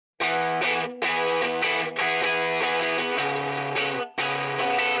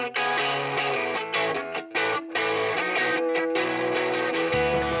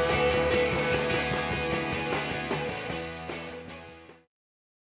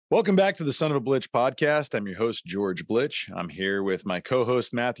Welcome back to the Son of a Blitch podcast. I'm your host, George Blitch. I'm here with my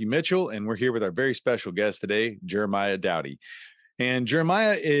co-host, Matthew Mitchell, and we're here with our very special guest today, Jeremiah Doughty. And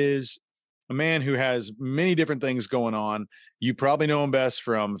Jeremiah is a man who has many different things going on. You probably know him best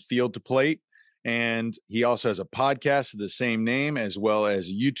from Field to Plate, and he also has a podcast of the same name, as well as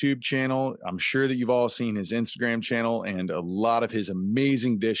a YouTube channel. I'm sure that you've all seen his Instagram channel and a lot of his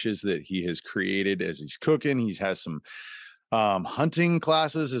amazing dishes that he has created as he's cooking. He has some hunting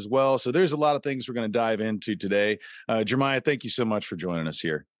classes as well. So there's a lot of things we're going to dive into today. Jeremiah, thank you so much for joining us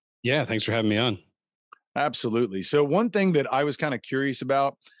here. Yeah, thanks for having me on. Absolutely. So one thing that I was kind of curious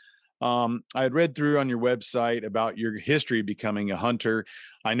about, I had read through on your website about your history becoming a hunter.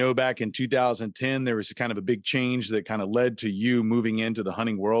 I know back in 2010, there was kind of a big change that kind of led to you moving into the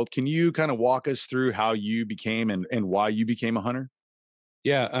hunting world. Can you kind of walk us through how you became and why you became a hunter?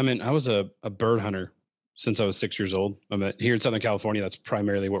 Yeah, I mean, I was a bird hunter since I was 6 years old. Here in Southern California, that's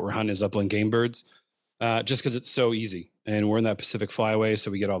primarily what we're hunting is upland game birds, just because it's so easy. And we're in that Pacific flyway, so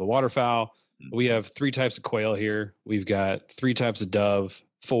we get all the waterfowl. We have 3 types of quail here. We've got 3 types of dove,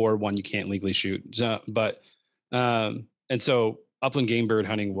 1 you can't legally shoot. And so upland game bird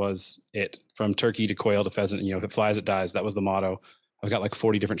hunting was it, from turkey to quail to pheasant. If it flies, it dies. That was the motto. I've got like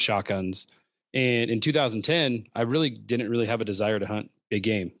 40 different shotguns. And in 2010, I really didn't have a desire to hunt big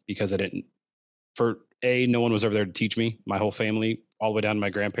game because I didn't. No one was ever there to teach me. My whole family, all the way down to my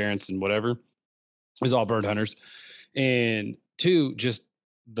grandparents and whatever, was all bird hunters. And 2, just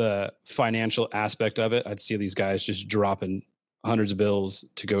the financial aspect of it. I'd see these guys just dropping hundreds of bills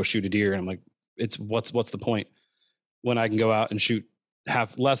to go shoot a deer, and I'm like, what's the point when I can go out and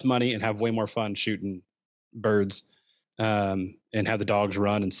have less money and have way more fun shooting birds, and have the dogs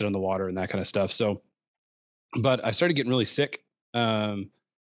run and sit on the water and that kind of stuff. So, but I started getting really sick. And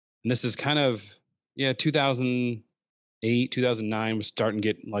this is kind of 2008, 2009 was starting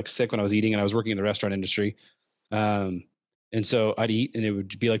to get like sick when I was eating, and I was working in the restaurant industry. And so I'd eat and it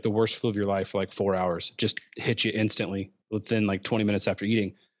would be like the worst flu of your life for like 4 hours, just hit you instantly within like 20 minutes after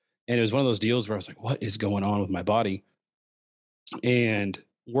eating. And it was one of those deals where I was like, what is going on with my body? And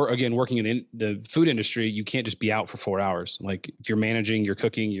working in the food industry, you can't just be out for 4 hours. Like if you're managing, you're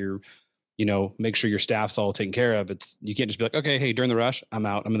cooking, make sure your staff's all taken care of. You can't just be like, okay, hey, during the rush, I'm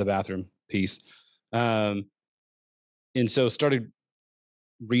out, I'm in the bathroom, peace. And so started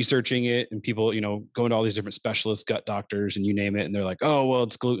researching it, and people, going to all these different specialists, gut doctors, and you name it. And they're like, oh, well,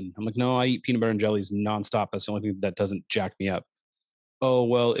 it's gluten. I'm like, no, I eat peanut butter and jellies nonstop. That's the only thing that doesn't jack me up. Oh,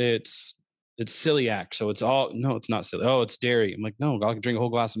 well, it's celiac. So no, it's not celiac. Oh, it's dairy. I'm like, no, I can drink a whole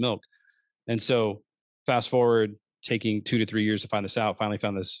glass of milk. And so fast forward, taking 2 to 3 years to find this out, finally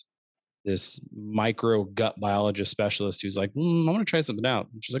found this micro gut biologist specialist who's like, I want to try something out.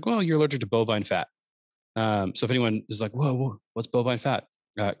 And she's like, well, you're allergic to bovine fat. So if anyone is like, whoa, what's bovine fat?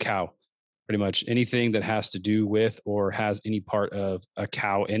 Cow, pretty much anything that has to do with or has any part of a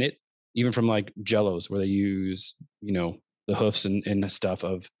cow in it, even from like jellos where they use, the hoofs and stuff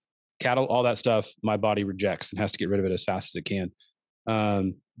of cattle, all that stuff, my body rejects and has to get rid of it as fast as it can.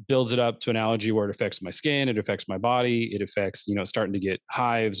 Builds it up to an allergy where it affects my skin, it affects my body, it affects, starting to get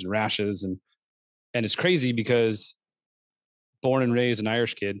hives and rashes. And it's crazy because born and raised an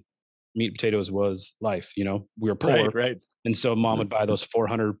Irish kid, meat and potatoes was life. We were poor. Right. And so mom would buy those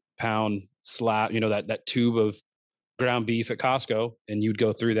 400-pound slab, that tube of ground beef at Costco, and you'd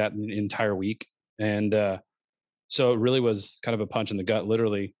go through that an entire week. And so it really was kind of a punch in the gut,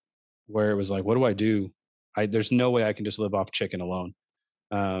 literally, where it was like, what do I do? There's no way I can just live off chicken alone,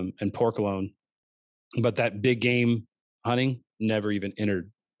 and pork alone. But that big game hunting never even entered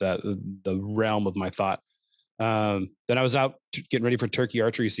the realm of my thought. Then I was out getting ready for turkey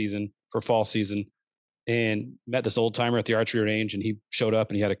archery season, for fall season, and met this old timer at the archery range, and he showed up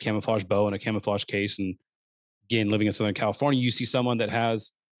and he had a camouflage bow and a camouflage case. And again, living in Southern California, you see someone that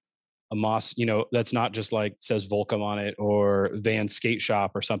has a moss, that's not just like says Volcom on it or Van Skate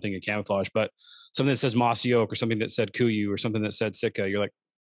Shop or something in camouflage, but something that says Mossy Oak or something that said Kuyu or something that said Sitka. You're like,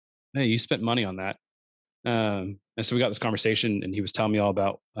 hey, you spent money on that. And so we got this conversation, and he was telling me all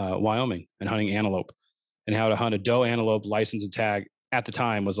about Wyoming and hunting antelope and how to hunt a doe antelope, license and tag at the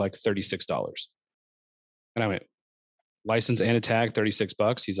time was like $36. And I went, license and a tag,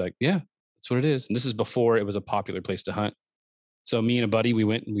 $36. He's like, yeah, that's what it is. And this is before it was a popular place to hunt. So me and a buddy, we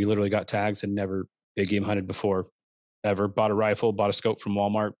went and we literally got tags, and never big game hunted before ever. Bought a rifle, bought a scope from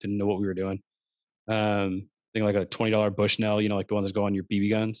Walmart, didn't know what we were doing. I think like a $20 Bushnell, like the ones that go on your BB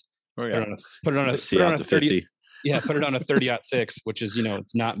guns. Oh yeah. Put it on a 30. Yeah, put it on a 30-06, which is,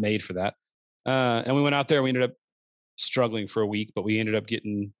 it's not made for that. And we went out there, we ended up struggling for a week, but we ended up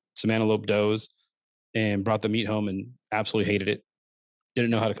getting some antelope does and brought the meat home and absolutely hated it.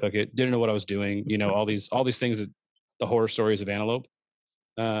 didn't know how to cook it, didn't know what I was doing, all these things that the horror stories of antelope.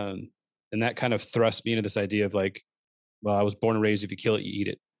 Um, and that kind of thrust me into this idea of like, well, I was born and raised, if you kill it, you eat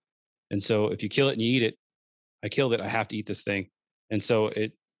it. And so if you kill it and you eat it, I killed it, I have to eat this thing. And so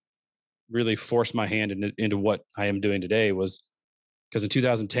it really forced my hand into what I am doing today, was because in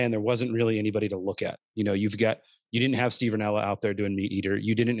 2010 there wasn't really anybody to look at. You didn't have Steve Rinella out there doing Meat Eater.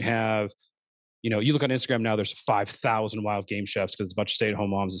 You didn't have, you look on Instagram now, there's 5,000 wild game chefs because a bunch of stay-at-home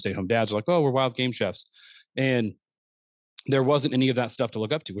moms and stay-at-home dads are like, oh, we're wild game chefs. And there wasn't any of that stuff to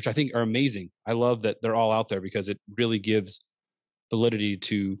look up to, which I think are amazing. I love that they're all out there because it really gives validity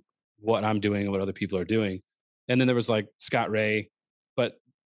to what I'm doing and what other people are doing. And then there was like Scott Ray, but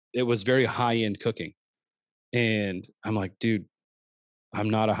it was very high end cooking. And I'm like, dude,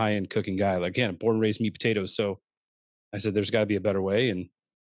 I'm not a high end cooking guy. Like, again, born and raised meat potatoes. So I said, there's got to be a better way. And,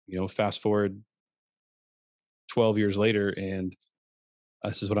 fast forward 12 years later, and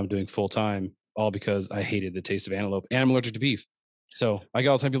this is what I'm doing full time, all because I hated the taste of antelope and I'm allergic to beef. So I get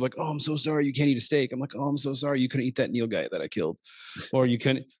all the time people like, oh, I'm so sorry you can't eat a steak. I'm like, oh, I'm so sorry you couldn't eat that Neil guy that I killed, or you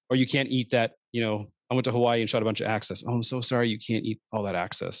can't eat that. I went to Hawaii and shot a bunch of access. Oh, I'm so sorry you can't eat all that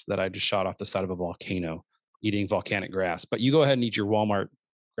access that I just shot off the side of a volcano, eating volcanic grass. But you go ahead and eat your Walmart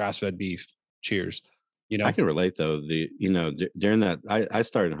grass-fed beef. Cheers. I can relate though. During that, I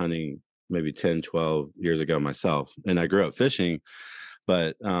started hunting maybe 10, 12 years ago myself, and I grew up fishing,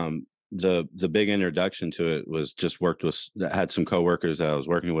 but the big introduction to it was just had some coworkers that I was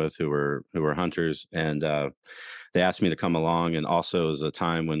working with who were hunters, and they asked me to come along. And also, it was a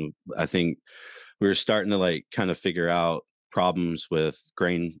time when I think we were starting to like kind of figure out problems with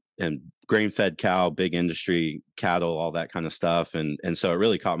grain fed cow, big industry cattle, all that kind of stuff, and so it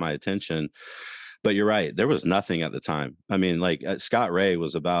really caught my attention. But you're right, there was nothing at the time. I mean, like Scott Ray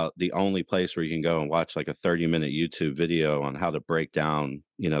was about the only place where you can go and watch like a 30-minute YouTube video on how to break down,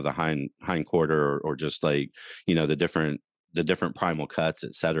 the hind quarter, or just like, the different primal cuts,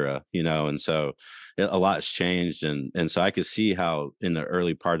 et cetera, and so a lot's changed. And so I could see how in the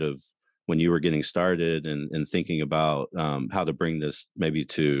early part of when you were getting started and thinking about how to bring this maybe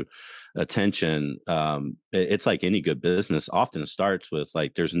to attention, it's like any good business often starts with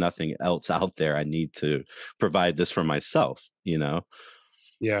like, there's nothing else out there, I need to provide this for myself. Yeah,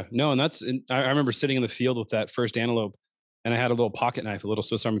 no. And I remember sitting in the field with that first antelope, and I had a little pocket knife, a little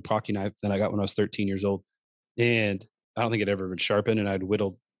Swiss Army pocket knife that I got when I was 13 years old. And I don't think it ever been sharpened, and I'd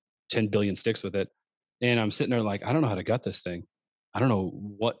whittled 10 billion sticks with it. And I'm sitting there like, I don't know how to gut this thing. I don't know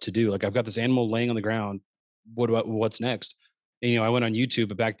what to do. Like, I've got this animal laying on the ground. What's next? And, I went on YouTube,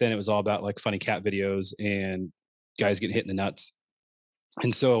 but back then it was all about like funny cat videos and guys getting hit in the nuts.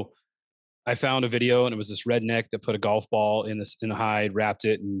 And so I found a video, and it was this redneck that put a golf ball in the hide, wrapped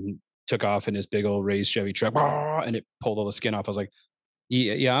it, and took off in this big old raised Chevy truck, and it pulled all the skin off. I was like,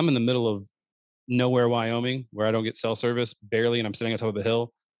 yeah, I'm in the middle of nowhere, Wyoming, where I don't get cell service barely, and I'm sitting on top of a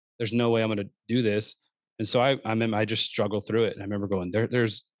hill. There's no way I'm going to do this. And so I just struggle through it. And I remember going,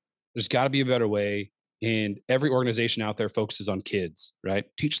 there's got to be a better way. And every organization out there focuses on kids, right?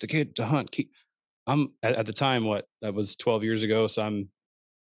 Teach the kid to hunt. I'm at the time, that was 12 years ago. So I'm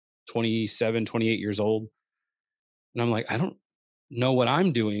 27, 28 years old. And I'm like, I don't know what I'm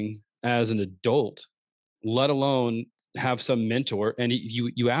doing as an adult, let alone have some mentor. And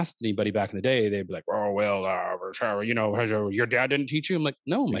you asked anybody back in the day, they'd be like, oh, well, your dad didn't teach you. I'm like,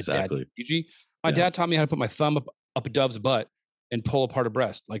 no, my dad didn't teach you. My dad taught me how to put my thumb up a dove's butt and pull apart a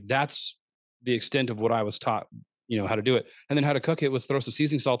breast. Like, that's the extent of what I was taught, how to do it. And then how to cook it was throw some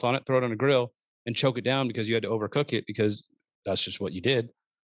seasoning salt on it, throw it on a grill, and choke it down because you had to overcook it, because that's just what you did.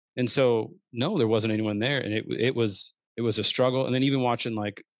 And so, no, there wasn't anyone there. And it was a struggle. And then even watching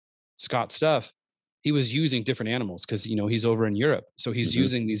like Scott stuff, he was using different animals because, he's over in Europe. So he's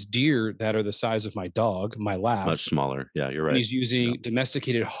using these deer that are the size of my dog, my lab. Much smaller. Yeah, you're right. And he's using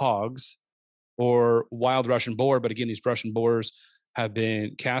domesticated hogs or wild Russian boar. But again, these Russian boars have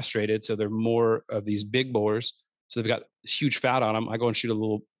been castrated. So they're more of these big boars. So they've got huge fat on them. I go and shoot a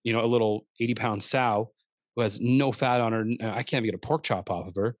little 80-pound sow who has no fat on her. I can't even get a pork chop off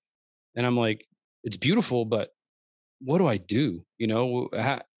of her. And I'm like, it's beautiful, but what do I do?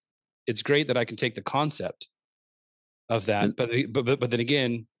 It's great that I can take the concept of that, but then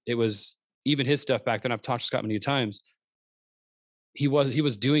again, it was even his stuff back then. I've talked to Scott many times. He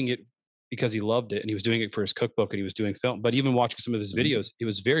was doing it because he loved it, and he was doing it for his cookbook, and he was doing film. But even watching some of his videos, it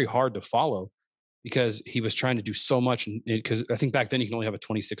was very hard to follow because he was trying to do so much. Because I think back then you can only have a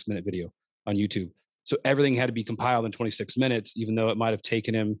 26-minute video on YouTube, so everything had to be compiled in 26 minutes, even though it might have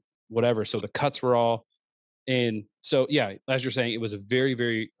taken him whatever. So the cuts were all. And so, yeah, as you're saying, it was a very,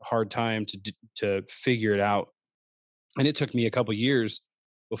 very hard time to figure it out And it took me a couple years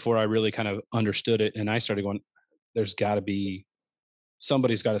before I really kind of understood it. And I started going, there's got to be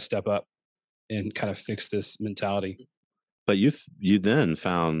somebody's got to step up and kind of fix this mentality. But you then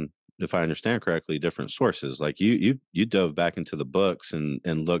found, if I understand correctly, different sources. Like you dove back into the books and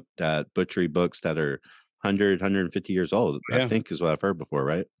looked at butchery books that are 150 years old, I Yeah. think is what I've heard before,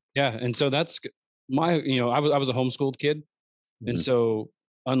 right? Yeah. And so that's I was a homeschooled kid. And Mhm. so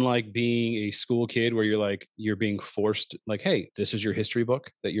unlike being a school kid where you're being forced, like, hey, this is your history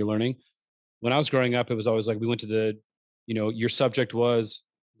book that you're learning. When I was growing up, it was always like we went to your subject was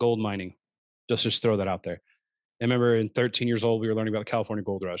gold mining. Just throw that out there. I remember in 13 years old, we were learning about the California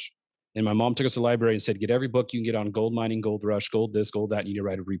gold rush. And my mom took us to the library and said, get every book you can get on gold mining, gold rush, gold this, gold that. And you need to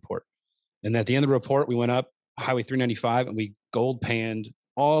write a report. And at the end of the report, we went up Highway 395 and we gold panned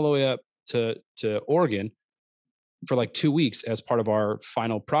all the way up to Oregon for like 2 weeks as part of our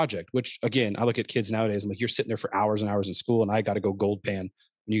final project, which again, I look at kids nowadays, I'm like, you're sitting there for hours and hours in school and I got to go gold pan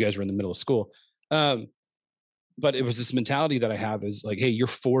when you guys were in the middle of school. Um, but it was this mentality that I have is like, hey, you're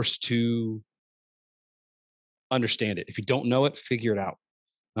forced to understand it. If you don't know it, figure it out.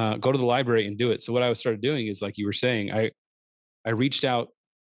 Go to the library and do it. So what I started doing is like you were saying, I reached out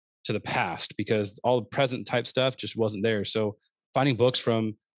to the past because all the present type stuff just wasn't there. So finding books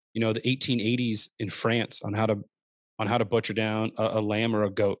from the 1880s in France on how to butcher down a lamb or a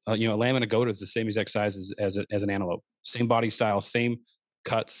goat. A lamb and a goat is the same exact size as an antelope. Same body style, same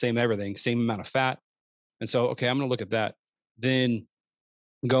cuts, same everything, same amount of fat. And so, okay, I'm going to look at that. Then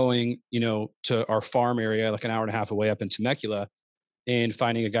going, to our farm area, like an hour and a half away up in Temecula, and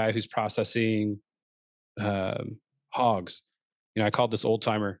finding a guy who's processing hogs. I called this old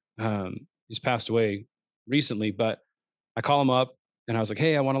timer. He's passed away recently, but I call him up and I was like,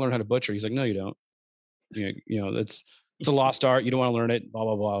 "Hey, I want to learn how to butcher." He's like, "No, you don't. It's a lost art. You don't want to learn it." Blah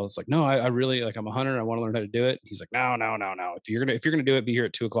blah blah. I was like, "No, I really like. I'm a hunter. I want to learn how to do it." He's like, "No, no, no, no. If you're gonna do it, be here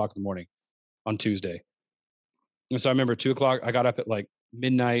at 2 o'clock in the morning on Tuesday." And so I remember 2 o'clock. I got up at like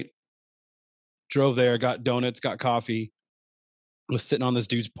midnight, drove there, got donuts, got coffee, was sitting on this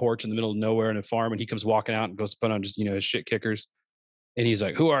dude's porch in the middle of nowhere in a farm, and he comes walking out and goes to put on just his shit kickers, and he's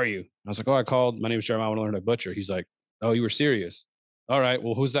like, "Who are you?" I was like, "Oh, I called. My name is Jeremiah. I want to learn how to butcher." He's like, "Oh, you were serious? All right.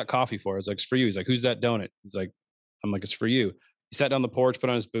 Well, who's that coffee for?" I was like, "It's for you." He's like, "Who's that donut?" He's like, "I'm like, it's for you." He sat down on the porch, put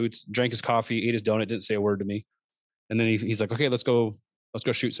on his boots, drank his coffee, ate his donut, didn't say a word to me, and then he's like, "Okay, let's go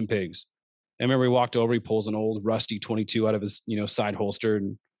shoot some pigs." And I remember he walked over, he pulls an old rusty 22 out of his side holster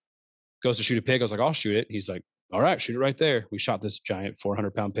and goes to shoot a pig. I was like, "I'll shoot it." He's like, "All right, shoot it right there." We shot this giant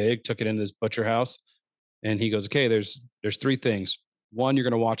 400-pound pig, took it into this butcher house, and he goes, "Okay, there's three things. One, you're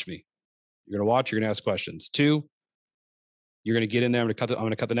going to watch me. You're going to watch. You're going to ask questions. Two, you're going to get in there. I'm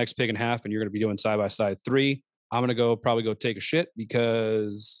going to cut the next pig in half, and you're going to be doing side by side. Three, I'm going to probably go take a shit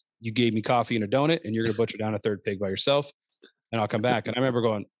because you gave me coffee and a donut, and you're going to butcher down a third pig by yourself, and I'll come back." And I remember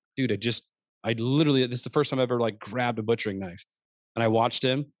going, "Dude, I literally, this is the first time I ever like grabbed a butchering knife." And I watched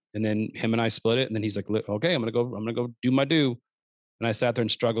him, and then him and I split it, and then he's like, "Okay, I'm gonna go do my due." And I sat there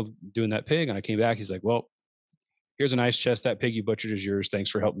and struggled doing that pig, and I came back. He's like, "Well, here's a nice chest. That pig you butchered is yours. Thanks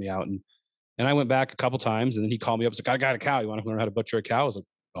for helping me out." And I went back a couple times, and then he called me up. He's like, "I got a cow. You want to learn how to butcher a cow?" I was like,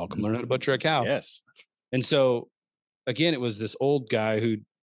 "I'll come learn how to butcher a cow." Yes. And so again, it was this old guy who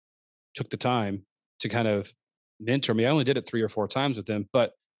took the time to kind of mentor me. I only did it 3 or 4 times with him,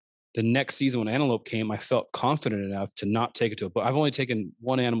 but the next season when antelope came, I felt confident enough to not take it to a but I've only taken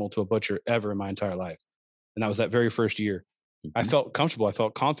one animal to a butcher ever in my entire life. And that was that very first year. I Mhm. felt comfortable. I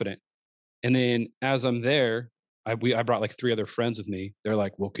felt confident. And then as I'm there, I brought like three other friends with me. They're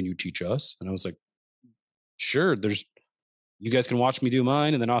like, "Well, can you teach us?" And I was like, "Sure. You guys can watch me do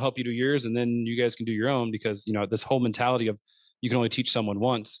mine, and then I'll help you do yours, and then you guys can do your own." Because this whole mentality of you can only teach someone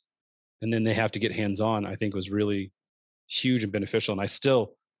once, and then they have to get hands on, I think was really huge and beneficial. And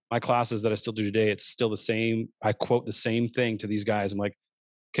my classes that I still do today, it's still the same. I quote the same thing to these guys. I'm like,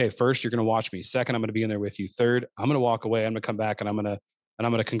 "Okay, first you're going to watch me. Second, I'm going to be in there with you. Third, I'm going to walk away. I'm going to come back and I'm going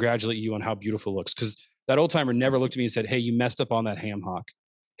to congratulate you on how beautiful it looks." Because that old timer never looked at me and said, "Hey, you messed up on that ham hock.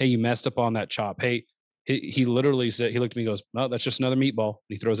 Hey, you messed up on that chop. Hey," he literally said, he looked at me and goes, "Oh, that's just another meatball." And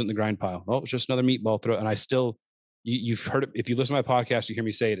he throws it in the grind pile. "Oh, it's just another meatball." And I still, you've heard it. If you listen to my podcast, you hear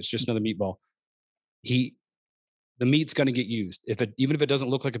me say it. It's just another meatball. He The meat's going to get used. Even if it doesn't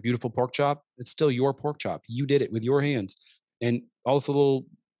look like a beautiful pork chop, it's still your pork chop. You did it with your hands, and all those little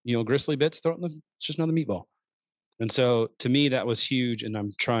gristly bits. It's just another meatball. And so to me, that was huge, and I'm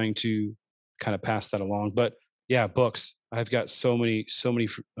trying to kind of pass that along. But yeah, books. I've got so many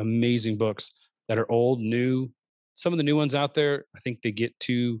amazing books that are old, new. Some of the new ones out there, I think they get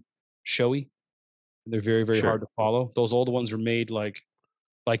too showy. They're very, very hard Sure. to follow. Those old ones were made like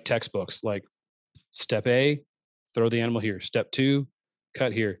textbooks, like step A, throw the animal here. Step 2,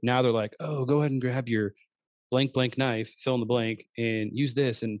 cut here. Now they're like, oh, go ahead and grab your blank, blank knife, fill in the blank, and use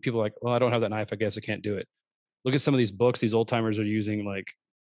this. And people are like, well, I don't have that knife. I guess I can't do it. Look at some of these books. These old timers are using like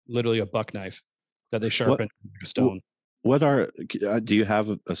literally a buck knife that they What sharpen like a stone. what are do you have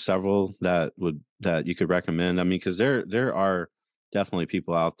several that you could recommend? I mean, because there are definitely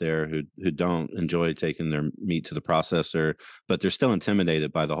people out there who don't enjoy taking their meat to the processor, but they're still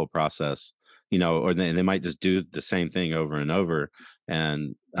intimidated by the whole process, or they might just do the same thing over and over.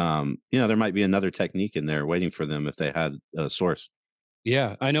 And there might be another technique in there waiting for them if they had a source.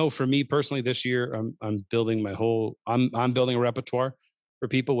 Yeah, I know for me personally this year, I'm building I'm building a repertoire for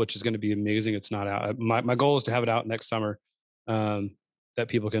people, which is going to be amazing. It's not out. My goal is to have it out next summer, that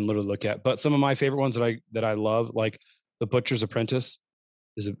people can literally look at. But some of my favorite ones that I love, like The Butcher's Apprentice,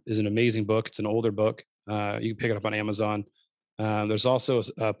 is an amazing book. It's an older book. You can pick it up on Amazon. There's also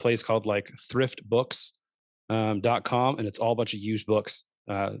a place called like thriftbooks .com, and it's all a bunch of used books.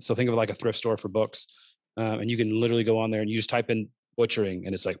 So think of it like a thrift store for books, and you can literally go on there and you just type in butchering,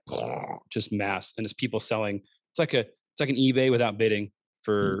 and it's like just mass, and it's people selling. It's like an eBay without bidding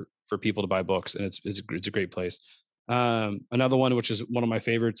for people to buy books, and it's a great place. Another one, which is one of my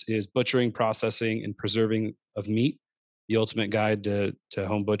favorites, is Butchering, Processing, and Preserving of Meat: The Ultimate Guide to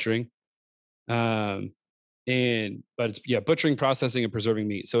Home Butchering. But it's butchering, processing, and preserving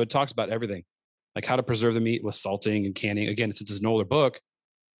meat. So it talks about everything, like how to preserve the meat with salting and canning. Again, since it's an older book,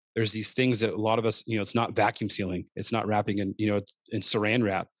 there's these things that a lot of us, it's not vacuum sealing, it's not wrapping in, in saran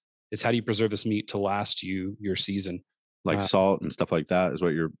wrap. It's how do you preserve this meat to last you your season? Like salt and stuff like that is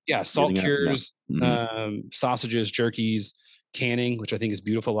what you're Salt getting at? cures, Yeah. sausages, jerkies, canning, which I think is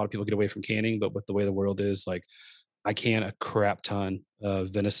beautiful. A lot of people get away from canning, but with the way the world is, like I can a crap ton of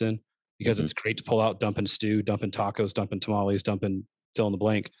venison because it's great to pull out, dump in stew, dump in tacos, dump in tamales, dump in fill in the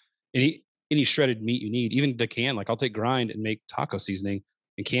blank. Any shredded meat you need, even the can, like I'll take grind and make taco seasoning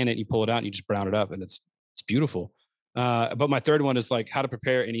and can it, and you pull it out and you just brown it up, and it's beautiful. But my third one is like how to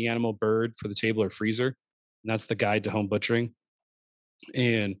prepare any animal, bird for the table or freezer. And that's the Guide to Home Butchering.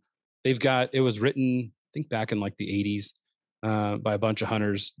 And it was written, I think back in like the 80s, by a bunch of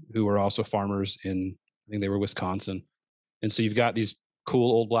hunters who were also farmers I think they were Wisconsin. And so you've got these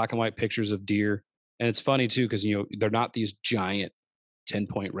cool old black and white pictures of deer. And it's funny too, because, they're not these giant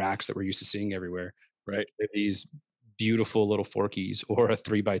 10-point racks that we're used to seeing everywhere. Right. They're these beautiful little forkies or a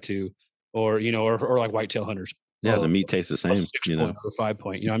 3x2 or, or like whitetail hunters. Yeah, the meat tastes the same. 6-point or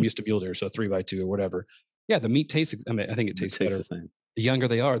 5-point. I'm used to mule deer, so 3x2 or whatever. Yeah, the meat tastes. I mean, I think it tastes better. The same. The younger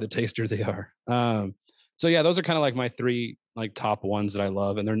they are, the tastier they are. So yeah, those are kind of like my 3 like top ones that I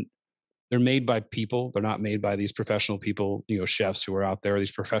love, and they're made by people. They're not made by these professional people, chefs who are out there, or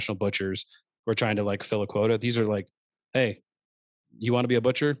these professional butchers who are trying to like fill a quota. These are like, hey, you want to be a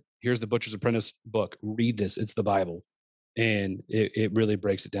butcher? Here's the Butcher's Apprentice book. Read this. It's the Bible, and it really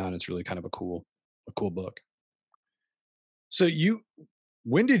breaks it down. It's really kind of a cool book. So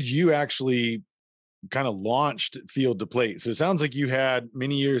when did you actually kind of launched Field to Plate? So it sounds like you had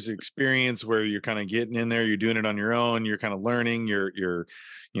many years of experience where you're kind of getting in there, you're doing it on your own, you're kind of learning, you're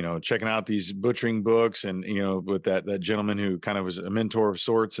checking out these butchering books, and with that gentleman who kind of was a mentor of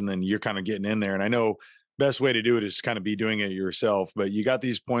sorts, and then you're kind of getting in there. And I know best way to do it is kind of be doing it yourself, but you got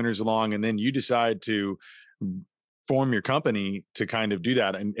these pointers along, and then you decide to form your company to kind of do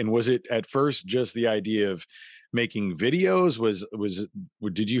that. And was it at first just the idea of making videos?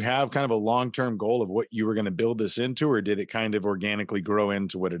 Did you have kind of a long-term goal of what you were going to build this into, or did it kind of organically grow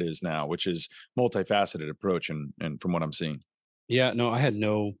into what it is now, which is multifaceted approach? And from what I'm seeing. Yeah, no, I had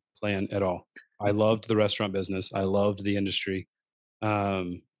no plan at all. I loved the restaurant business. I loved the industry.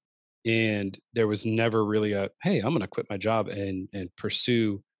 And there was never really hey, I'm going to quit my job and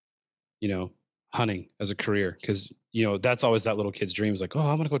pursue, hunting as a career. Cause that's always that little kid's dream, is like, oh,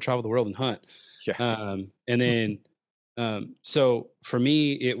 I'm going to go travel the world and hunt. Yeah. And then, so for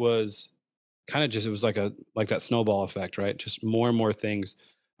me, it was kind of just, it was like that snowball effect, right? Just more and more things.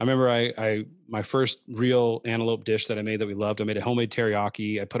 I remember my first real antelope dish that I made that we loved, I made a homemade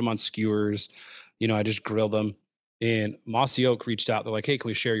teriyaki. I put them on skewers, I just grilled them, and Mossy Oak reached out. They're like, hey, can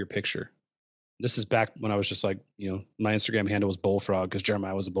we share your picture? This is back when I was just like, my Instagram handle was Bullfrog, because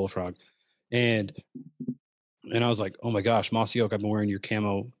Jeremiah was a bullfrog. And I was like, oh my gosh, Mossy Oak, I've been wearing your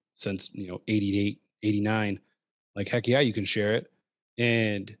camo since 88, 89. Like, heck yeah, you can share it.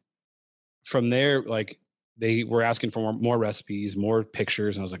 And from there, like, they were asking for more recipes, more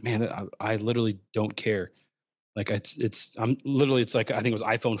pictures, and I was like, man, I literally don't care. Like, it's like, I think it was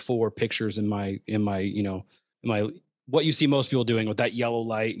iPhone 4 pictures in my what you see most people doing with that yellow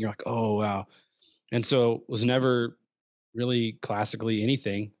light, and you're like, oh wow. And so was never really classically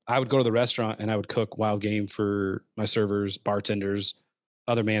anything. I would go to the restaurant and I would cook wild game for my servers, bartenders,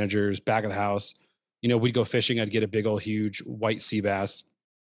 other managers, back of the house. We'd go fishing. I'd get a big old huge white sea bass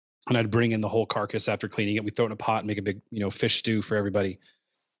and I'd bring in the whole carcass after cleaning it. We'd throw it in a pot and make a big, fish stew for everybody.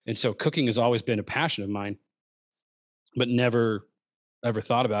 And so cooking has always been a passion of mine, but never ever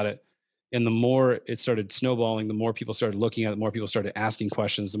thought about it. And the more it started snowballing, the more people started looking at it, the more people started asking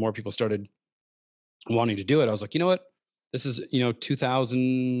questions, the more people started wanting to do it. I was like, you know what? This is,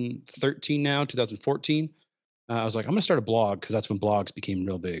 2013 now, 2014. I was like, I'm going to start a blog because that's when blogs became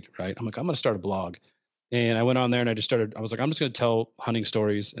real big, right? I'm like, I'm going to start a blog. And I went on there and I was like, I'm just going to tell hunting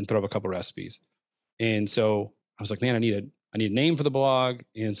stories and throw up a couple recipes. And so I was like, man, I need a name for the blog.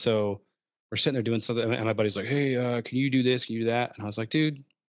 And so we're sitting there doing something. And my buddy's like, hey, can you do this? Can you do that? And I was like, dude,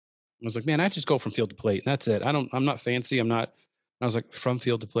 man, I just go from field to plate. And that's it. I'm not fancy. I was like, from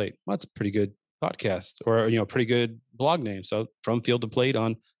field to plate. Well, that's a pretty good podcast or, pretty good blog name. So from field to plate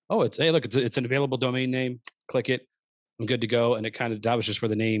on, hey, look, it's an available domain name. Click it. I'm good to go. And that was just where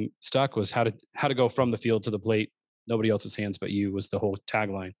the name stuck, was how to go from the field to the plate. Nobody else's hands but you, was the whole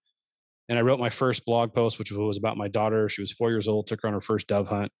tagline. And I wrote my first blog post, which was about my daughter. She was 4 years old, took her on her first dove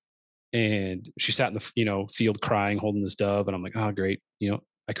hunt. And she sat in the, field crying, holding this dove. And I'm like, oh, great.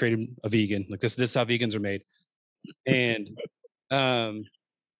 I created a vegan. Like this is how vegans are made. And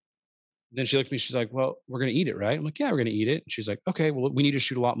then she looked at me, she's like, well, we're going to eat it, right? I'm like, yeah, we're going to eat it. And she's like, okay, well, we need to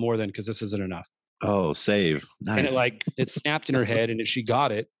shoot a lot more then, because this isn't enough. Oh, save. And Nice. it snapped in her head and she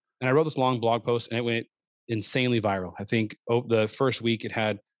got it. And I wrote this long blog post and it went insanely viral. I think the first week it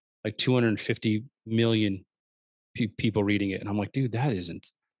had like 250 million people reading it. And I'm like, dude, that isn't.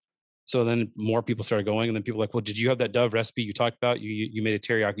 So then more people started going, and then people were like, well, did you have that dove recipe you talked about? You made a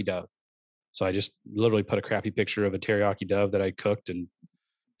teriyaki dove. So I just literally put a crappy picture of a teriyaki dove that I cooked, and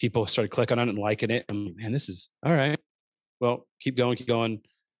people started clicking on it and liking it. I'm like, man, this is all right. Well, keep going.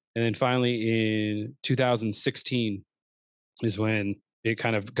 And then finally in 2016 is when it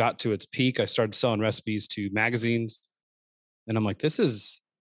kind of got to its peak. I started selling recipes to magazines, and I'm like, this is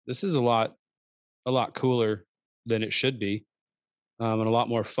a lot cooler than it should be. And a lot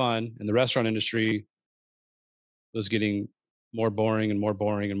more fun. And the restaurant industry was getting more boring and more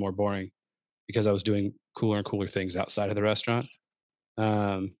boring and more boring because I was doing cooler and cooler things outside of the restaurant.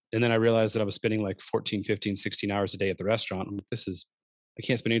 And then I realized that I was spending like 14, 15, 16 hours a day at the restaurant. I'm like, I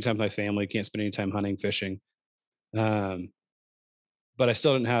can't spend any time with my family, can't spend any time hunting, fishing. But I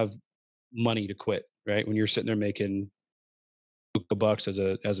still didn't have money to quit, right? When you're sitting there making bucks as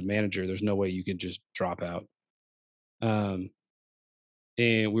a manager, there's no way you can just drop out.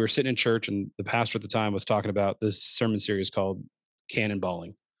 And we were sitting in church, and the pastor at the time was talking about this sermon series called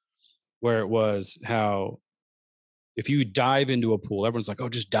Cannonballing, where it was how if you dive into a pool, everyone's like, oh,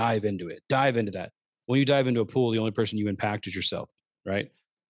 just dive into it, dive into that. When you dive into a pool, the only person you impact is yourself, right?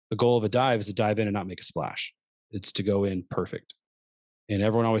 The goal of a dive is to dive in and not make a splash. It's to go in perfect. And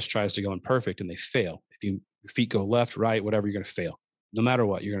everyone always tries to go in perfect and they fail. If your feet go left, right, whatever, you're going to fail. No matter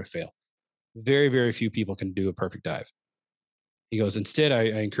what, you're going to fail. Very, very few people can do a perfect dive. He goes, instead,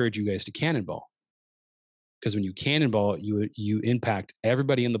 I encourage you guys to cannonball. Because when you cannonball, you impact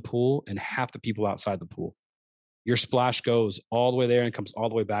everybody in the pool and half the people outside the pool. Your splash goes all the way there and comes all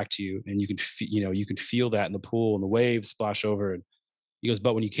the way back to you, and you can feel that in the pool, and the waves splash over. And he goes,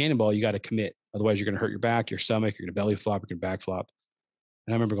 but when you cannonball, you got to commit. Otherwise, you're going to hurt your back, your stomach, you're going to belly flop, you're going to back flop.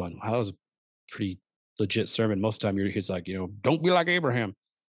 And I remember going, wow, that was a pretty legit sermon. Most of the time, he's like, don't be like Abraham.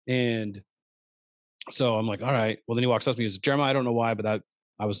 And so I'm like, all right. Well, then he walks up to me and goes, Jeremiah, I don't know why, but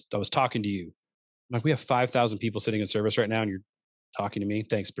I was talking to you. I'm like, we have 5,000 people sitting in service right now, and you're talking to me.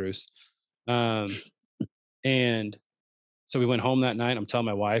 Thanks, Bruce. And so we went home that night. I'm telling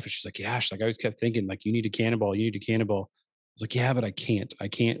my wife, and she's like, yeah, I always kept thinking, like, you need to cannonball. I was like, yeah, but I can't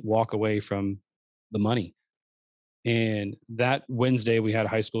walk away from the money. And that Wednesday, we had a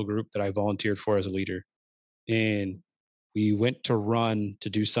high school group that I volunteered for as a leader. And we went to run to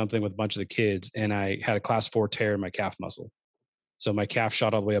do something with a bunch of the kids, and I had a class 4 tear in my calf muscle. So my calf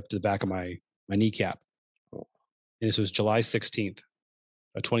shot all the way up to the back of my kneecap. And this was July 16th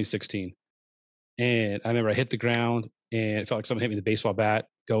of 2016. And I remember I hit the ground and it felt like someone hit me with a baseball bat,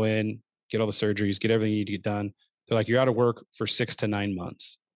 go in, get all the surgeries, get everything you need to get done. They're like, you're out of work for 6 to 9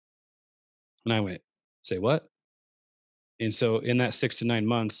 months. And I went, say what? And so in that 6 to 9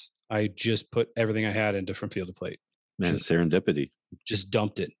 months, I just put everything I had into from field to plate. Man, serendipity. Just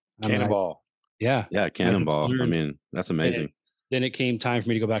dumped it. Cannonball. Yeah, cannonball. I mean, that's amazing. And then it came time for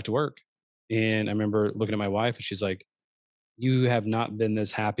me to go back to work. And I remember looking at my wife, and she's like, you have not been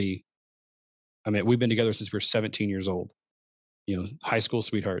this happy. I mean, we've been together since we were 17 years old, high school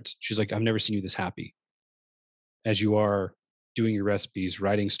sweethearts. She's like, I've never seen you this happy. as you are doing your recipes,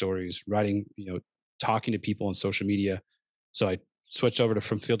 writing stories, writing, talking to people on social media. So I switched over to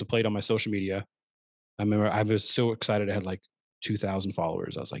from field to plate on my social media. I remember I was so excited. I had like 2,000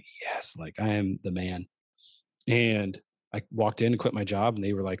 followers. I was like, yes, like I am the man. And I walked in and quit my job and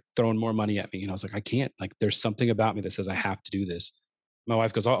they were like throwing more money at me. And I was like, I can't, like, there's something about me that says I have to do this. My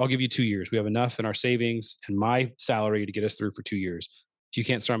wife goes, I'll give you 2 years. We have enough in our savings and my salary to get us through for 2 years. If you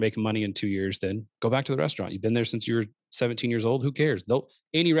can't start making money in 2 years, then go back to the restaurant. You've been there since you were 17 years old. Who cares?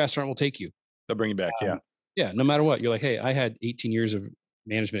 Any restaurant will take you. They'll bring you back. Yeah. Yeah. No matter what. You're like, hey, I had 18 years of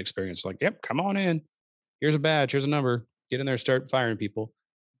management experience. Like, yep, come on in. Here's a badge. Here's a number. Get in there, start firing people.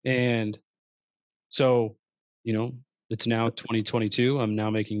 And so, you know, it's now 2022. I'm now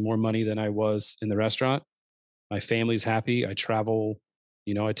making more money than I was in the restaurant. My family's happy. I travel,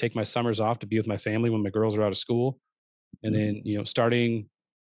 I take my summers off to be with my family when my girls are out of school. And then, starting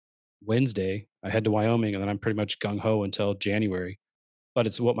Wednesday, I head to Wyoming and then I'm pretty much gung ho until January. But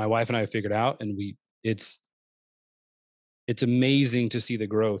it's what my wife and I have figured out. And it's amazing to see the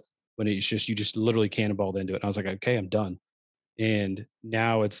growth when you just literally cannonballed into it. And I was like, okay, I'm done. And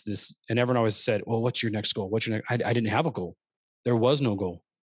now it's this, and everyone always said, well, what's your next goal? What's your next? I didn't have a goal. There was no goal.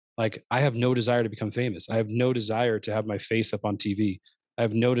 Like I have no desire to become famous. I have no desire to have my face up on TV. I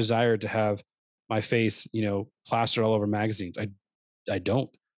have no desire to have my face, plastered all over magazines. I don't.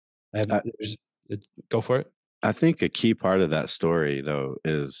 I have. Go for it. I think a key part of that story, though,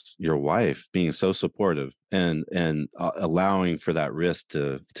 is your wife being so supportive and allowing for that risk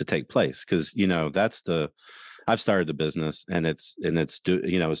to take place. Because that's I've started the business and it's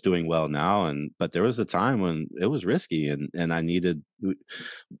doing well now, but there was a time when it was risky and I needed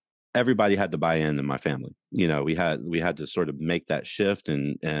everybody had to buy in my family. We had to sort of make that shift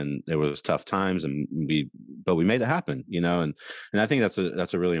and there was tough times but we made it happen, and I think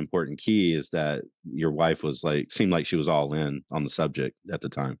that's a really important key is that your wife seemed like she was all in on the subject at the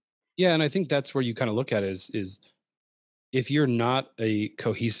time. Yeah. And I think that's where you kind of look at it is if you're not a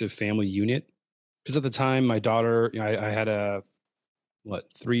cohesive family unit, because at the time my daughter, I had a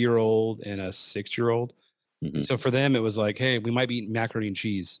 3-year-old and a 6-year-old. Mm-hmm. So for them, it was like, hey, we might be eating macaroni and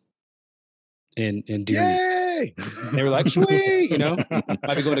cheese and deer meat. Yay! They were like, sweet,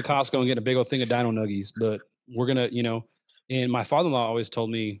 might be going to Costco and getting a big old thing of Dino Nuggies, but we're gonna, and my father-in-law always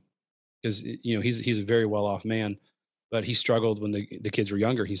told me, because he's a very well-off man, but he struggled when the kids were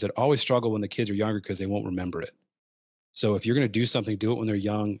younger. He said, always struggle when the kids are younger because they won't remember it. So if you're gonna do something, do it when they're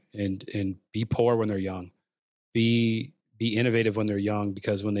young and be poor when they're young. Be innovative when they're young,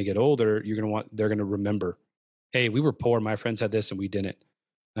 because when they get older, they're gonna remember, hey, we were poor, my friends had this and we didn't.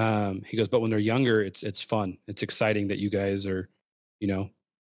 He goes, but when they're younger, it's fun. It's exciting that you guys are,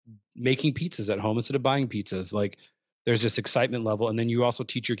 making pizzas at home instead of buying pizzas. Like there's this excitement level. And then you also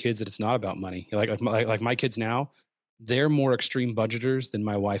teach your kids that it's not about money. Like my kids now, they're more extreme budgeters than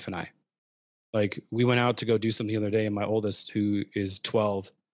my wife and I. Like we went out to go do something the other day and my oldest, who is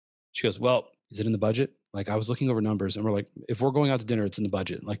 12, she goes, well, is it in the budget? Like I was looking over numbers and we're like, if we're going out to dinner, it's in the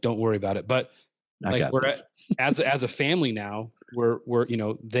budget. Like, don't worry about it. But like as a family now, we're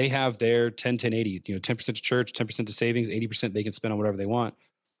they have their 10-10-80, 10% to church, 10% to savings, 80% they can spend on whatever they want.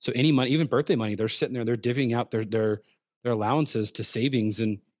 So any money, even birthday money, they're sitting there, they're divvying out their allowances to savings,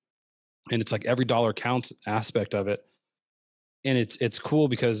 and it's like every dollar counts aspect of it. And it's cool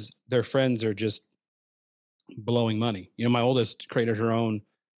because their friends are just blowing money. My oldest created her own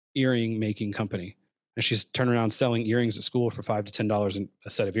earring making company, and she's turning around selling earrings at school for $5 to $10 a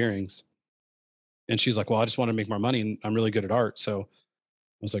set of earrings. And she's like, well, I just want to make more money and I'm really good at art. So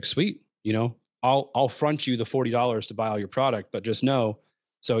I was like, sweet, I'll front you the $40 to buy all your product, but just know.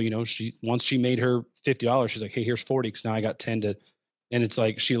 So, once she made her $50, she's like, hey, here's 40. Cause now I got 10 to, and it's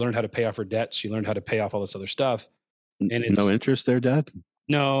like, she learned how to pay off her debt. She learned how to pay off all this other stuff. And it's no interest there, Dad?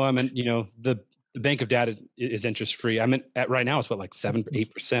 No, I mean, the bank of dad is interest free. I mean, right now it's like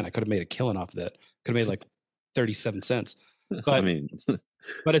 7-8%. I could have made a killing off of that. Could have made like 37 cents. But I mean,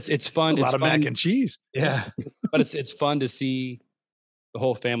 but it's fun. It's a lot of mac and cheese. Yeah. But it's fun to see the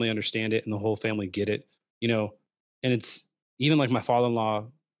whole family understand it and the whole family get it, and it's even like my father-in-law,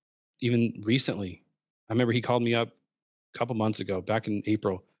 even recently, I remember he called me up a couple months ago, back in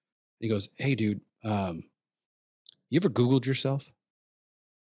April. He goes, hey dude, you ever Googled yourself?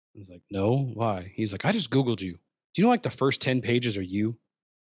 I was like, no, why? He's like, I just Googled you. Do you know like the first 10 pages are you?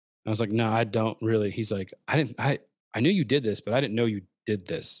 I was like, no, I don't really. He's like, I knew you did this, but I didn't know you did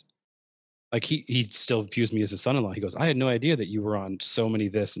this. Like he still views me as a son-in-law. He goes, I had no idea that you were on so many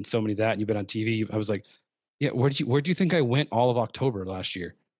this and so many that, and you've been on TV. I was like, yeah, where'd you think I went all of October last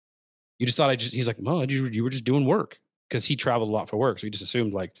year? You just thought he's like, no, you were just doing work, because he traveled a lot for work. So he just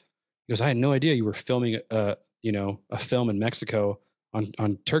assumed, like, he goes, I had no idea you were filming a film in Mexico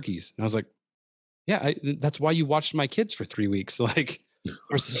on turkeys. And I was like, yeah, that's why you watched my kids for 3 weeks. Like,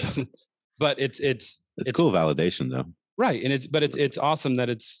 but It's cool validation though. right. And it's awesome that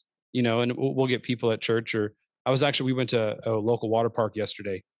it's, and we'll get people at church we went to a local water park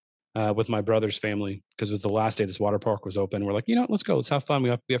yesterday with my brother's family because it was the last day this water park was open. We're like, let's go. Let's have fun. We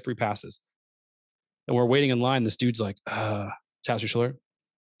have free passes. And we're waiting in line. This dude's like, Pastor Schiller,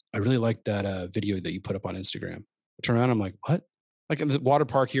 I really like that video that you put up on Instagram. I turn around, I'm like, what? Like in the water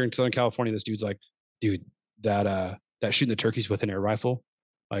park here in Southern California, this dude's like, dude, that shooting the turkeys with an air rifle.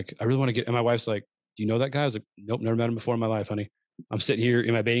 Like, I really want to get, and my wife's like, do you know that guy? I was like, nope, never met him before in my life, honey. I'm sitting here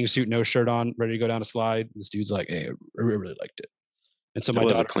in my bathing suit, no shirt on, ready to go down a slide. This dude's like, hey, I really liked it. And so it my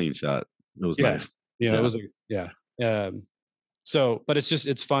was daughter, a clean shot. It was yeah, nice. it was like, yeah. So, but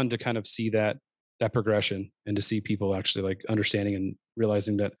it's fun to kind of see that progression and to see people actually like understanding and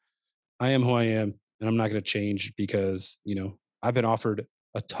realizing that I am who I am and I'm not going to change because, I've been offered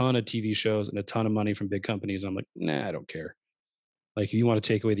a ton of TV shows and a ton of money from big companies. I'm like, nah, I don't care. Like, if you want to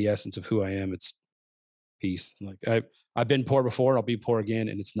take away the essence of who I am, it's peace. Like I've been poor before, I'll be poor again,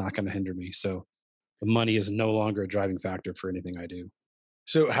 and it's not going to hinder me. So the money is no longer a driving factor for anything I do.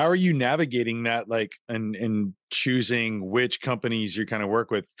 So how are you navigating that, like, and choosing which companies you kind of work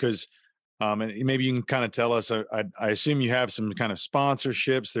with? Because and maybe you can kind of tell us. I assume you have some kind of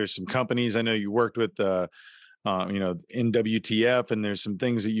sponsorships. There's some companies I know you worked with, NWTF, and there's some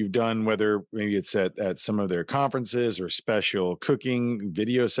things that you've done, whether maybe it's at some of their conferences or special cooking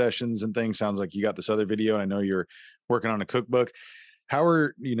video sessions and things. Sounds like you got this other video. I know you're working on a cookbook. How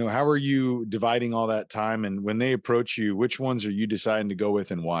are you dividing all that time? And when they approach you, which ones are you deciding to go with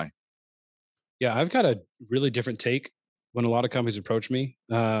and why? Yeah, I've got a really different take when a lot of companies approach me.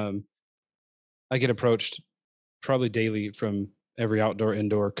 I get approached probably daily from every outdoor,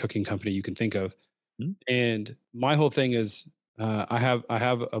 indoor cooking company you can think of. Hmm. And my whole thing is I have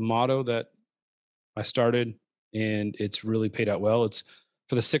a motto that I started and it's really paid out well. It's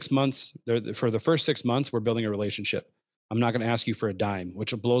for the 6 months, for the first 6 months, we're building a relationship. I'm not going to ask you for a dime,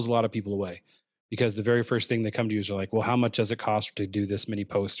 which blows a lot of people away because the very first thing they come to you is like, well, how much does it cost to do this many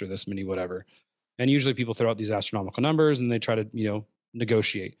posts or this many whatever? And usually people throw out these astronomical numbers and they try to,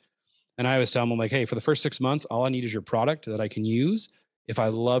 negotiate. And I always tell them, I'm like, hey, for the first 6 months, all I need is your product that I can use. If I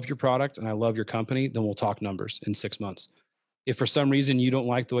love your product and I love your company, then we'll talk numbers in 6 months. If for some reason you don't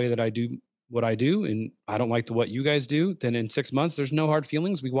like the way that I do what I do and I don't like what you guys do, then in 6 months, there's no hard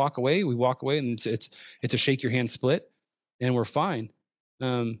feelings. We walk away, and it's a shake your hand split and we're fine.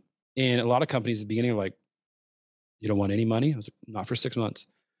 And a lot of companies at the beginning are like, you don't want any money? I was like, not for 6 months.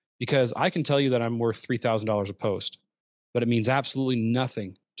 Because I can tell you that I'm worth $3,000 a post, but it means absolutely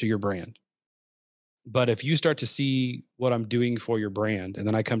nothing to your brand. But if you start to see what I'm doing for your brand, and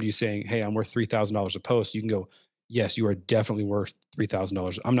then I come to you saying, hey, I'm worth $3,000 a post, you can go, yes, you are definitely worth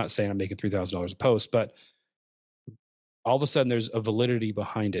 $3,000. I'm not saying I'm making $3,000 a post, but all of a sudden there's a validity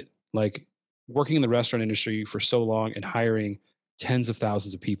behind it. Like working in the restaurant industry for so long and hiring tens of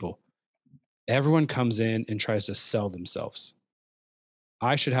thousands of people, everyone comes in and tries to sell themselves.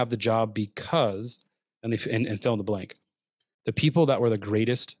 I should have the job because, and fill in the blank. The people that were the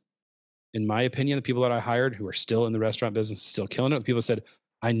greatest, in my opinion, the people that I hired who are still in the restaurant business, still killing it, people said,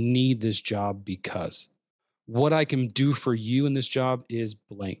 I need this job because what I can do for you in this job is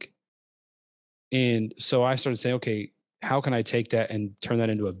blank. And so I started saying, okay, how can I take that and turn that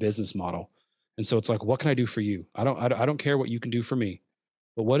into a business model? And so it's like, what can I do for you? I don't care what you can do for me,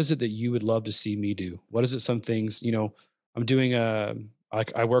 but what is it that you would love to see me do? What is it? Some things, I'm doing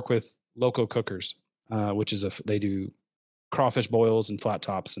like I work with Loco Cookers, which is they do crawfish boils and flat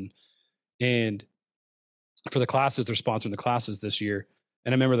tops and for the classes, they're sponsoring the classes this year.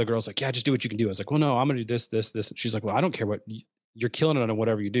 And I remember the girl's like, yeah, just do what you can do. I was like, well, no, I'm going to do this, this, this. And she's like, well, I don't care what you're killing it on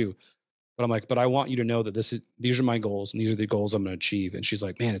whatever you do. But I'm like, but I want you to know that these are my goals and these are the goals I'm going to achieve. And she's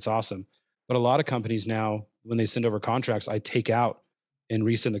like, man, it's awesome. But a lot of companies now, when they send over contracts, I take out and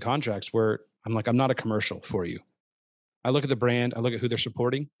resend the contracts where I'm like, I'm not a commercial for you. I look at the brand, I look at who they're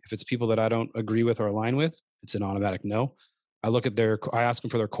supporting. If it's people that I don't agree with or align with, it's an automatic no. I ask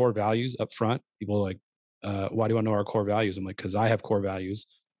them for their core values up front. People are like, why do I know our core values? I'm like, because I have core values.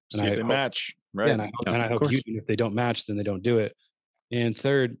 See if they match, right? Yeah, and I hope you do. If they don't match, then they don't do it. And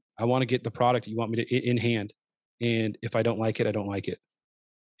third, I want to get the product that you want me to in hand. And if I don't like it, I don't like it.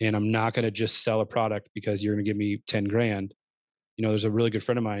 And I'm not going to just sell a product because you're going to give me 10 grand. There's a really good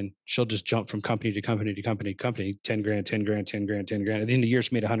friend of mine. She'll just jump from company to company to company to company, 10 grand, 10 grand, 10 grand, 10 grand. At the end of the year,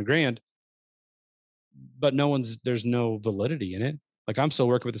 she made 100 grand, but there's no validity in it. Like I'm still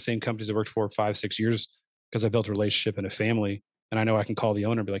working with the same companies I worked for 5, 6 years because I built a relationship and a family. And I know I can call the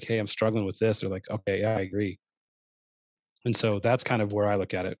owner and be like, hey, I'm struggling with this. They're like, okay, yeah, I agree. And so that's kind of where I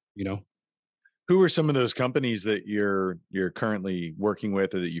look at it, Who are some of those companies that you're currently working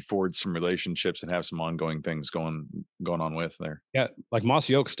with, or that you forged some relationships and have some ongoing things going on with there? Yeah, like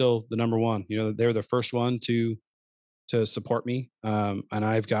Mossy Oak's still the number one. They're the first one to support me. And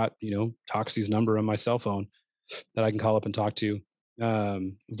I've got, Toxie's number on my cell phone that I can call up and talk to.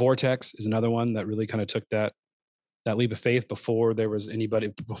 Vortex is another one that really kind of took that leap of faith before there was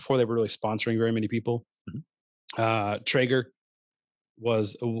anybody, before they were really sponsoring very many people. Mhm. Traeger I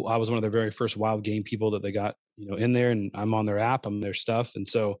was one of their very first wild game people that they got, in there, and I'm on their app, I'm their stuff. And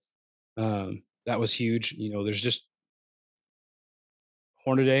so that was huge. There's just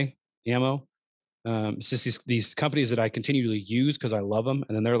Hornaday ammo. It's just these companies that I continually use because I love them.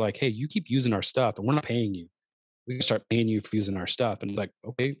 And then they're like, hey, you keep using our stuff and we're not paying you. We can start paying you for using our stuff. And like,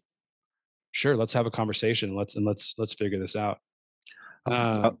 okay, sure, let's have a conversation. Let's figure this out.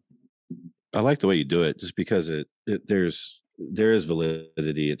 I, I like the way you do it, just because there is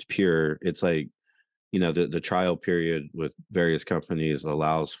validity. It's pure. It's like, the trial period with various companies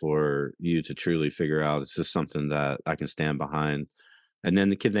allows for you to truly figure out, is this something that I can stand behind, and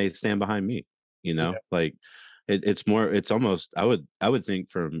then can they stand behind me? Yeah. Like it's more. It's almost. I would think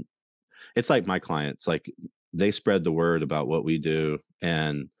from. It's like my clients. Like, they spread the word about what we do,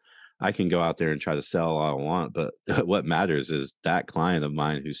 and I can go out there and try to sell all I want, but what matters is that client of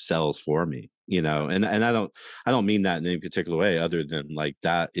mine who sells for me. And I don't mean that in any particular way, other than like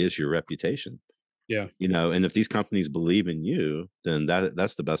that is your reputation. Yeah. And if these companies believe in you, then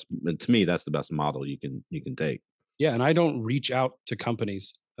that's the best. To me, that's the best model you can take. Yeah. And I don't reach out to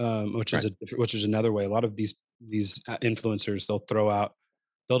companies, Right. which is another way. A lot of these influencers,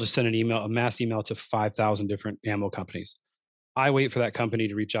 they'll just send a mass email to 5,000 different ammo companies. I wait for that company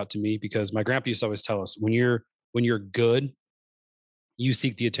to reach out to me because my grandpa used to always tell us, when you're good, you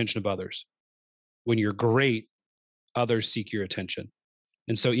seek the attention of others. When you're great, others seek your attention.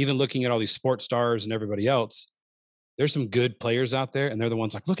 And so even looking at all these sports stars and everybody else, there's some good players out there, and they're the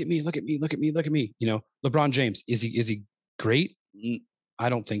ones like, look at me, look at me, look at me, look at me. LeBron James, is he great? I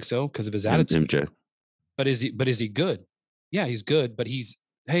don't think so because of his attitude. MJ. But is he good? Yeah, he's good, but he's,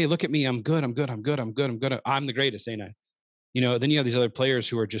 hey, look at me, I'm good, I'm good, I'm good, I'm good, I'm good. I'm the greatest, ain't I? Then you have these other players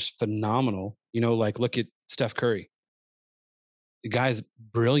who are just phenomenal. Like look at Steph Curry. The guy's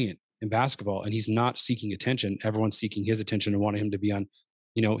brilliant in basketball, and he's not seeking attention. Everyone's seeking his attention and wanting him to be on.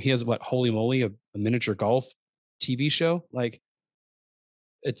 He has what, holy moly, a miniature golf TV show. Like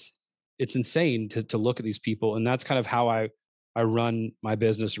it's insane to look at these people, and that's kind of how I run my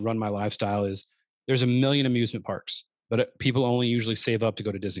business, run my lifestyle. Is there's a million amusement parks, but people only usually save up to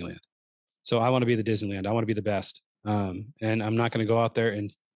go to Disneyland. So I want to be the Disneyland. I want to be the best, and I'm not going to go out there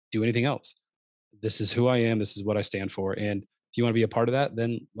and do anything else. This is who I am. This is what I stand for. And if you want to be a part of that,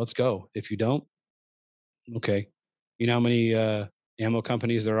 then let's go. If you don't, okay. You know how many ammo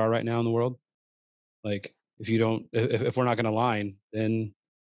companies there are right now in the world? Like, if you don't, if we're not going to line, then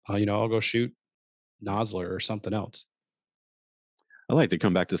I'll go shoot Nosler or something else. I like to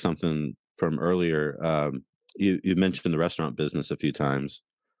come back to something from earlier. You mentioned the restaurant business a few times.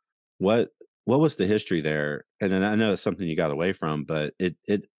 What what was the history there? And then I know it's something you got away from, but it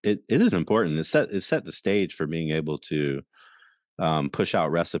is important. It set the stage for being able to push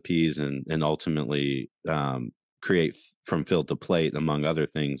out recipes and ultimately create from field to plate, among other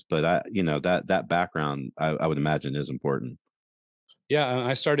things. But that background, I would imagine, is important. Yeah,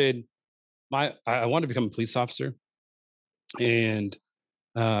 I started I wanted to become a police officer, and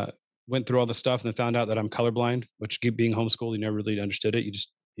uh, went through all the stuff and then found out that I'm colorblind, which being homeschooled, you never really understood it. You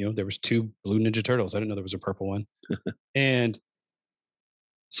just, there was two blue Ninja Turtles. I didn't know there was a purple one. And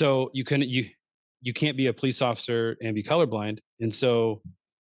so you can't be a police officer and be colorblind. And so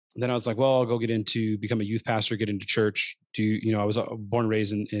then I was like, well, I'll go become a youth pastor, get into church. I was born and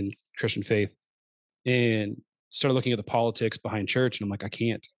raised in Christian faith, and started looking at the politics behind church. And I'm like, I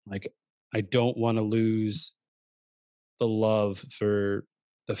can't. Like, I don't want to lose the love for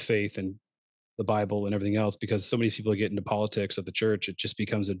the faith and the Bible and everything else, because so many people get into politics of the church. It just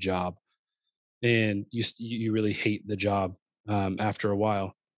becomes a job, and you really hate the job after a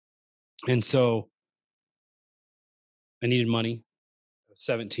while. And so I needed money. I was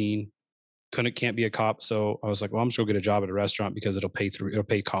 17, can't be a cop. So I was like, well, I'm just gonna get a job at a restaurant because it'll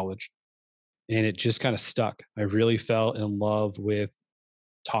pay college. And it just kind of stuck. I really fell in love with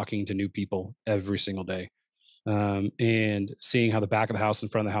talking to new people every single day, and seeing how the back of the house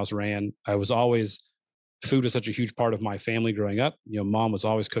and front of the house ran. Food was such a huge part of my family growing up. Mom was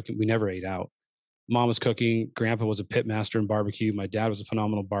always cooking. We never ate out. Mom was cooking. Grandpa was a pit master in barbecue. My dad was a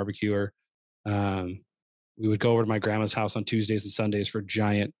phenomenal barbecuer. Um, we would go over to my grandma's house on Tuesdays and Sundays for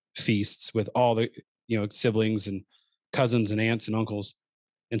giant feasts with all the siblings, and cousins and aunts and uncles.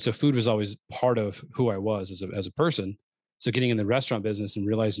 And so food was always part of who I was as a person. So getting in the restaurant business and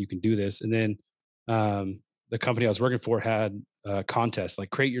realizing you can do this. And then the company I was working for had a contest, like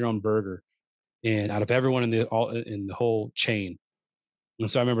create your own burger. And out of everyone in the whole chain. And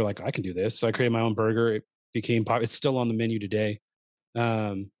so I remember like, I can do this. So I created my own burger. It became it's still on the menu today.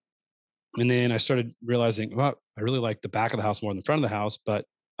 Um, and then I started realizing, well, I really like the back of the house more than the front of the house, but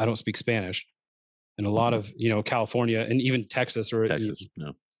I don't speak Spanish. And a lot of, California and even Texas Texas,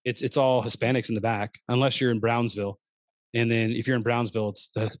 no. it's all Hispanics in the back, unless you're in Brownsville. And then if you're in Brownsville, it's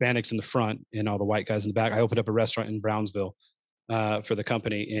the Hispanics in the front and all the white guys in the back. I opened up a restaurant in Brownsville for the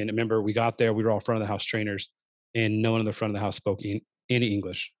company. And I remember we got there, we were all front of the house trainers, and no one in the front of the house spoke any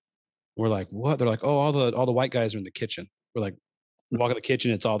English. We're like, what? They're like, oh, all the white guys are in the kitchen. We're like, walk in the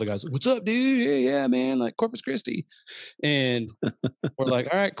kitchen, it's all the guys. What's up, dude? Yeah, man. Like Corpus Christi. And we're like,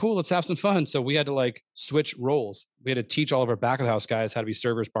 all right, cool. Let's have some fun. So we had to like switch roles. We had to teach all of our back of the house guys how to be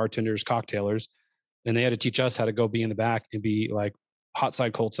servers, bartenders, cocktailers. And they had to teach us how to go be in the back and be like hot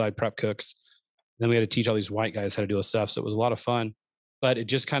side, cold side prep cooks. Then we had to teach all these white guys how to do this stuff. So it was a lot of fun, but it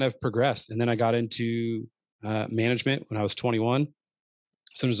just kind of progressed. And then I got into management when I was 21. As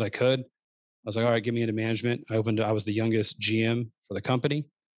soon as I could, I was like, all right, get me into management. I was the youngest GM for the company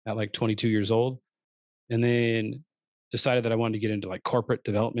at like 22 years old. And then decided that I wanted to get into like corporate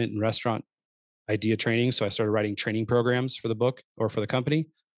development and restaurant idea training. So I started writing training programs for the book or for the company,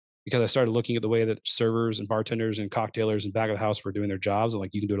 because I started looking at the way that servers and bartenders and cocktailers and back of the house were doing their jobs. And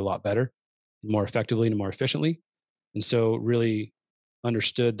like, you can do it a lot better, more effectively and more efficiently. And so really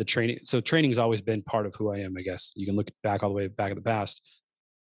understood the training. So training's always been part of who I am, I guess. You can look back all the way back at the past.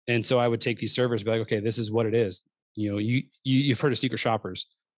 And so I would take these servers and be like, okay, this is what it is. You've heard of secret shoppers.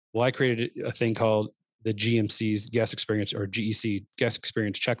 Well, I created a thing called the GMC's guest experience, or GEC, guest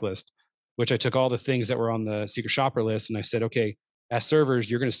experience checklist, which I took all the things that were on the secret shopper list. And I said, okay, as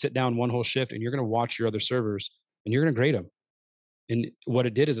servers, you're going to sit down one whole shift and you're going to watch your other servers and you're going to grade them. And what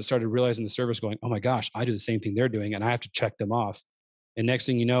it did is it started realizing the servers going, oh my gosh, I do the same thing they're doing and I have to check them off. And next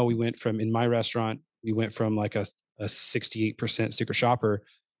thing you know, in my restaurant, we went from like a 68% secret shopper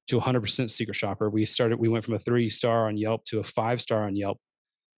to 100% secret shopper. We went from a 3-star on Yelp to a 5-star on Yelp.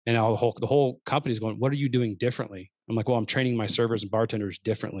 And the whole company's going, what are you doing differently? I'm like, well, I'm training my servers and bartenders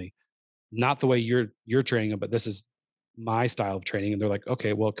differently. Not the way you're training them, but this is my style of training. And they're like,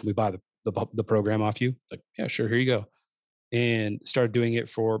 okay, well, can we buy the program off you? Like, yeah, sure. Here you go. And started doing it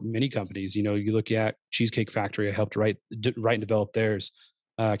for many companies. You look at Cheesecake Factory. I helped write and develop theirs.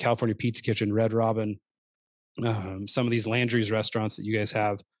 California Pizza Kitchen, Red Robin, some of these Landry's restaurants that you guys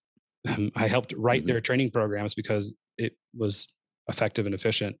have. I helped write their training programs because it was effective and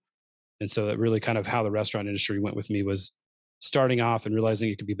efficient. And so that really kind of how the restaurant industry went with me was starting off and realizing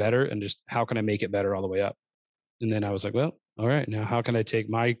it could be better and just how can I make it better all the way up? And then I was like, well, all right, now how can I take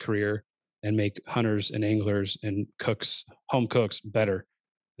my career and make hunters and anglers and cooks, home cooks better?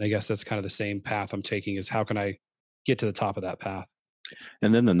 And I guess that's kind of the same path I'm taking, is how can I get to the top of that path?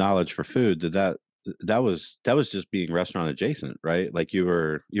 And then the knowledge for food, that was just being restaurant adjacent, right? Like you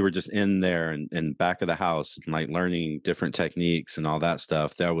were just in there and back of the house and like learning different techniques and all that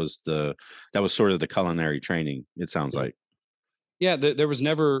stuff. That was sort of the culinary training, it sounds like. Yeah, I was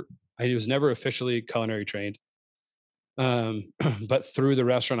never officially culinary trained. But through the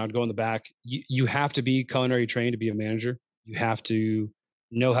restaurant, I'd go in the back. You have to be culinary trained to be a manager. You have to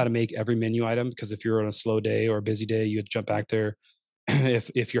know how to make every menu item, because if you're on a slow day or a busy day, you have to jump back there.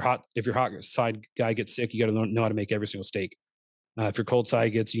 If your hot side guy gets sick, you got to know how to make every single steak. If your cold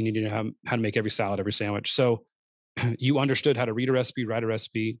side you need to know how to make every salad, every sandwich. So you understood how to read a recipe, write a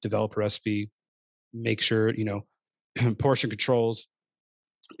recipe, develop a recipe, make sure, portion controls,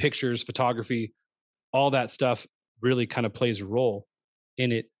 pictures, photography, all that stuff really kind of plays a role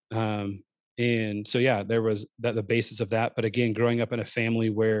in it. And so, yeah, there was the basis of that. But again, growing up in a family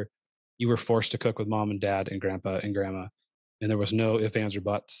where you were forced to cook with mom and dad and grandpa and grandma, and there was no ifs, ands, or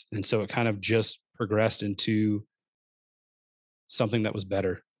buts. And so it kind of just progressed into something that was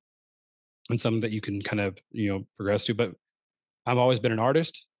better and something that you can kind of, progress to. But I've always been an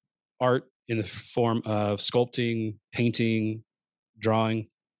artist, art in the form of sculpting, painting, drawing.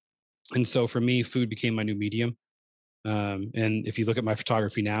 And so for me, food became my new medium. And if you look at my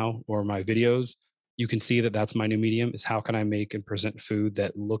photography now or my videos, you can see that that's my new medium, is how can I make and present food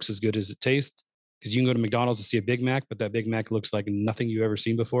that looks as good as it tastes? Because you can go to McDonald's and see a Big Mac, but that Big Mac looks like nothing you've ever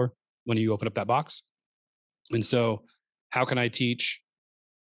seen before when you open up that box. And so how can I teach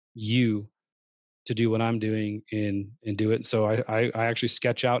you to do what I'm doing and do it? So I actually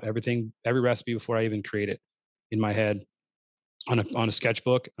sketch out every recipe before I even create it in my head on a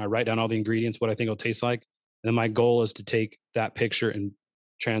sketchbook. I write down all the ingredients, what I think it'll taste like. then my goal is to take that picture and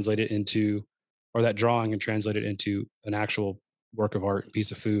translate it into, or that drawing and translate it into an actual work of art,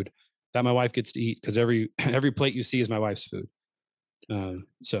 piece of food that my wife gets to eat. Cause every plate you see is my wife's food.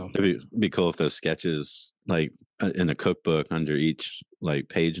 So It'd be cool if those sketches, like in a cookbook under each like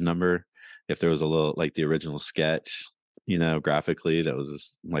page number, if there was a little like the original sketch, graphically that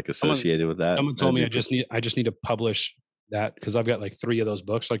was like someone, associated with that. someone told me I just need to publish that. Cause I've got like 3 of those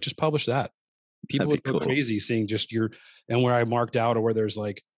books. Like just publish that. People That'd would be go cool. crazy seeing just and where I marked out, or where there's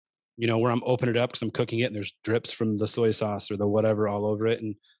like, where I'm opening it up because I'm cooking it and there's drips from the soy sauce or the whatever all over it.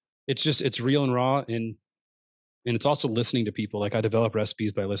 And it's real and raw. And it's also listening to people. Like I develop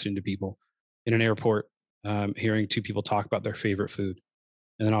recipes by listening to people in an airport, hearing 2 people talk about their favorite food.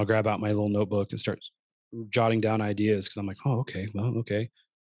 And then I'll grab out my little notebook and start jotting down ideas because I'm like, oh, okay, well, okay.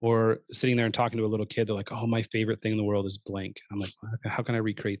 Or sitting there and talking to a little kid, they're like, oh, my favorite thing in the world is blank. I'm like, how can I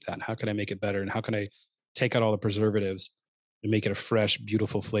recreate that? And how can I make it better? And how can I take out all the preservatives and make it a fresh,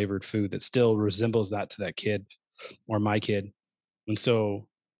 beautiful flavored food that still resembles that to that kid or my kid? And so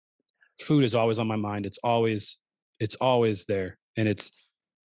food is always on my mind. It's always there. And it's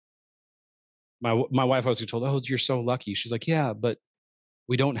my wife always told, oh, you're so lucky. She's like, yeah, but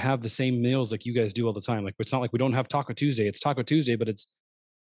we don't have the same meals like you guys do all the time. Like it's not like we don't have Taco Tuesday. It's Taco Tuesday, but it's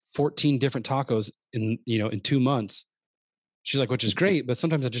 14 different tacos in 2 months. She's like, which is great, but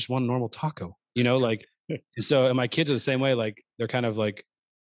sometimes I just want a normal taco, like, and so, and my kids are the same way. Like, they're kind of like,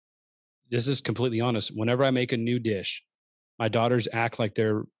 this is completely honest. Whenever I make a new dish, my daughters act like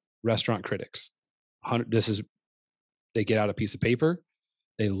they're restaurant critics. They get out a piece of paper,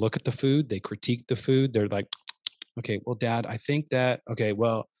 they look at the food, they critique the food. They're like, okay, well, Dad, I think that, okay,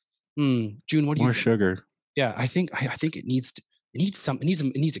 well, June, what do you More think? sugar. Yeah, I think it needs a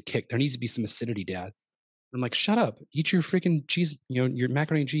kick. There needs to be some acidity, Dad. I'm like, shut up, eat your freaking cheese, your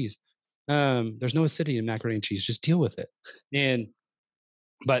macaroni and cheese. There's no acidity in macaroni and cheese. Just deal with it.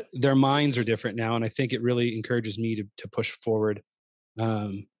 But their minds are different now, and I think it really encourages me to push forward.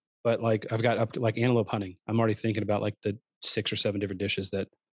 But like I've got up to like antelope hunting. I'm already thinking about like the 6 or 7 different dishes that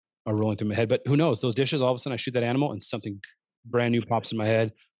are rolling through my head. But who knows? Those dishes, all of a sudden I shoot that animal and something brand new pops in my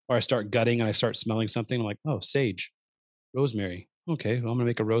head, or I start gutting and I start smelling something. I'm like, oh, sage, rosemary. Okay, well, I'm gonna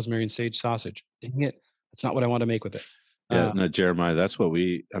make a rosemary and sage sausage. Dang it. That's not what I want to make with it. Yeah, no, Jeremiah, that's what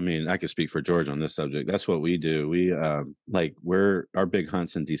I could speak for George on this subject. That's what we do. We our big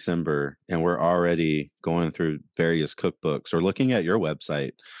hunts in December, and we're already going through various cookbooks or looking at your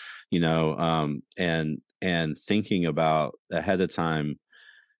website, and thinking about ahead of time,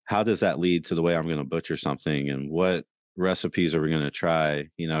 how does that lead to the way I'm going to butcher something, and what recipes are we going to try,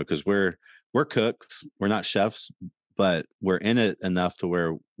 because we're cooks, we're not chefs, but we're in it enough to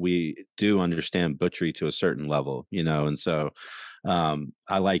where we do understand butchery to a certain level, and so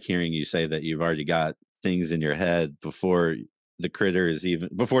I like hearing you say that you've already got things in your head before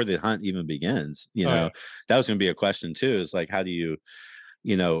before the hunt even begins. Yeah. That was going to be a question too, is like, how do you,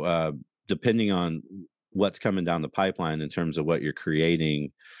 depending on what's coming down the pipeline in terms of what you're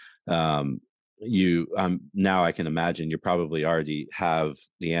creating, now I can imagine you probably already have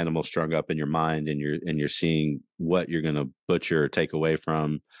the animal strung up in your mind, and you're seeing what you're going to butcher or take away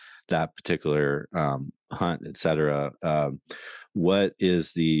from that particular hunt, etc. What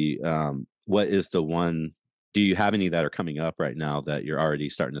is the one? Do you have any that are coming up right now that you're already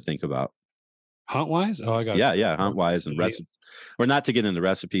starting to think about? Hunt wise? Oh, I got yeah, hunt wise and recipes, or not to get into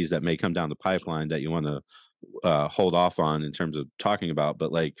recipes that may come down the pipeline that you want to hold off on in terms of talking about,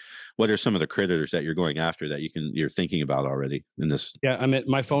 but like, what are some of the critters that you're going after that you're thinking about already in this? Yeah, I mean,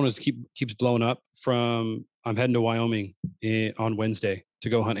 my phone keeps blowing up from, I'm heading to Wyoming on Wednesday to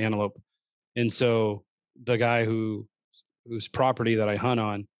go hunt antelope. And so the guy whose property that I hunt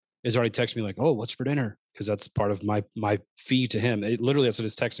on is already texting me like, oh, what's for dinner? Because that's part of my fee to him. Literally, that's what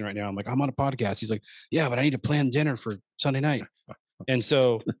he's texting right now. I'm like, I'm on a podcast. He's like, yeah, but I need to plan dinner for Sunday night. And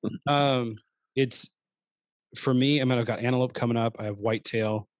so it's, for me, I mean, I've got antelope coming up. I have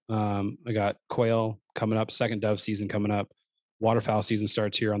whitetail. I got quail coming up. Second dove season coming up. Waterfowl season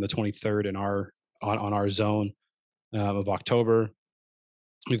starts here on the 23rd in on our zone of October.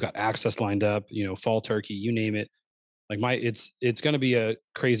 We've got access lined up. Fall turkey, you name it. Like it's going to be a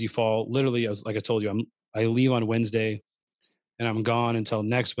crazy fall. Literally, like I told you, I leave on Wednesday, and I'm gone until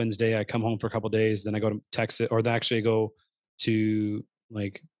next Wednesday. I come home for a couple of days, then I go to Texas, or actually I go to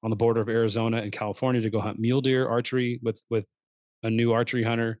like on the border of Arizona and California to go hunt mule deer archery with a new archery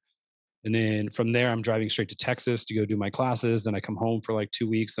hunter. And then from there, I'm driving straight to Texas to go do my classes. Then I come home for like 2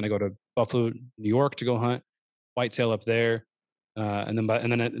 weeks. Then I go to Buffalo, New York to go hunt whitetail up there. And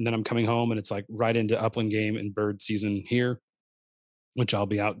then I'm coming home, and it's like right into upland game and bird season here, which I'll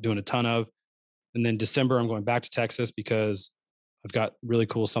be out doing a ton of. And then December, I'm going back to Texas because I've got really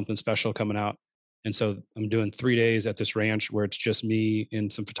cool something special coming out. And so I'm doing 3 days at this ranch where it's just me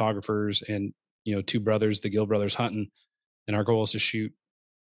and some photographers and, two brothers, the Gill brothers hunting. And our goal is to shoot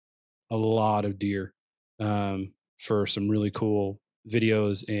a lot of deer for some really cool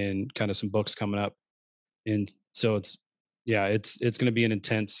videos and kind of some books coming up. And so it's going to be an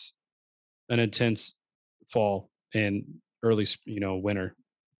intense fall and early, winter.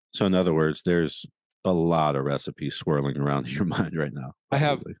 So in other words, there's a lot of recipes swirling around in your mind right now. I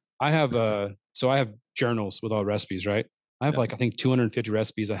have, Probably. I have journals with all recipes, right? I have Yeah. I think 250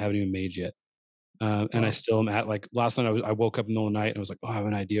 recipes I haven't even made yet. And I Wow. still am at last night I woke up in the middle of the night and I was like, oh, I have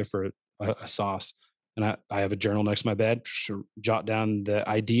an idea for a sauce. And I have a journal next to my bed, jot down the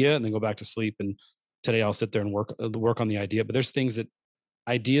idea and then go back to sleep. And today I'll sit there and work on the idea. But there's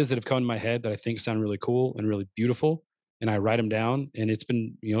ideas that have come in my head that I think sound really cool and really beautiful. And I write them down. And it's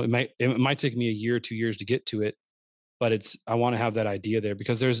been, it might take me a year or 2 years to get to it, but I want to have that idea there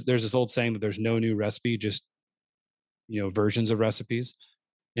because there's this old saying that there's no new recipe, just versions of recipes.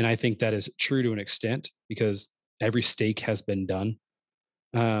 And I think that is true to an extent because every steak has been done.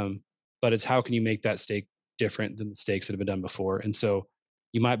 But it's how can you make that steak different than the steaks that have been done before? And so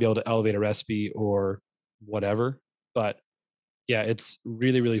you might be able to elevate a recipe or whatever. But yeah, it's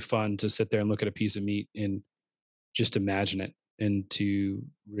really, really fun to sit there and look at a piece of meat and just imagine it and to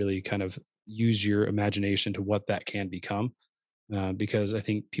really kind of use your imagination to what that can become. Because I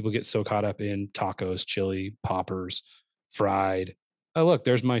think people get so caught up in tacos, chili, poppers, fried. Oh, look,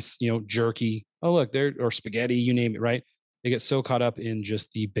 there's my, jerky. Oh, look, there, or spaghetti, you name it, right? They get so caught up in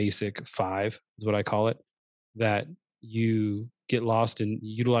just the basic five, is what I call it, that you get lost in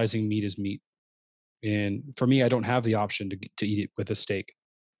utilizing meat as meat. And for me, I don't have the option to eat it with a steak.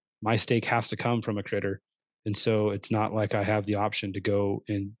 My steak has to come from a critter. And so it's not like I have the option to go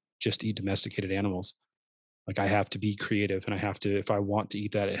and just eat domesticated animals. Like I have to be creative and I have to, if I want to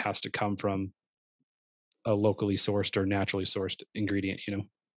eat that, it has to come from a locally sourced or naturally sourced ingredient.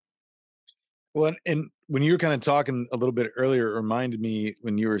 Well, and when you were kind of talking a little bit earlier, it reminded me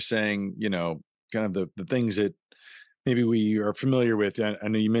when you were saying, kind of the things that maybe we are familiar with. I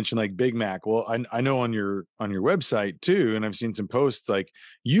know you mentioned like Big Mac. Well, I know on your website too, and I've seen some posts like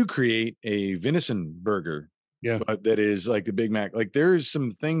you create a venison burger, Yeah. but that is like the Big Mac. Like there's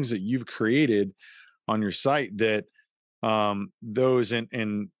some things that you've created on your site that those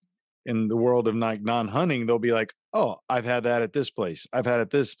in the world of like non-hunting, they'll be like, oh, I've had that at this place. I've had it at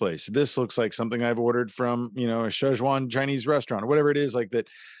this place. This looks like something I've ordered from, a Szechuan Chinese restaurant or whatever it is like that.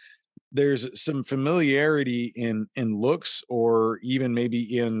 There's some familiarity in looks or even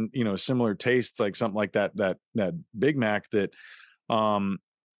maybe in, similar tastes, like something like that Big Mac that, um,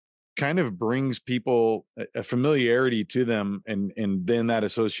 kind of brings people a familiarity to them and then that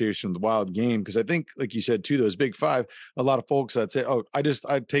association with wild game because I think like you said too those big five a lot of folks that say oh I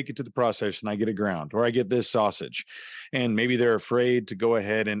take it to the processor and I get it ground or I get this sausage and maybe they're afraid to go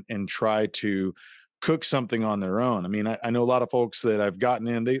ahead and try to cook something on their own. I mean, I know a lot of folks that I've gotten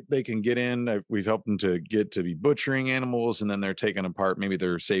in, they can get in. We've helped them to get to be butchering animals, and then they're taking apart. Maybe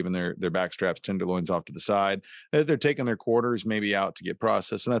they're saving their back straps, tenderloins off to the side. They're taking their quarters maybe out to get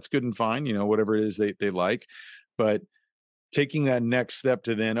processed, and that's good and fine. Whatever it is they like, but taking that next step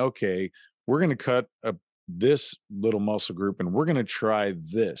to then, okay, we're going to cut this little muscle group, and we're going to try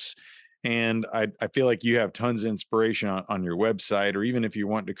this. And I feel like you have tons of inspiration on your website, or even if you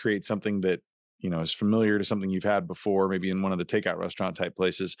want to create something that is familiar to something you've had before, maybe in one of the takeout restaurant type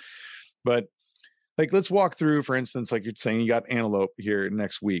places. But like, let's walk through, for instance, like you're saying, you got antelope here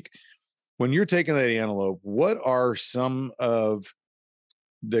next week. When you're taking that antelope, what are some of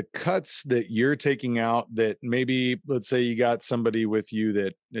the cuts that you're taking out that maybe, let's say you got somebody with you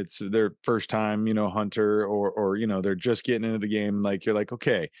that it's their first time, hunter or, they're just getting into the game. Like you're like,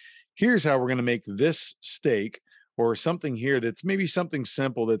 okay, here's how we're going to make this steak or something here that's maybe something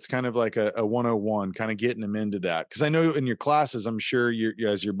simple that's kind of like a 101, kind of getting them into that. Because I know in your classes, I'm sure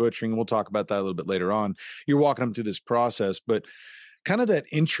as you're butchering, we'll talk about that a little bit later on, you're walking them through this process, but kind of that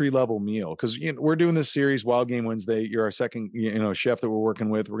entry level meal. Because we're doing this series, Wild Game Wednesday. You're our second, chef that we're working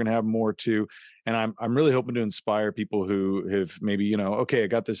with. We're gonna have more too, and I'm really hoping to inspire people who have maybe okay, I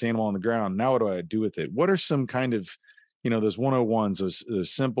got this animal on the ground. Now what do I do with it? What are some kind of those 101s,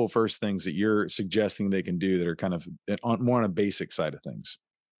 those simple first things that you're suggesting they can do that are kind of more on a basic side of things?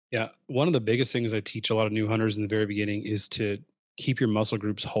 Yeah. One of the biggest things I teach a lot of new hunters in the very beginning is to keep your muscle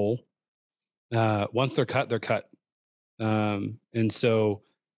groups whole. Once they're cut, they're cut. And so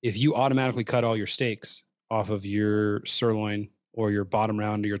if you automatically cut all your steaks off of your sirloin or your bottom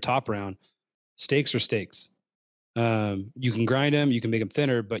round or your top round, steaks are steaks. You can grind them, you can make them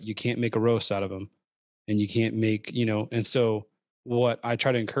thinner, but you can't make a roast out of them, and you can't make, and so what I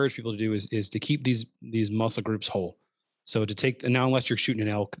try to encourage people to do is to keep these muscle groups whole. So to take, and now unless you're shooting an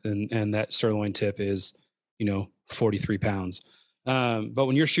elk, and that sirloin tip is 43 pounds. But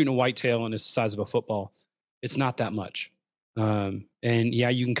when you're shooting a whitetail and it's the size of a football, it's not that much. And yeah,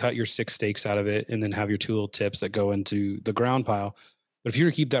 you can cut your 6 steaks out of it and then have your 2 little tips that go into the ground pile. But if you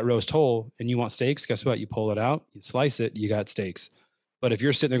were to keep that roast whole and you want steaks, guess what? You pull it out, you slice it, you got steaks. But if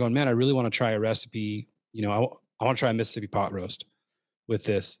you're sitting there going, man, I really want to try a recipe, I want to try a Mississippi pot roast with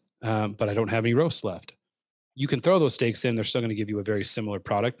this, but I don't have any roasts left. You can throw those steaks in; they're still going to give you a very similar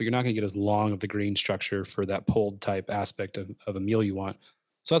product, but you're not going to get as long of the grain structure for that pulled type aspect of a meal you want.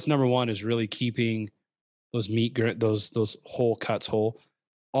 So that's number one: is really keeping those those whole cuts whole.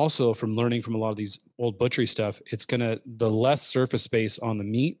 Also, from learning from a lot of these old butchery stuff, it's gonna the less surface space on the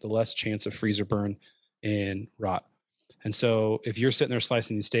meat, the less chance of freezer burn and rot. And so, if you're sitting there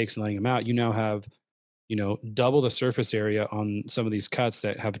slicing these steaks and laying them out, you now have double the surface area on some of these cuts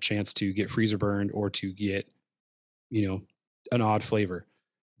that have a chance to get freezer burned or to get you know an odd flavor.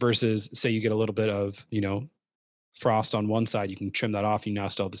 Versus, say you get a little bit of frost on one side, you can trim that off. You now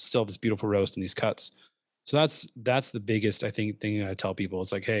still have this beautiful roast in these cuts. So that's the biggest, I think, thing I tell people.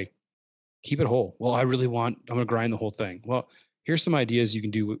 It's like, hey, keep it whole. Well, I'm going to grind the whole thing. Well, here's some ideas you can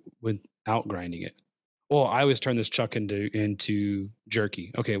do without grinding it. Well, I always turn this chuck into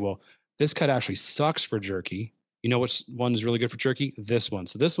jerky. Okay, well, this cut actually sucks for jerky. You know which one is really good for jerky? This one.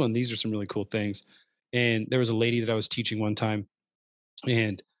 So this one, these are some really cool things. And there was a lady that I was teaching one time,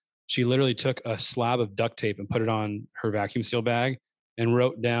 and she literally took a slab of duct tape and put it on her vacuum seal bag and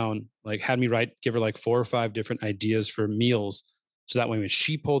wrote down, like, had me give her like 4 or 5 different ideas for meals. So that way, when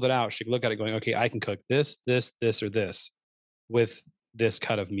she pulled it out, she could look at it going, okay, I can cook this, this, this, or this with this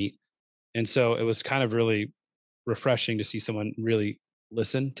cut of meat. And so it was kind of really refreshing to see someone really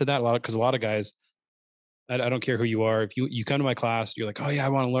listen to that. Because a lot of guys, I don't care who you are. If you come to my class, you're like, oh yeah, I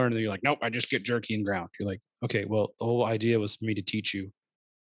want to learn. And you're like, nope, I just get jerky and ground. You're like, okay, well, the whole idea was for me to teach you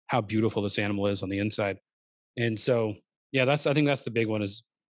how beautiful this animal is on the inside. And so, yeah, I think that's the big one, is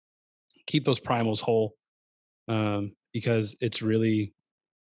keep those primals whole, because it's really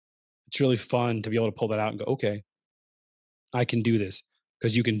fun to be able to pull that out and go, okay, I can do this,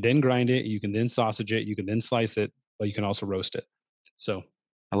 because you can then grind it, you can then sausage it, you can then slice it, but you can also roast it. So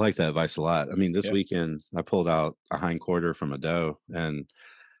I like that advice a lot. I mean, this Yeah. weekend I pulled out a hind quarter from a doe and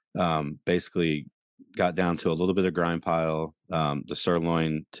basically got down to a little bit of grind pile, the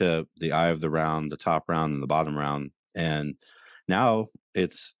sirloin tip, the eye of the round, the top round, and the bottom round. And now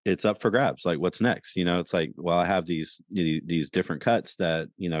it's up for grabs. Like, what's next? It's like, well, I have these different cuts that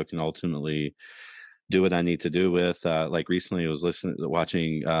can ultimately do what I need to do with. Like recently, I was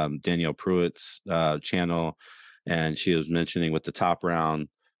watching Danielle Pruitt's channel, and she was mentioning with the top round,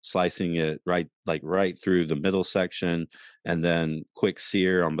 slicing it right through the middle section, and then quick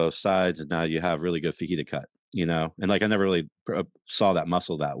sear on both sides, and now you have really good fajita cut. And like I never really saw that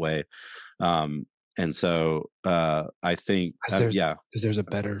muscle that way. And so I think, yeah. Is there's a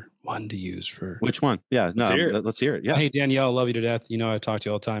better one to use for Which one? Yeah, no, let's hear it. Yeah. Hey Danielle, I love you to death. I talk to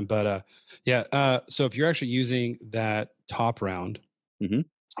you all the time, but yeah. So if you're actually using that top round, Mhm.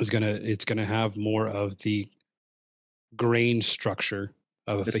 it's gonna have more of the grain structure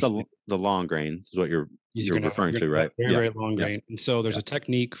of a It's fajita. the long grain is what you're referring to, right? Very, Yeah. very long Yeah. grain. And so there's Yeah. a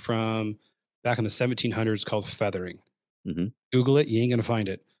technique from back in the 1700s called feathering. Mhm. Google it, you ain't gonna find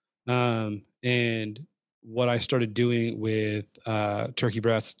it. And what I started doing with turkey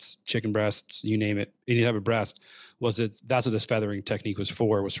breasts, chicken breasts, you name it, any type of breast, that's what this feathering technique was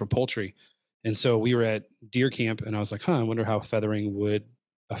for poultry. And so we were at deer camp, and I was like, I wonder how feathering would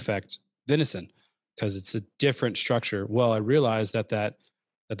affect venison, because it's a different structure. Well, I realized that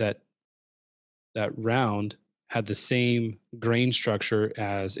round had the same grain structure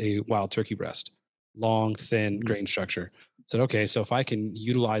as a wild turkey breast, long, thin Mhm. grain structure. Said, okay, so if I can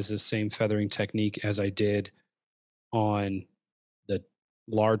utilize this same feathering technique as I did on the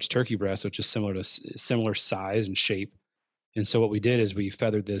large turkey breast, which is similar size and shape. And so what we did is we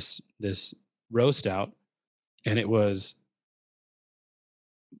feathered this roast out, and it was,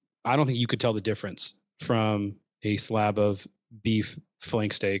 I don't think you could tell the difference from a slab of beef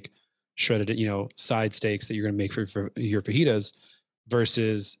flank steak, shredded, side steaks that you're going to make for your fajitas,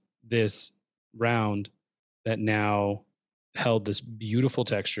 versus this round that now held this beautiful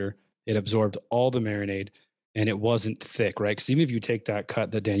texture. It absorbed all the marinade, and it wasn't thick, right? Because even if you take that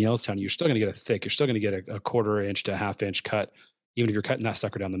cut that Danielle's telling you, you're still going to get you're still going to get a 1/4 inch to 1/2 inch cut, even if you're cutting that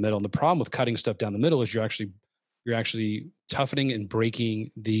sucker down the middle. And the problem with cutting stuff down the middle is you're actually toughening and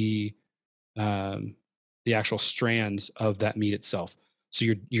breaking the the actual strands of that meat itself. So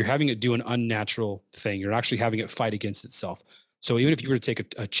you're having it do an unnatural thing. You're actually having it fight against itself. So even if you were to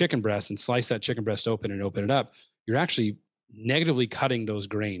take a chicken breast and slice that chicken breast open and open it up, you're actually negatively cutting those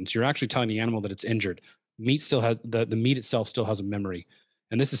grains. You're actually telling the animal that it's injured. Meat still has the meat itself still has a memory.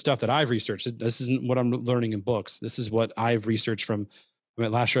 And this is stuff that I've researched. This isn't what I'm learning in books. This is what I've researched from. I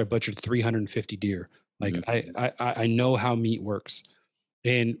mean, last year I butchered 350 deer. Like I know how meat works.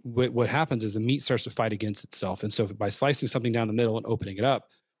 And what happens is the meat starts to fight against itself. And so by slicing something down the middle and opening it up,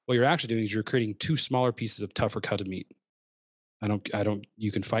 what you're actually doing is you're creating two smaller pieces of tougher cut of meat.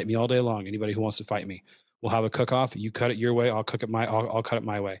 You can fight me all day long. Anybody who wants to fight me, we'll have a cook off. You cut it your way. I'll cut it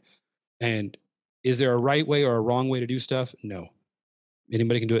my way. And is there a right way or a wrong way to do stuff? No.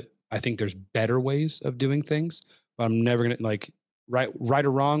 Anybody can do it. I think there's better ways of doing things, but I'm never going to like right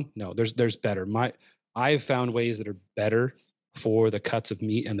or wrong. No, there's better. I've found ways that are better for the cuts of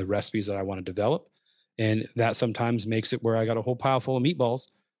meat and the recipes that I want to develop. And that sometimes makes it where I got a whole pile full of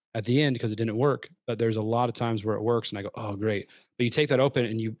meatballs at the end because it didn't work. But there's a lot of times where it works and I go, oh, great. But you take that open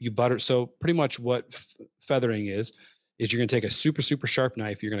and you butter. So pretty much what feathering is you're going to take a super, super sharp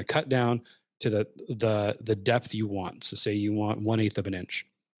knife. You're going to cut down to the depth you want. So say you want 1/8 of an inch.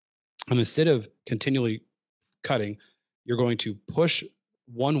 And instead of continually cutting, you're going to push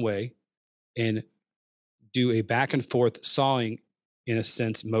one way and do a back and forth sawing, in a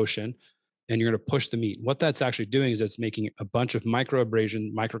sense, motion, and you're going to push the meat. What that's actually doing is it's making a bunch of micro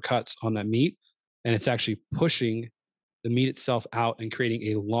abrasion, micro cuts on that meat, and it's actually pushing the meat itself out and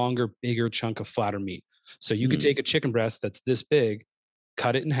creating a longer, bigger chunk of flatter meat. So you could take a chicken breast that's this big,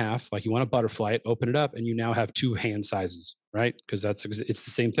 cut it in half, like you want to butterfly it, open it up, and you now have 2 hand sizes, right? Because it's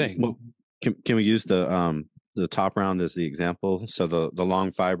the same thing. Well, can we use the top round as the example? So the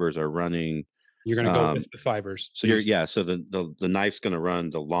long fibers are running. You're going to go with the fibers. So so the knife's going to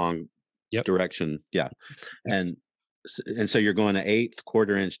run the long direction. Yeah. And so you're going an 1/8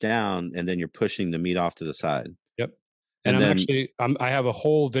 1/4 inch down, and then you're pushing the meat off to the side. Yep. And I have a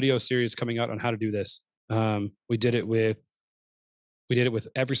whole video series coming out on how to do this. We did it with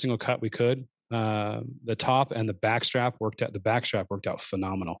every single cut we could. The top and the back strap worked out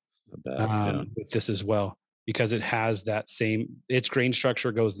phenomenal. With this as well, because it has that its grain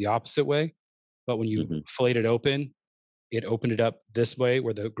structure goes the opposite way. But when you fillet it open, it opened it up this way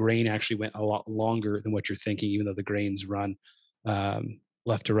where the grain actually went a lot longer than what you're thinking, even though the grains run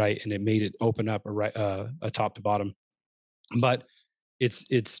left to right, and it made it open up a top to bottom. But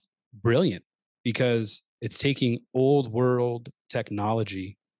it's brilliant because it's taking old world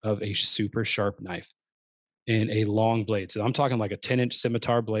technology of a super sharp knife and a long blade. So I'm talking like a 10-inch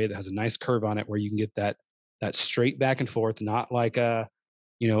scimitar blade that has a nice curve on it where you can get that straight back and forth, not like a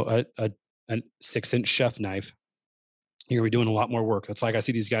 6-inch chef knife. You're gonna be doing a lot more work. That's like I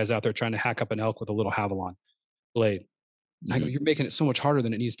see these guys out there trying to hack up an elk with a little Havalon blade. I go, you're making it so much harder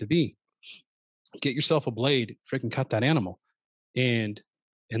than it needs to be. Get yourself a blade, freaking cut that animal. And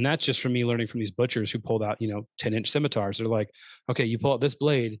that's just from me learning from these butchers who pulled out, 10-inch scimitars. They're like, okay, you pull out this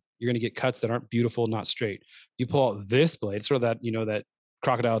blade, you're going to get cuts that aren't beautiful, not straight. You pull out this blade, sort of that, that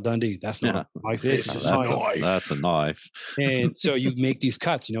Crocodile Dundee. That's not a knife. That's a knife. And so you make these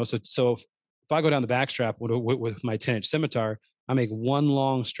cuts, so if I go down the backstrap with my 10-inch scimitar, I make one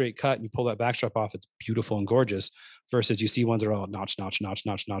long straight cut and you pull that backstrap off. It's beautiful and gorgeous versus you see ones that are all notch, notch, notch,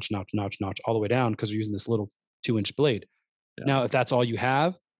 notch, notch, notch, notch, notch, all the way down because we're using this little 2-inch blade. Yeah. Now, if that's all you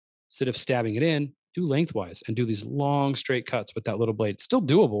have, instead of stabbing it in, do lengthwise and do these long straight cuts with that little blade. It's still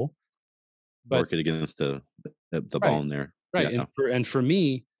doable. But work it against the bone there. Right. Yeah. And for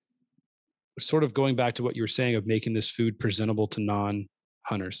me, sort of going back to what you were saying of making this food presentable to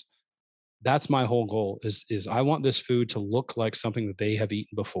non-hunters. That's my whole goal is I want this food to look like something that they have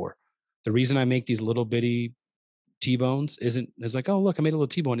eaten before. The reason I make these little bitty T-bones is like, oh, look, I made a little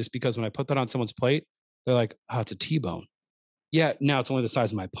T-bone. It's because when I put that on someone's plate, they're like, oh, it's a T-bone. Yeah, now it's only the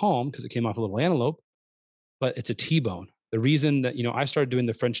size of my palm because it came off a little antelope, but it's a T-bone. The reason that, I started doing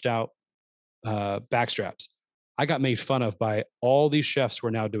the Frenched out backstraps, I got made fun of by all these chefs who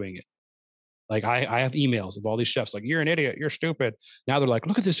are now doing it. Like I have emails of all these chefs like, you're an idiot, you're stupid. Now they're like,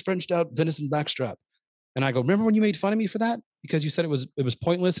 look at this Frenched out venison backstrap. And I go, remember when you made fun of me for that? Because you said it was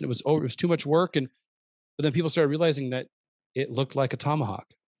pointless and it was too much work. But then people started realizing that it looked like a tomahawk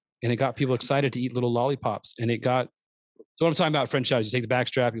and it got people excited to eat little lollipops. And it got, so what I'm talking about French out is you take the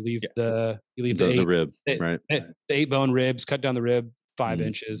backstrap, you leave the rib, right? The 8-bone ribs, cut down the rib 5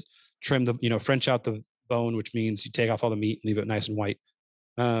 inches, trim the, French out the bone, which means you take off all the meat and leave it nice and white.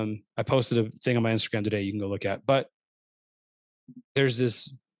 I posted a thing on my Instagram today you can go look at, but there's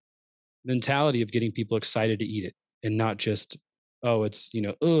this mentality of getting people excited to eat it and not just, oh, it's,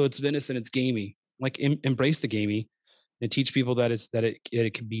 it's venison, it's gamey. like embrace the gamey and teach people that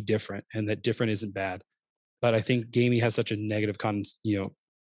it can be different and that different isn't bad. But I think gamey has such a negative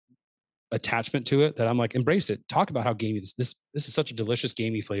attachment to it that I'm like, embrace it. Talk about how gamey this is such a delicious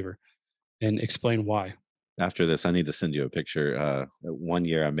gamey flavor and explain why. After this, I need to send you a picture. One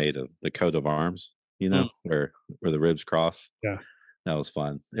year I made the coat of arms, Mm. where the ribs cross. Yeah. That was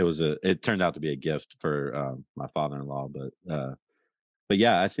fun. It turned out to be a gift for my father-in-law, but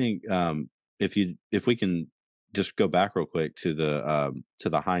yeah, I think if we can just go back real quick to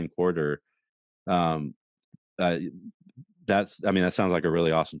the hind quarter, um, uh, that sounds like a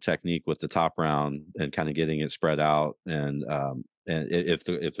really awesome technique with the top round and kind of getting it spread out, and if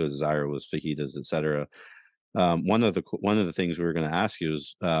the desire was fajitas, etc. One of the things we were going to ask you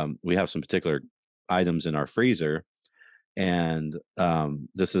is, we have some particular items in our freezer, and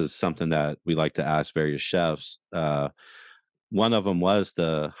this is something that we like to ask various chefs. One of them was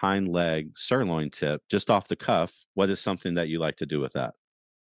the hind leg sirloin tip. Just off the cuff, what is something that you like to do with that?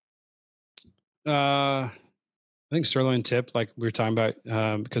 I think sirloin tip, like we were talking about,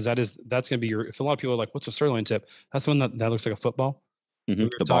 because that's going to be if a lot of people are like, what's a sirloin tip? That's one that looks like a football. Mm-hmm.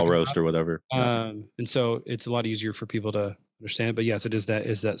 The ball roast or whatever. And so it's a lot easier for people to understand. But yes, it is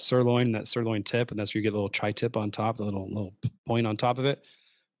that sirloin, that sirloin tip, and that's where you get a little tri-tip on top, the little point on top of it.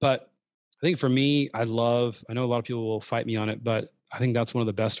 But I think for me, I know a lot of people will fight me on it, but I think that's one of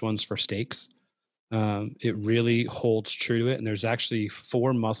the best ones for steaks. It really holds true to it. And there's actually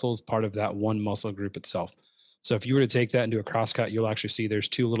 4 muscles part of that one muscle group itself. So if you were to take that and do a crosscut, you'll actually see there's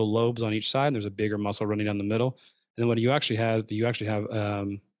 2 little lobes on each side. And there's a bigger muscle running down the middle. And then what you actually have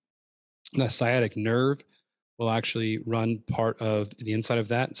the sciatic nerve will actually run part of the inside of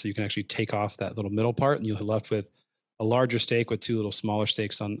that. So you can actually take off that little middle part and you'll be left with a larger steak with 2 little smaller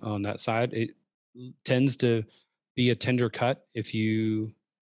steaks on that side. It tends to be a tender cut if you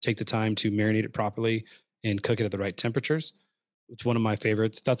take the time to marinate it properly and cook it at the right temperatures. It's one of my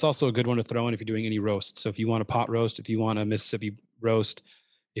favorites. That's also a good one to throw in if you're doing any roast. So if you want a pot roast, if you want a Mississippi roast,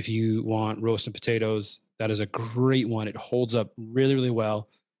 if you want roasted potatoes, that is a great one. It holds up really, really well.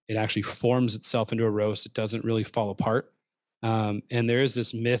 It actually forms itself into a roast. It doesn't really fall apart. And there is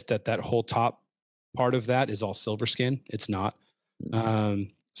this myth that whole top part of that is all silver skin. It's not.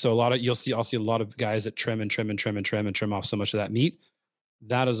 So I'll see a lot of guys that trim off so much of that meat.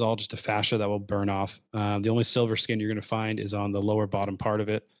 That is all just a fascia that will burn off. The only silver skin you're going to find is on the lower bottom part of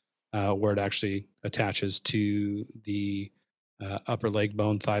it, where it actually attaches to the upper leg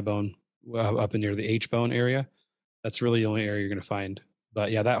bone, thigh bone, up in near the H bone area. That's really the only area you're going to find.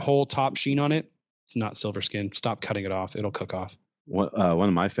 But yeah, that whole top sheen on it, it's not silver skin. Stop cutting it off; it'll cook off. One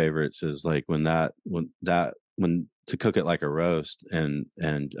of my favorites is like when to cook it like a roast and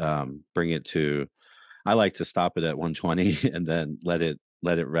bring it to. I like to stop it at 120 and then let it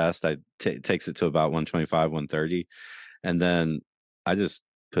rest. Takes it to about 125, 130, and then I just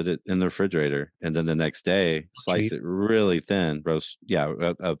put it in the refrigerator. And then the next day, slice it really thin, roast,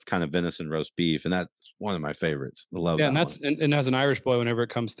 a kind of venison roast beef, and that's one of my favorites. I love that. And as an Irish boy, whenever it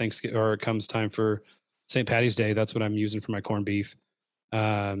comes Thanksgiving or it comes time for St. Patty's Day, that's what I'm using for my corned beef.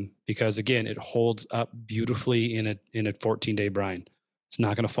 Because again, it holds up beautifully in a 14-day brine. It's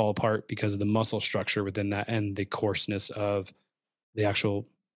not going to fall apart because of the muscle structure within that and the coarseness of the actual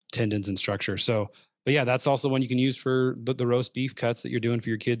tendons and structure. So, but yeah, that's also one you can use for the roast beef cuts that you're doing for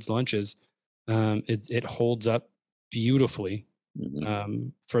your kids' lunches. It holds up beautifully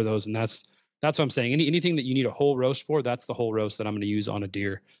for those, and that's what I'm saying. Anything that you need a whole roast for, that's the whole roast that I'm going to use on a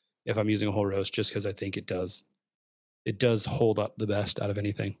deer if I'm using a whole roast, just because I think it does hold up the best out of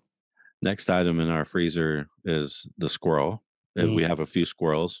anything. Next item in our freezer is the squirrel. We have a few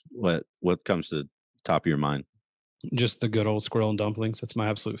squirrels. What comes to the top of your mind? Just the good old squirrel and dumplings. That's my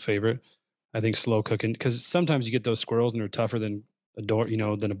absolute favorite. I think slow cooking, because sometimes you get those squirrels and they're tougher than a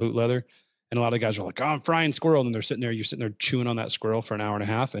boot leather. And a lot of guys are like, "Oh, I'm frying squirrel," and you're sitting there chewing on that squirrel for an hour and a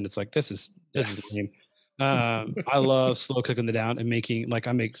half, and it's like, this is lame. I love slow cooking it down and making,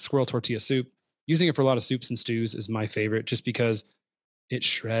 I make squirrel tortilla soup. Using it for a lot of soups and stews is my favorite, just because it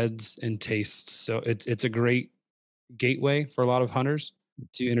shreds and tastes. So it's a great gateway for a lot of hunters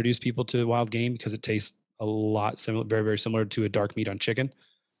to introduce people to wild game, because it tastes a lot similar, very, very similar to a dark meat on chicken,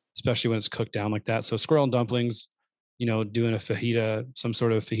 especially when it's cooked down like that. So squirrel and dumplings, doing a fajita, some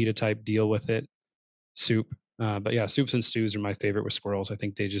sort of fajita type deal with it, soup. But yeah, soups and stews are my favorite with squirrels. I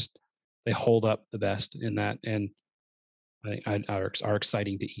think they hold up the best in that, and I think are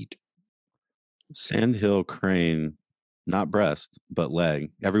exciting to eat. Sandhill crane, not breast, but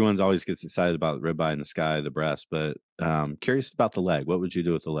leg. Everyone's always gets excited about ribeye in the sky, the breast, but curious about the leg. What would you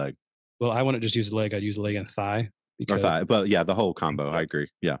do with the leg? Well, I wouldn't just use the leg. I'd use the leg and thigh. Or thigh, but yeah, the whole combo. I agree.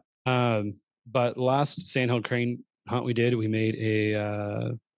 Yeah. But last sandhill crane hunt we did, we made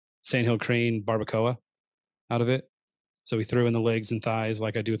a sandhill crane barbacoa out of it. So we threw in the legs and thighs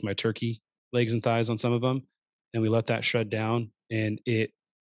like I do with my turkey legs and thighs on some of them, and we let that shred down. And it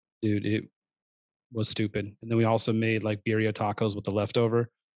was stupid. And then we also made like birria tacos with the leftover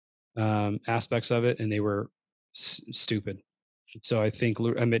aspects of it, and they were stupid. So I think,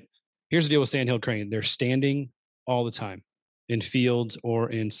 I mean, here's the deal with sandhill crane: they're standing all the time in fields or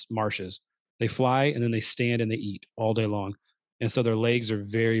in marshes. They fly and then they stand and they eat all day long, and so their legs are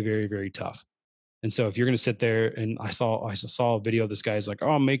very, very, very tough. And so if you're going to sit there, and I saw a video of this guy's like, oh,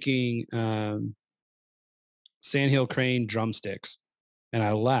 I'm making sandhill crane drumsticks, and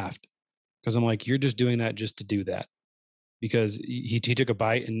I laughed because I'm like, you're just doing that just to do that, because he took a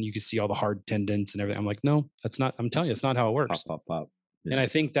bite and you could see all the hard tendons and everything. I'm like, no, that's not. I'm telling you, it's not how it works. Pop, pop, pop. Yeah. And I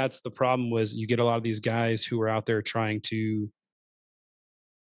think that's the problem. Was you get a lot of these guys who are out there trying to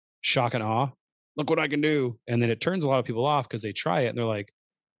shock and awe. Look what I can do, and then it turns a lot of people off because they try it and they're like,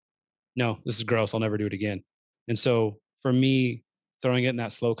 no, this is gross. I'll never do it again. And so for me, throwing it in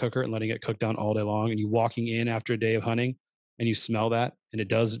that slow cooker and letting it cook down all day long, and you walking in after a day of hunting and you smell that, and it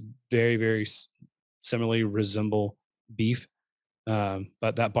does very, very similarly resemble beef.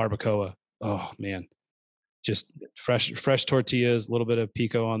 But that barbacoa, oh man, just fresh tortillas, a little bit of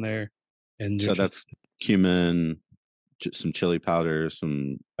pico on there. And so that's cumin, some chili powder,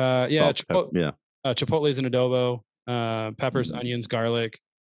 some chipotles and adobo, peppers, onions, garlic,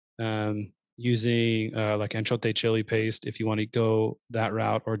 using like anchote chili paste if you want to go that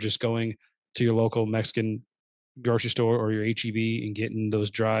route, or just going to your local Mexican grocery store or your HEB and getting those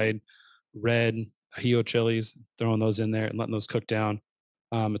dried red ajillo chilies, throwing those in there and letting those cook down.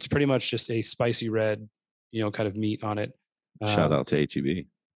 It's pretty much just a spicy red, kind of meat on it. Shout out to HEB.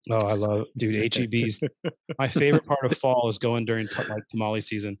 Oh, I love, dude, HEB's. My favorite part of fall is going during like tamale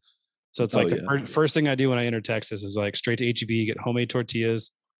season. So it's like the first thing I do when I enter Texas is like straight to HEB, get homemade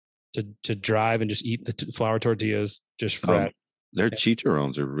tortillas to drive and just eat the flour tortillas just fresh. Their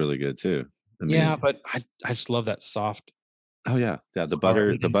chicharrones are really good too. I mean, yeah, but I just love that soft. Oh yeah, the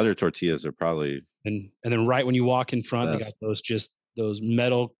butter tortillas are probably. And then right when you walk in front, they got those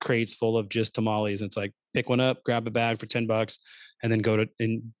metal crates full of just tamales. And it's like, pick one up, grab a bag for $10, and then go to.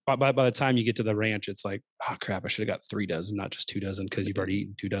 And by the time you get to the ranch, it's like, oh crap, I should have got 3 dozen, not just 2 dozen, because you've already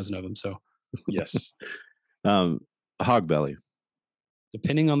eaten 2 dozen of them. So yes, hog belly.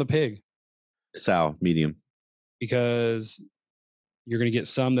 Depending on the pig. Sow, medium. Because you're going to get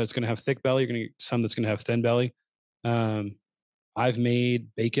some that's going to have thick belly. You're going to get some that's going to have thin belly. I've made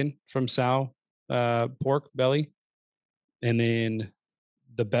bacon from sow pork belly. And then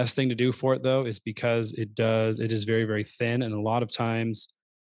the best thing to do for it, though, is because it is very, very thin. And a lot of times,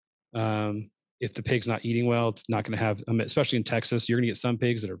 if the pig's not eating well, it's not going to have, especially in Texas, you're going to get some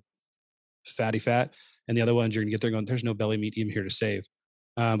pigs that are fatty fat. And the other ones you're going to get there going, there's no belly meat even here to save.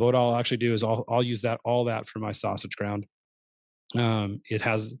 But what I'll actually do is I'll use all that for my sausage ground.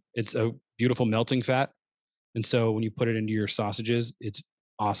 It's a beautiful melting fat. And so when you put it into your sausages, it's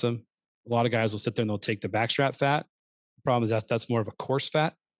awesome. A lot of guys will sit there and they'll take the backstrap fat. The problem is that's more of a coarse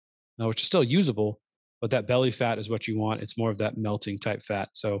fat, which is still usable, but that belly fat is what you want. It's more of that melting type fat.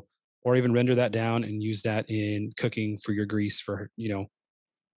 So, or even render that down and use that in cooking for your grease for,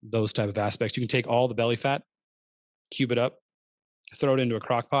 those type of aspects. You can take all the belly fat, cube it up, throw it into a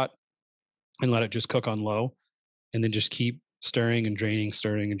crock pot, and let it just cook on low, and then just keep stirring and draining,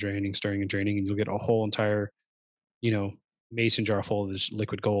 stirring and draining, stirring and draining, and you'll get a whole entire, mason jar full of this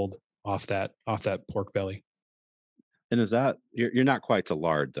liquid gold off that pork belly. And is that you're not quite to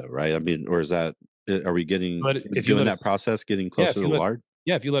lard though, right? I mean, or is that are we getting if you doing that process, getting closer to lard?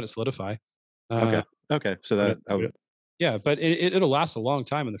 Yeah, if you let it solidify. Okay. So that yeah, but it'll last a long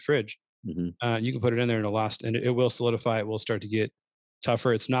time in the fridge. Mm-hmm. You can put it in there and it'll last, and it will solidify. It will start to get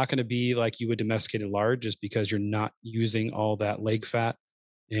tougher. It's not going to be like you would domesticated lard, just because you're not using all that leg fat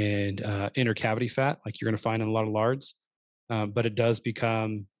and inner cavity fat like you're going to find in a lot of lards. But it does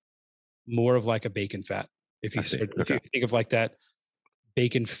become more of like a bacon fat. If you think of like that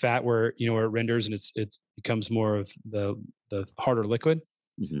bacon fat where where it renders and it becomes more of the harder liquid.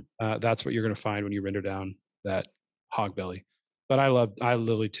 Mm-hmm. That's what you're going to find when you render down that hog belly. But I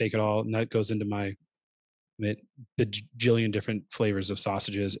literally take it all, and that goes into my bajillion different flavors of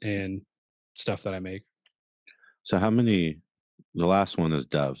sausages and stuff that I make. So the last one is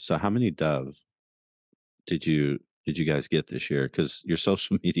dove. So how many dove did you guys get this year? Because your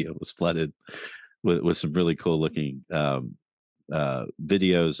social media was flooded with some really cool looking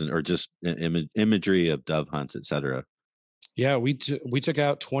videos or just imagery of dove hunts, etc. Yeah, we took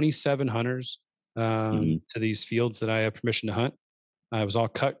out 27 hunters to these fields that I have permission to hunt. It was all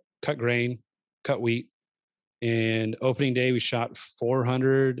cut grain, cut wheat. And opening day, we shot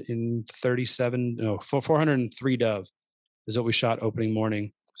 403 dove is what we shot opening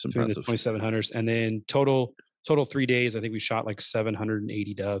morning It's between the impressive. 2700s. And then total 3 days, I think we shot like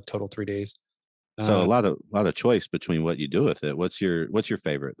 780 dove total 3 days. So a lot of choice between what you do with it. What's your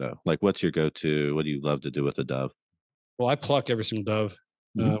favorite though? Like, what's your go-to? What do you love to do with a dove? Well, I pluck every single dove,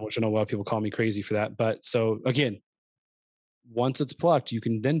 which I know a lot of people call me crazy for that. But so again, once it's plucked, you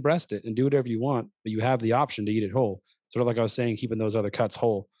can then breast it and do whatever you want, but you have the option to eat it whole. Sort of like I was saying, keeping those other cuts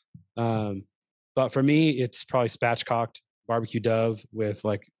whole. But for me, it's probably spatchcocked barbecue dove with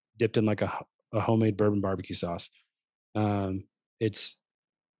like dipped in like a homemade bourbon barbecue sauce. It's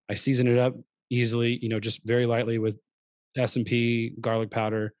I season it up easily, just very lightly with S&P, garlic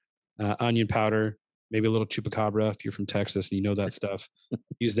powder, onion powder, maybe a little chupacabra if you're from Texas and you know that stuff.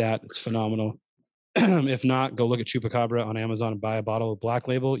 Use that; it's phenomenal. If not, go look at chupacabra on Amazon and buy a bottle of Black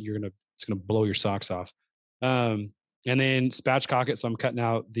Label. It's gonna blow your socks off. And then spatchcock it. So I'm cutting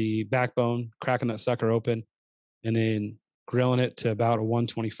out the backbone, cracking that sucker open, and then grilling it to about a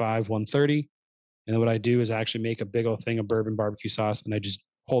 125, 130. And then what I do is I actually make a big old thing of bourbon barbecue sauce, and I just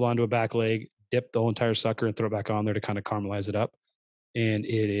hold on to a back leg, dip the whole entire sucker, and throw it back on there to kind of caramelize it up. And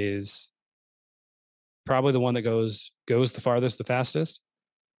it is probably the one that goes the farthest, the fastest.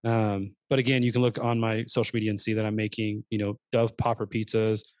 But again, you can look on my social media and see that I'm making, Dove popper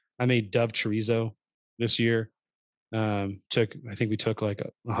pizzas. I made Dove chorizo this year. I think we took like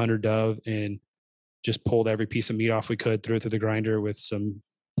 100 Dove and just pulled every piece of meat off we could, threw it through the grinder with some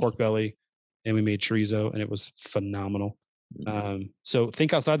pork belly, and we made chorizo, and it was phenomenal. So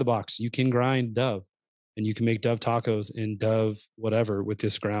think outside the box. You can grind Dove, and you can make Dove tacos and Dove whatever with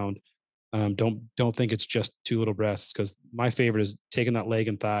this ground. Don't think it's just two little breasts, because my favorite is taking that leg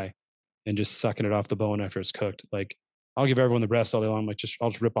and thigh and just sucking it off the bone after it's cooked. Like, I'll give everyone the breast all day long. I'll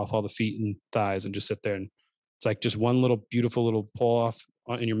just rip off all the feet and thighs and just sit there, and it's like just one little beautiful little pull off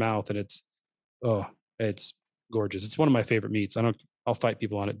in your mouth, and it's gorgeous. It's one of my favorite meats. I'll fight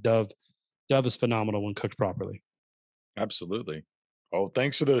people on it. Dove is phenomenal when cooked properly. Absolutely. Oh,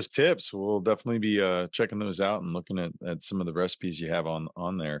 thanks for those tips. We'll definitely be checking those out and looking at some of the recipes you have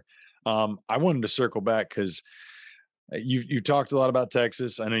on there. I wanted to circle back because you talked a lot about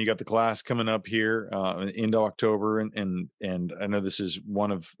Texas. I know you got the class coming up here into October, and I know this is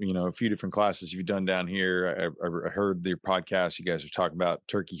one of a few different classes you've done down here. I heard your podcast. You guys are talking about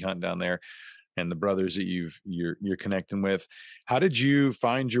turkey hunt down there, and the brothers that you're connecting with. How did you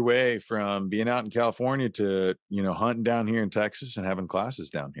find your way from being out in California to hunting down here in Texas and having classes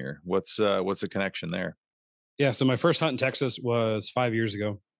down here? What's the connection there? Yeah, so my first hunt in Texas was 5 years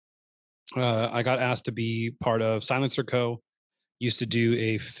ago. I got asked to be part of Silencer Co. Used to do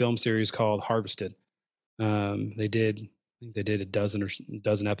a film series called Harvested. They did a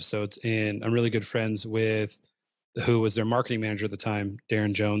dozen episodes, and I'm really good friends with who was their marketing manager at the time,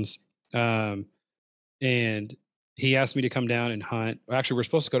 Darren Jones. And he asked me to come down and hunt. Actually, we're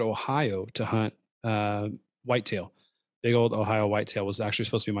supposed to go to Ohio to hunt whitetail. Big old Ohio whitetail was actually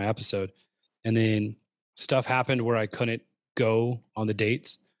supposed to be my episode. And then stuff happened where I couldn't go on the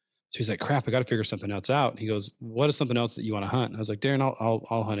dates. So he's like, crap, I got to figure something else out. He goes, what is something else that you want to hunt? And I was like, Darren,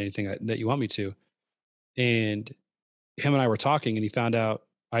 I'll hunt anything that you want me to. And him and I were talking, and he found out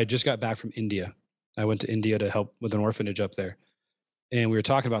I just got back from India. I went to India to help with an orphanage up there. And we were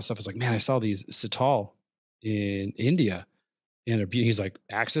talking about stuff. I was like, man, I saw these sital in India. And he's like,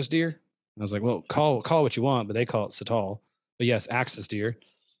 axis deer? I was like, well, call it what you want, but they call it sital. But yes, axis deer.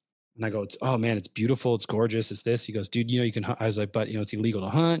 And I go, oh man, it's beautiful. It's gorgeous. It's this. He goes, dude, you can hunt. I was like, but it's illegal to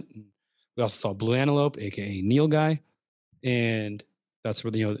hunt. And we also saw blue antelope, AKA nilgai. And that's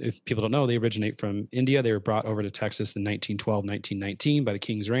where, if people don't know, they originate from India. They were brought over to Texas in 1912, 1919 by the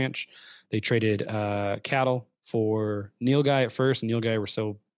King's Ranch. They traded cattle for nilgai at first. And nilgai were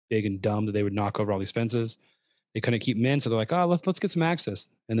so big and dumb that they would knock over all these fences. They couldn't keep men. So they're like, oh, let's get some access.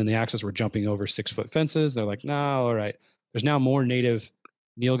 And then the access were jumping over 6-foot fences. They're like, no, all right. There's now more native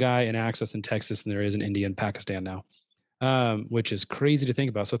nilgai and access in Texas than there is in India and Pakistan now, which is crazy to think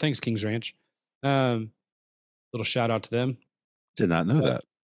about. So thanks, King's Ranch. Little shout out to them. Did not know that.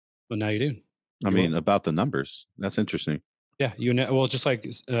 Well, now you do. I mean, about the numbers. That's interesting. Yeah, well, just like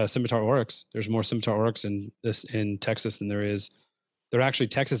scimitar oryx. There's more scimitar oryx in Texas than there is.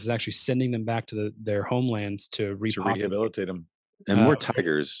 Texas is actually sending them back to their homelands to rehabilitate them. And more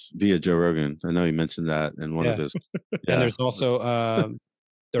tigers via Joe Rogan. I know he mentioned that in one of his. Yeah. And there's also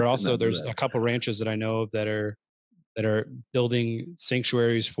there's a couple ranches that I know of that are building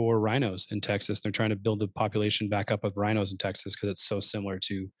sanctuaries for rhinos in Texas. They're trying to build the population back up of rhinos in Texas because it's so similar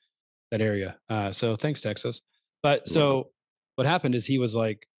to that area. So thanks, Texas. But so what happened is he was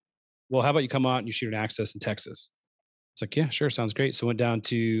like, well, how about you come out and you shoot an access in Texas? It's like, yeah, sure. Sounds great. So went down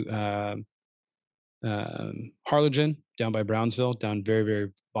to Harlingen down by Brownsville, down very,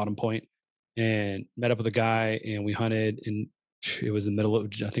 very bottom point, and met up with a guy, and we hunted. And it was the middle of,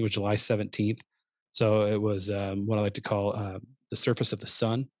 I think it was July 17th. So it was what I like to call the surface of the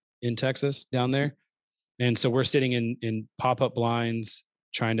sun in Texas down there. And so we're sitting in pop up blinds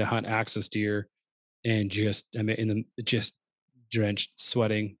trying to hunt axis deer, and just I mean, just drenched,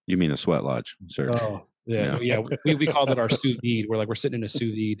 sweating. You mean a sweat lodge, sir? Oh yeah, yeah. We called it our sous vide. We're like we're sitting in a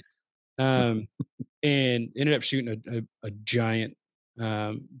sous vide. And ended up shooting a giant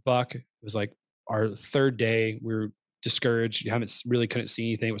buck. It was like our third day. We were discouraged. You haven't really couldn't see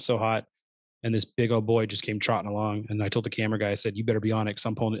anything. It was so hot, and this big old boy just came trotting along. And I told the camera guy, I said, "You better be on it, 'cause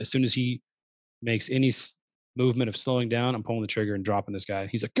I'm pulling it. As soon as he makes any movement of slowing down, I'm pulling the trigger and dropping this guy."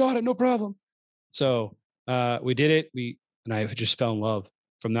 He's like, "Got it, no problem." So we did it. And I just fell in love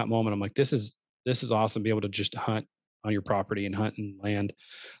from that moment. I'm like, this is awesome. Be able to just hunt on your property and hunt and land.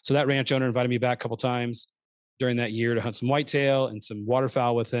 So that ranch owner invited me back a couple times during that year to hunt some whitetail and some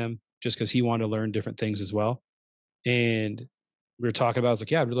waterfowl with him, just because he wanted to learn different things as well. And we were talking about, I was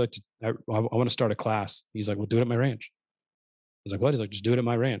like, yeah, I'd really like to, I want to start a class. He's like, well, do it at my ranch. I was like, what? He's like, just do it at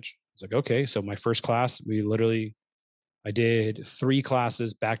my ranch. I was like, okay. So my first class, I did 3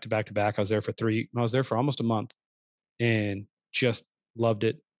 classes back to back to back. I was there for almost a month and just loved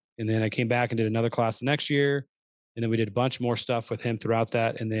it. And then I came back and did another class the next year. And then we did a bunch more stuff with him throughout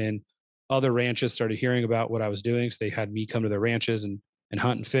that. And then other ranches started hearing about what I was doing. So they had me come to their ranches and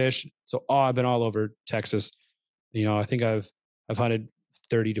hunt and fish. So I've been all over Texas. I think I've hunted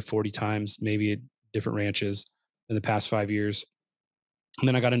 30 to 40 times, maybe at different ranches in the past 5 years. And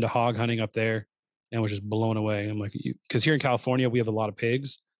then I got into hog hunting up there and was just blown away. I'm like, because here in California, we have a lot of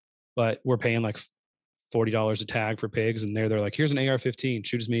pigs, but we're paying like $40 a tag for pigs. And they're like, here's an AR-15,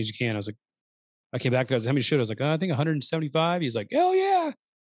 shoot as many as you can. I was like, I came back, guys, how many shoot? I was like, I think 175. He's like, hell yeah.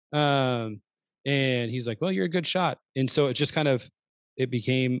 And he's like, well, you're a good shot. And so it just it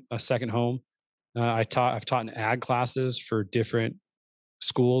became a second home. I've taught in ag classes for different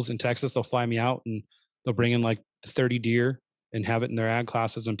schools in Texas. They'll fly me out and they'll bring in like 30 deer and have it in their ag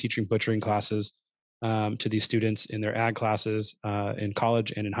classes. I'm teaching butchering classes to these students in their ag classes in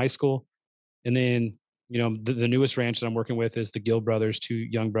college and in high school. And then, the newest ranch that I'm working with is the Gill brothers, 2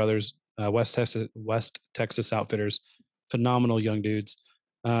 young brothers, West Texas outfitters, phenomenal young dudes.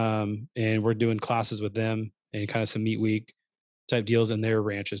 And we're doing classes with them and kind of some meat week type deals in their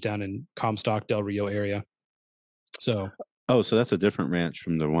ranches down in Comstock, Del Rio area. So, so that's a different ranch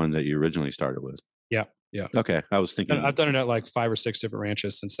from the one that you originally started with. Yeah. Okay, I was thinking I've done it at like 5 or 6 different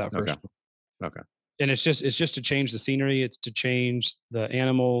ranches since that first one. Okay. And it's just to change the scenery. It's to change the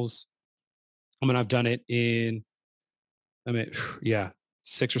animals. I've done it in,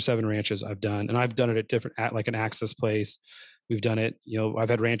 6 or 7 ranches I've done, and I've done it at like an access place. We've done it, I've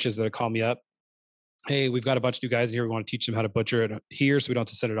had ranches that have called me up. Hey, we've got a bunch of new guys in here. We want to teach them how to butcher it here, so we don't have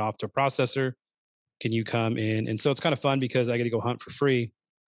to send it off to a processor. Can you come in? And so it's kind of fun because I get to go hunt for free,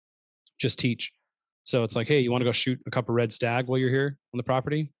 just teach. So it's like, hey, you want to go shoot a couple red stag while you're here on the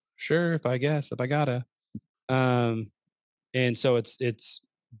property? Sure, if I gotta. And so it's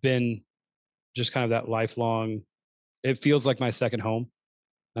been just kind of that lifelong. It feels like my second home.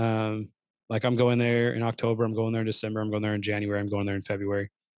 Like I'm going there in October, I'm going there in December, I'm going there in January, I'm going there in February.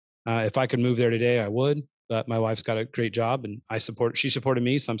 If I could move there today, I would, but my wife's got a great job and she supported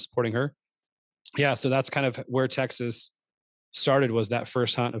me, so I'm supporting her. Yeah. So that's kind of where Texas started, was that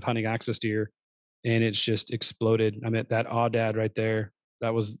first hunt of hunting axis deer. And it's just exploded. I mean, that aoudad right there,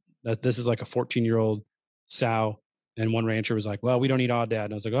 this is like a 14-year-old sow. And one rancher was like, well, we don't eat aoudad.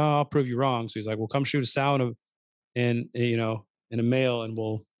 And I was like, oh, I'll prove you wrong. So he's like, well, come shoot a sow and a male, and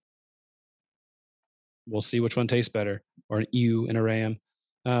we'll see which one tastes better, or an ewe and a ram.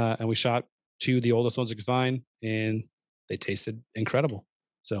 And we shot 2 of the oldest ones we could find, and they tasted incredible.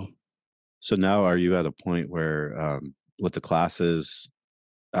 So now are you at a point where with the classes,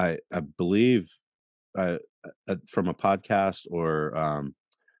 I believe from a podcast or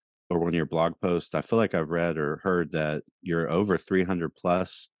one of your blog posts, I feel like I've read or heard that you're over 300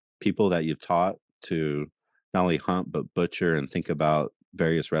 plus people that you've taught to not only hunt but butcher and think about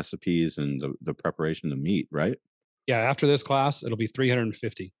various recipes and the preparation of meat, right? Yeah, after this class, it'll be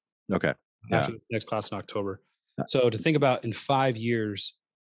 350. Okay. After the next class in October. So to think about, in 5 years,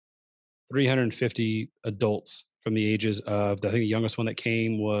 350 adults from the ages of, I think the youngest one that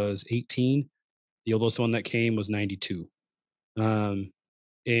came was 18. The oldest one that came was 92.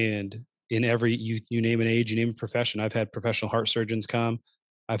 And in every, you name an age, you name a profession. I've had professional heart surgeons come.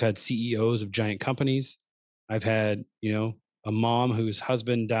 I've had CEOs of giant companies. I've had, a mom whose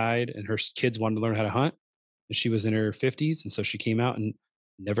husband died and her kids wanted to learn how to hunt. And she was in her 50s. And so she came out and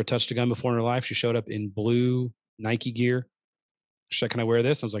never touched a gun before in her life. She showed up in blue Nike gear. She's like, "Can I wear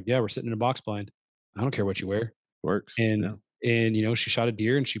this?" I was like, "Yeah, we're sitting in a box blind. I don't care what you wear." Works. And Yeah. she shot a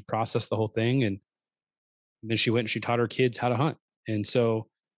deer and she processed the whole thing. And then she went and she taught her kids how to hunt. And so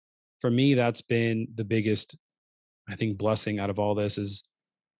for me, that's been the biggest, I think, blessing out of all this is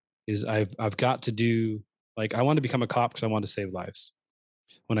I've got to do, like, I wanted to become a cop because I wanted to save lives.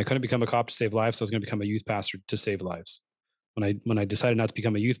 When I couldn't become a cop to save lives, I was going to become a youth pastor to save lives. When I decided not to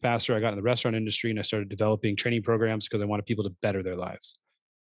become a youth pastor, I got in the restaurant industry and I started developing training programs because I wanted people to better their lives.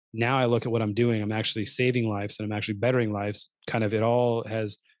 Now I look at what I'm doing, I'm actually saving lives and I'm actually bettering lives. Kind of it all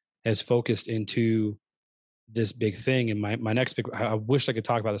has focused into this big thing. And my next big, I wish I could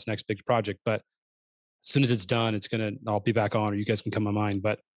talk about this next big project, but as soon as it's done, I'll be back on, or you guys can come on mine.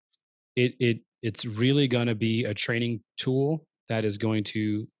 But it's really going to be a training tool that is going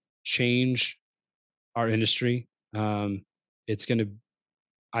to change our industry. It's going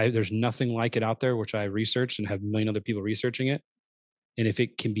to, there's nothing like it out there, which I researched and have a million other people researching it. And if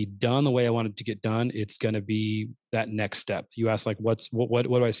it can be done the way I want it to get done, it's going to be that next step. You asked, like, what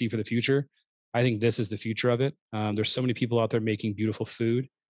do I see for the future? I think this is the future of it. There's so many people out there making beautiful food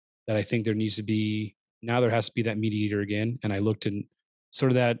that I think there needs to be, now there has to be that meat eater again. And I looked in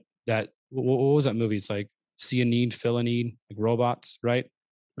sort of that what was that movie? It's like see a need, fill a need, like robots, right?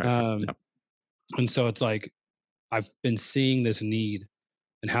 Right. Um, Yeah. and so it's like I've been seeing this need,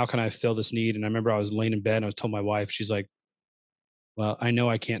 and how can I fill this need? And I remember I was laying in bed and I was told my wife, she's like, "Well, I know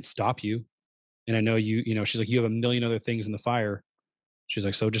I can't stop you, and I know she's like, "You have a million other things in the fire." She's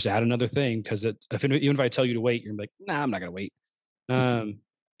like, "So just add another thing, because even if I tell you to wait, you're like, nah, I'm not gonna wait."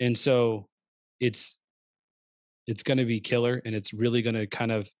 And so it's going to be killer, and it's really going to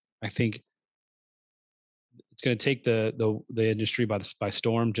kind of, I think, it's going to take the industry by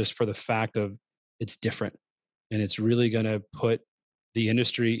storm, just for the fact of it's different, and it's really going to put the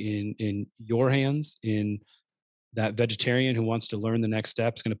industry in your hands. In that vegetarian who wants to learn the next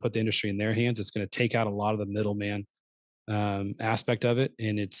step, is going to put the industry in their hands. It's going to take out a lot of the middleman aspect of it,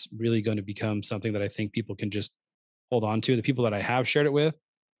 and it's really going to become something that I think people can just hold on to. The people that I have shared it with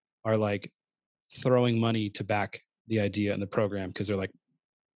are like throwing money to back the idea and the program, because they're like,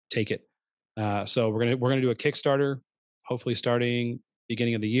 take it. So we're gonna do a Kickstarter, hopefully starting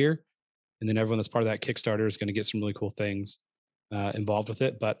beginning of the year, and then everyone that's part of that Kickstarter is going to get some really cool things involved with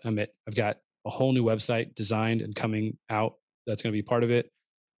it. But I've got a whole new website designed and coming out that's going to be part of it.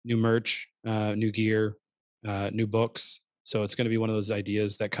 New merch, new gear, new books. So it's going to be one of those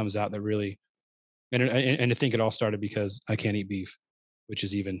ideas that comes out that really, and to think it all started because I can't eat beef, which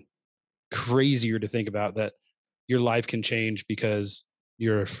is even crazier to think about, that your life can change because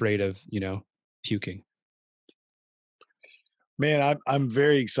you're afraid of, puking. Man, I'm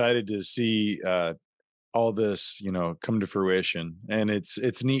very excited to see all this, come to fruition. And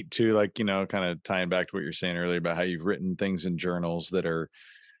it's neat too, like, kind of tying back to what you're saying earlier about how you've written things in journals that are,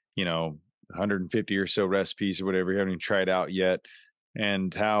 150 or so recipes or whatever you haven't even tried out yet.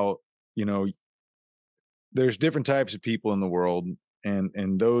 And how, you know, there's different types of people in the world,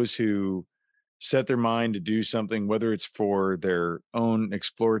 and those who set their mind to do something, whether it's for their own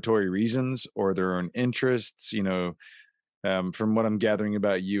exploratory reasons or their own interests. From what I'm gathering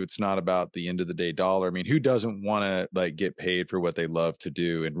about you, it's not about the end of the day dollar. I mean, who doesn't want to like get paid for what they love to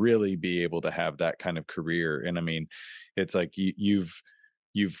do and really be able to have that kind of career? And I mean, it's like you've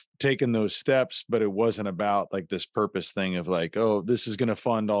taken those steps, but it wasn't about like this purpose thing of like, oh, this is going to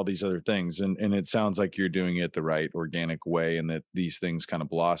fund all these other things. And it sounds like you're doing it the right organic way, and that these things kind of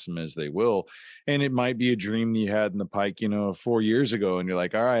blossom as they will. And it might be a dream you had in the pike, 4 years ago, and you're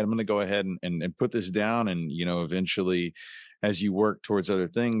like, all right, I'm going to go ahead and put this down. And, eventually, as you work towards other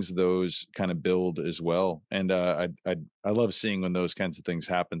things, those kind of build as well. And I love seeing when those kinds of things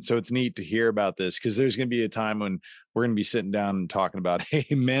happen. So it's neat to hear about this, because there's going to be a time when we're going to be sitting down and talking about, hey,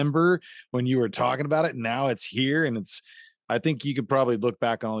 remember when you were talking about it? Now it's here. And I think you could probably look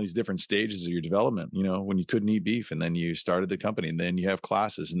back on all these different stages of your development, when you couldn't eat beef, and then you started the company, and then you have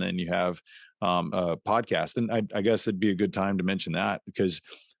classes, and then you have a podcast. And I guess it'd be a good time to mention that, because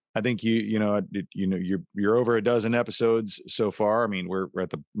I think you're over a dozen episodes so far. I mean, we're at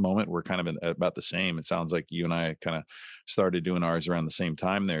the moment, we're kind of about the same. It sounds like you and I kind of started doing ours around the same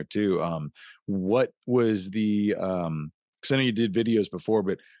time there too. What was the, cause I know you did videos before,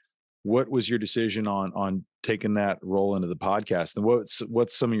 but what was your decision on taking that role into the podcast, and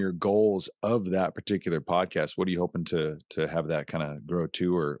what's some of your goals of that particular podcast? What are you hoping to have that kind of grow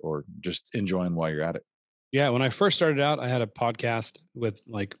to, or just enjoying while you're at it? Yeah, when I first started out, I had a podcast with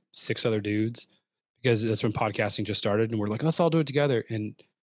like 6 other dudes, because that's when podcasting just started, and we're like, let's all do it together. And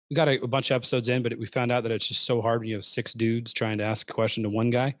we got a bunch of episodes in, but we found out that it's just so hard when you have 6 dudes trying to ask a question to one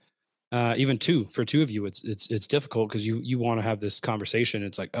guy. Even two, for 2 of you, it's difficult because you want to have this conversation.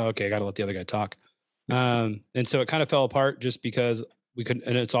 It's like, oh, okay, I got to let the other guy talk. And so it kind of fell apart just because we couldn't.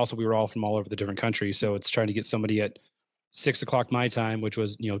 And it's also we were all from all over the different countries, so it's trying to get somebody at 6 o'clock my time, which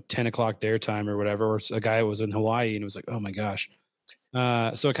was 10 o'clock their time or whatever. Or a guy was in Hawaii, and it was like, oh my gosh.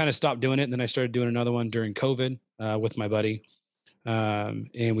 So I kind of stopped doing it, and then I started doing another one during COVID with my buddy. And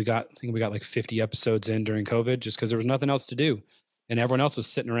I think we got like 50 episodes in during COVID just because there was nothing else to do. And everyone else was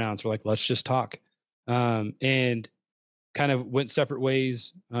sitting around. So we're like, let's just talk. And kind of went separate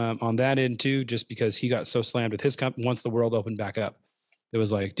ways on that end too, just because he got so slammed with his company once the world opened back up. It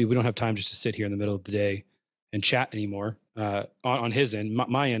was like, dude, we don't have time just to sit here in the middle of the day and chat anymore. On his end,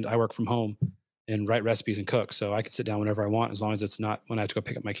 my end, I work from home and write recipes and cook. So I can sit down whenever I want, as long as it's not when I have to go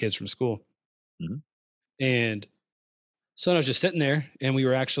pick up my kids from school. Mhm. And so I was just sitting there, and we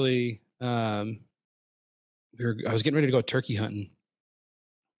were actually, I was getting ready to go turkey hunting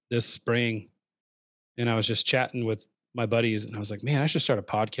this spring, and I was just chatting with my buddies, and I was like, man, I should start a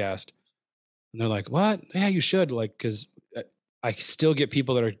podcast. And they're like, what? Yeah, you should. Like, cause I still get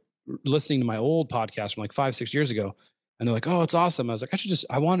people that are listening to my old podcast from like 5-6 years ago. And they're like, oh, it's awesome. I was like,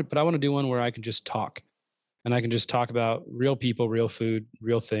 I want to do one where I can just talk, and I can just talk about real people, real food,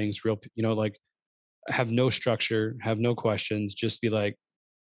 real things, like have no structure, have no questions, just be like,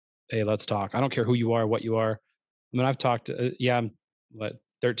 hey, let's talk. I don't care who you are, what you are. I mean, I've talked, I'm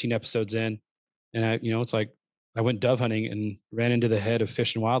 13 episodes in, and it's like I went dove hunting and ran into the head of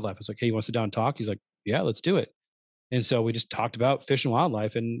Fish and Wildlife. I was like, hey, you want to sit down and talk? He's like, yeah, let's do it. And so we just talked about fish and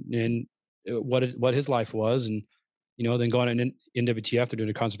wildlife and what his life was. And, then going in NWTF, they're doing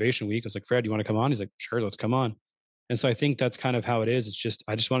a conservation week. I was like, Fred, you want to come on? He's like, sure, let's come on. And so I think that's kind of how it is. It's just,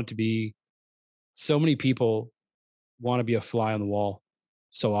 I just want it to be, so many people want to be a fly on the wall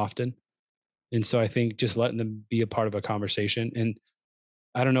so often. And so I think just letting them be a part of a conversation. And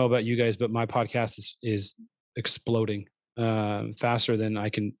I don't know about you guys, but my podcast is exploding faster than I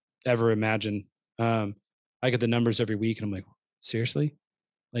can ever imagine. I get the numbers every week, and I'm like, seriously?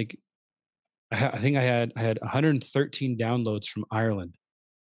 Like, I think I had 113 downloads from Ireland.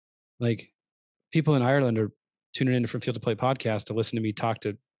 Like, people in Ireland are tuning in from Field to Plate podcast to listen to me talk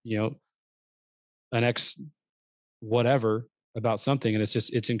to an ex whatever about something, and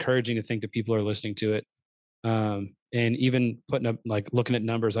it's encouraging to think that people are listening to it. And even putting up, like, looking at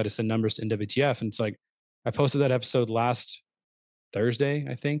numbers, I just send numbers to NWTF, and it's like I posted that episode last Thursday,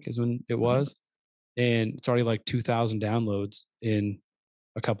 I think is when it was, and it's already like 2,000 downloads in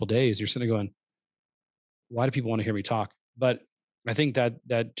a couple days. You're sitting there going, why do people want to hear me talk? But I think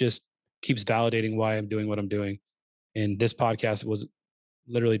that just keeps validating why I'm doing what I'm doing. And this podcast was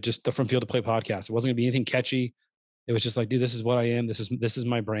literally just the From Field to Plate podcast. It wasn't going to be anything catchy. It was just like, dude, this is what I am. This is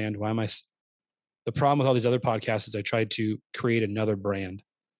my brand. Why am I? The problem with all these other podcasts is I tried to create another brand,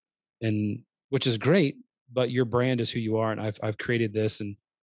 and which is great, but your brand is who you are. And I've created this, and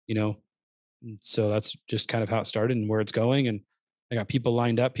so that's just kind of how it started and where it's going. And I got people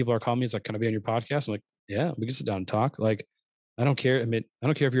lined up. People are calling me. It's like, can I be on your podcast? I'm like, yeah, we can sit down and talk. Like, I don't care. I mean, I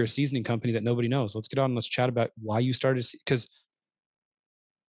don't care if you're a seasoning company that nobody knows. Let's get on and let's chat about why you started. Because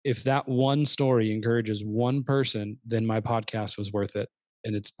if that one story encourages one person, then my podcast was worth it.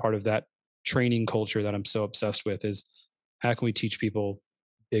 And it's part of that training culture that I'm so obsessed with, is how can we teach people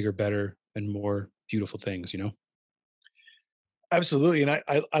bigger, better, and more beautiful things, Absolutely. And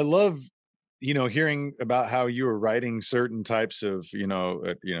I love, hearing about how you were writing certain types of,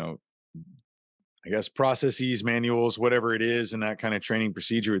 I guess processes, manuals, whatever it is, and that kind of training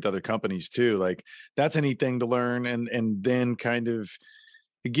procedure with other companies too. Like, that's a neat thing to learn. And then kind of,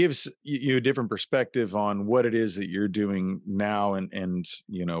 it gives you a different perspective on what it is that you're doing now, and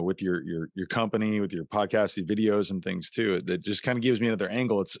with your company, with your podcast, your videos and things too. That just kind of gives me another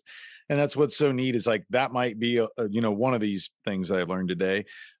angle. And that's what's so neat, is like, that might be one of these things that I learned today.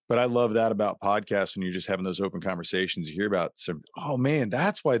 But I love that about podcasts, when you're just having those open conversations. You hear about some, oh man,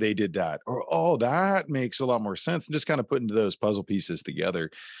 that's why they did that, or oh, that makes a lot more sense, and just kind of putting those puzzle pieces together.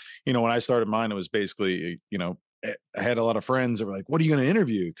 When I started mine, it was basically, I had a lot of friends that were like, what are you going to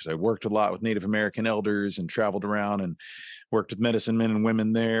interview? Because I worked a lot with Native American elders and traveled around and worked with medicine men and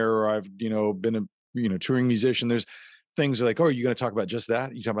women there. Or I've, been a, touring musician. There's things like, oh, are you going to talk about just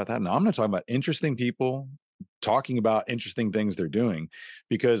that? You talk about that? No, I'm not talking about interesting people talking about interesting things they're doing,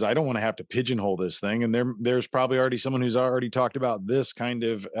 because I don't want to have to pigeonhole this thing. And there's probably already someone who's already talked about this kind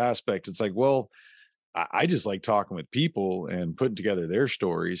of aspect. It's like, well, I just like talking with people and putting together their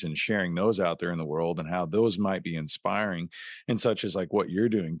stories and sharing those out there in the world and how those might be inspiring, and such as like what you're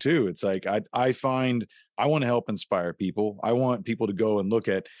doing too. It's like I find I want to help inspire people. I want people to go and look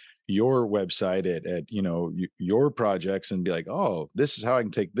at your website at your projects and be like, oh, this is how I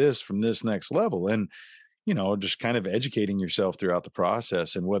can take this from this next level. And just kind of educating yourself throughout the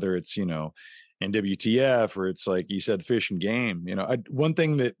process. And whether it's, in WTF or it's like you said, fish and game, one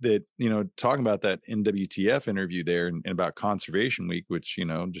thing that, talking about that NWTF interview there and about Conservation Week, which,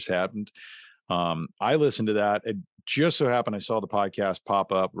 just happened. I listened to that. It just so happened I saw the podcast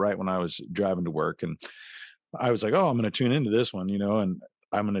pop up right when I was driving to work. And I was like, oh, I'm going to tune into this one, and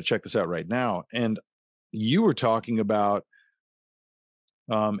I'm going to check this out right now. And you were talking about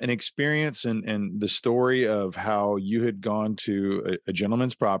an experience and the story of how you had gone to a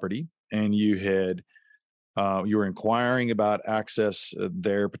gentleman's property and you were inquiring about access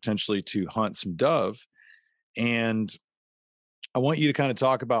there potentially to hunt some dove. And I want you to kind of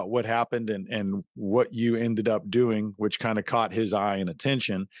talk about what happened and what you ended up doing, which kind of caught his eye and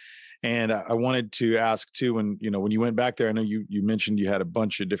attention. And I wanted to ask too, when you went back there, I know you mentioned you had a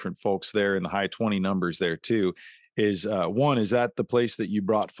bunch of different folks there in the high 20 numbers there too. Is that the place that you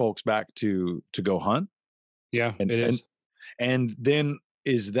brought folks back to go hunt? Yeah, it is. And then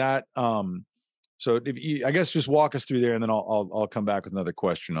is that so if you, I guess just walk us through there, and then I'll come back with another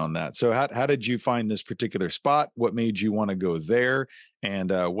question on that. So how did you find this particular spot? What made you want to go there,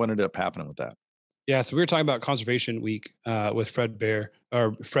 and what ended up happening with that? Yeah, so we were talking about Conservation Week with Fred Bird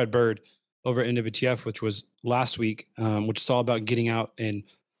over at NWTF, which was last week, which is all about getting out and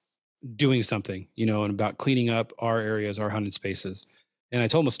doing something, and about cleaning up our areas, our hunting spaces. And I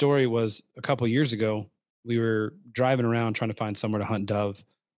told him a story was a couple of years ago, we were driving around trying to find somewhere to hunt dove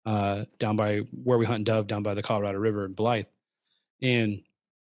down by where we hunt dove down by the Colorado River in Blythe. And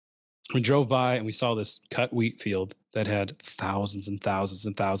we drove by and we saw this cut wheat field that had thousands and thousands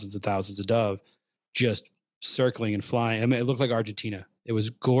and thousands and thousands of dove just circling and flying. I mean, it looked like Argentina. It was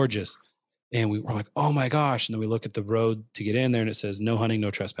gorgeous. And we were like, oh my gosh. And then we look at the road to get in there and it says, no hunting,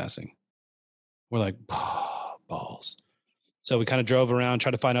 no trespassing. We're like, oh, balls. So we kind of drove around,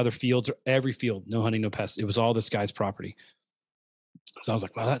 tried to find other fields, or every field, no hunting, no pests. It was all this guy's property. So I was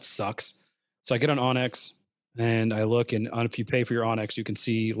like, well, that sucks. So I get on Onyx and I look, and if you pay for your Onyx, you can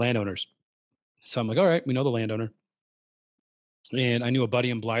see landowners. So I'm like, all right, we know the landowner. And I knew a buddy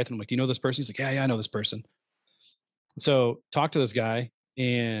in Blythe. And I'm like, do you know this person? He's like, yeah, I know this person. So talk to this guy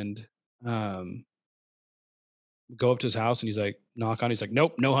and go up to his house, and he's like, knock on. He's like,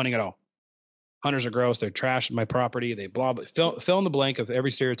 nope, no hunting at all. Hunters are gross. They're trashing my property. They blah, blah. Fill in the blank of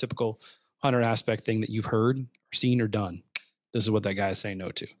every stereotypical hunter aspect thing that you've heard or seen or done. This is what that guy is saying no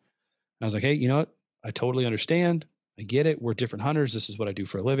to. And I was like, hey, you know what? I totally understand. I get it. We're different hunters. This is what I do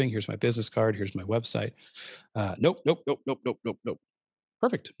for a living. Here's my business card. Here's my website. Nope.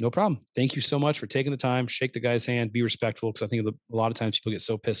 Perfect. No problem. Thank you so much for taking the time. Shake the guy's hand. Be respectful, because I think a lot of times people get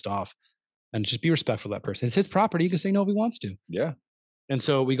so pissed off. And just be respectful of that person. It's his property. He can say no if he wants to. Yeah. And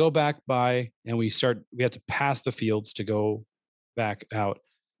so we go back by and we have to pass the fields to go back out.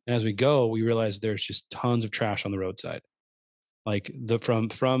 And as we go, we realize there's just tons of trash on the roadside. Like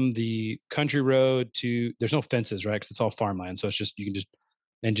from the country road to, there's no fences, right? Because it's all farmland. So it's just, you can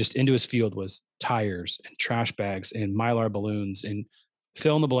just into his field was tires and trash bags and Mylar balloons and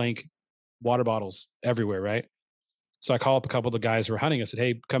fill in the blank water bottles everywhere, right? So I call up a couple of the guys who are hunting. I said,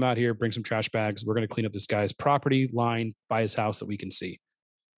 hey, come out here, bring some trash bags. We're going to clean up this guy's property line by his house that we can see.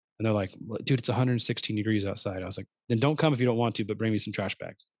 And they're like, well, dude, it's 116 degrees outside. I was like, then don't come if you don't want to, but bring me some trash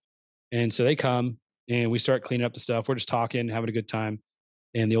bags. And so they come and we start cleaning up the stuff. We're just talking, having a good time.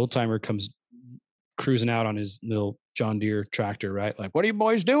 And the old timer comes cruising out on his little John Deere tractor, right? Like, what are you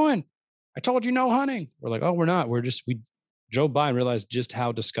boys doing? I told you no hunting. We're like, oh, we're not. We drove by and realized just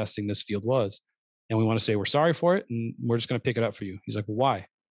how disgusting this field was. And we want to say we're sorry for it, and we're just going to pick it up for you. He's like, well, why?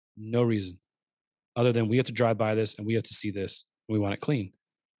 No reason other than we have to drive by this and we have to see this. And we want it clean.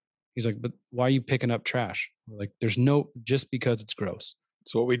 He's like, but why are you picking up trash? We're like, just because it's gross.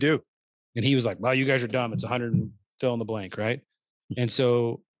 It's what we do. And he was like, well, you guys are dumb. It's 100 and fill in the blank, right? And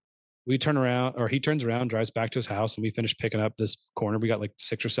so he turns around, drives back to his house, and we finished picking up this corner. We got like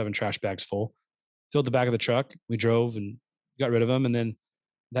 6 or 7 trash bags full, filled the back of the truck. We drove and got rid of them. And then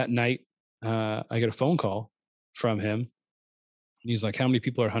that night, I get a phone call from him. And he's like, how many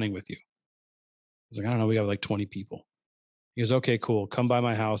people are hunting with you? I was like, I don't know. We got like 20 people. He goes, okay, cool. Come by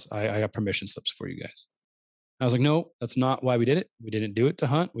my house. I got permission slips for you guys. I was like, no, that's not why we did it. We didn't do it to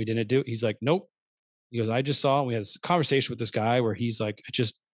hunt. We didn't do it. He's like, nope. He goes, I just saw, and we had this conversation with this guy where he's like,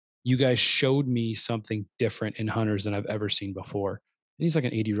 you guys showed me something different in hunters than I've ever seen before. And he's like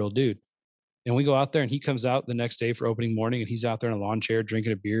an 80-year-old dude. And we go out there and he comes out the next day for opening morning and he's out there in a lawn chair,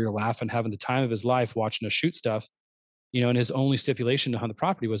 drinking a beer, laughing, having the time of his life, watching us shoot stuff, and his only stipulation to hunt the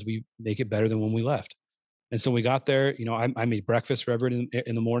property was we make it better than when we left. And so we got there, I made breakfast for everyone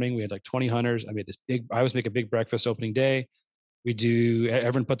in the morning. We had like 20 hunters. I always make a big breakfast opening day.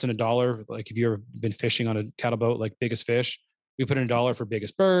 Everyone puts in $1. Like if you've ever been fishing on a cattle boat, like biggest fish, we put in $1 for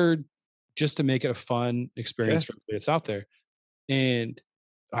biggest bird just to make it a fun experience Yeah. for everybody that's out there. And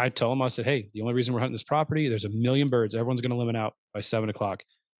I tell them, I said, hey, the only reason we're hunting this property, there's 1,000,000 birds. Everyone's going to limit out by 7 o'clock.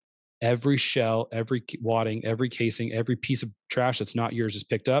 Every shell, every wadding, every casing, every piece of trash that's not yours is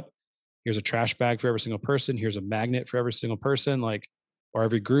picked up. Here's a trash bag for every single person. Here's a magnet for every single person, or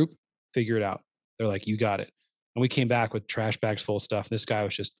every group. Figure it out. They're like, you got it. And we came back with trash bags full of stuff. This guy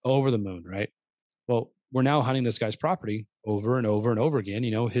was just over the moon, right? Well, we're now hunting this guy's property over and over and over again.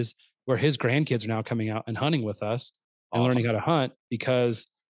 Where his grandkids are now coming out and hunting with us and learning how to hunt because,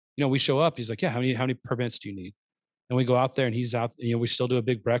 we show up. He's like, yeah, how many permits do you need? And we go out there and he's out, we still do a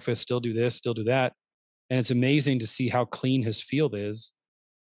big breakfast, still do this, still do that. And it's amazing to see how clean his field is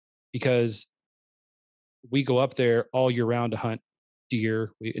because we go up there all year round to hunt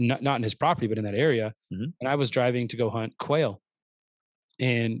deer, not in his property, but in that area. Mhm. And I was driving to go hunt quail.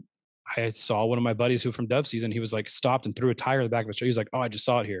 And I saw one of my buddies who from dove season, he was like stopped and threw a tire in the back of his truck. He's like, oh, I just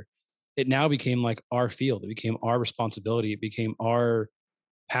saw it here. It now became like our field. It became our responsibility. It became our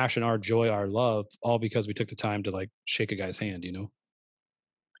passion, our joy, our love, all because we took the time to like shake a guy's hand,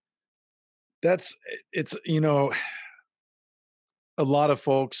 It's a lot of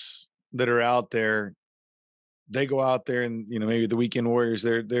folks that are out there, they go out there and maybe the weekend warriors,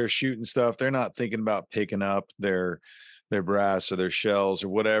 they're shooting stuff. They're not thinking about picking up their brass or their shells or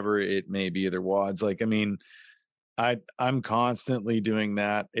whatever it may be, their wads. Like, I mean, I'm constantly doing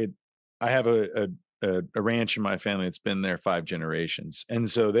that. I have a ranch in my family. It's been there 5 generations. And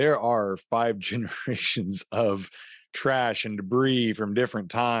so there are 5 generations of trash and debris from different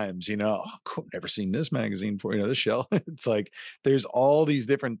times, oh, cool, never seen this magazine before, this shell. It's like, there's all these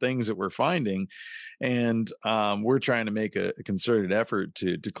different things that we're finding. And we're trying to make a concerted effort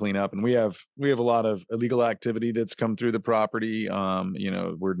to clean up. And we have a lot of illegal activity that's come through the property.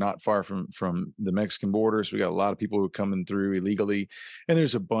 We're not far from the Mexican border. So we got a lot of people who are coming through illegally, and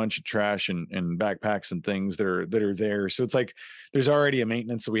there's a bunch of trash and backpacks and things that are there. So it's like, there's already a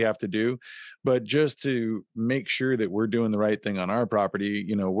maintenance that we have to do, but just to make sure that we're doing the right thing on our property,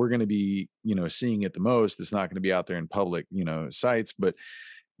 we're going to be, seeing it the most. It's not going to be out there in public, sites, but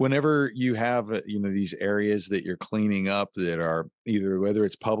whenever you have, these areas that you're cleaning up that are either, whether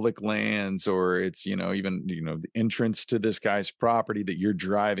it's public lands or it's, even, the entrance to this guy's property that you're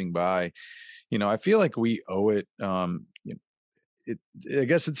driving by, I feel like we owe it, I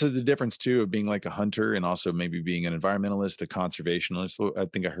guess it's the difference too of being like a hunter and also maybe being an environmentalist, a conservationist. So I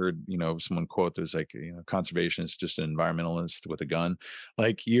think I heard, someone quote there's like, conservationist, just an environmentalist with a gun.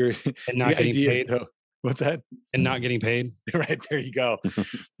 Like you're and not the getting idea paid. though. What's that? And not getting paid. Right, there you go.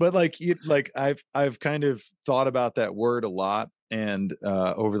 But I've kind of thought about that word a lot. And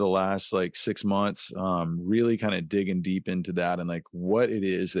over the last like 6 months, really kind of digging deep into that and like what it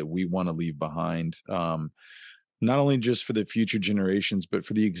is that we want to leave behind. Not only just for the future generations, but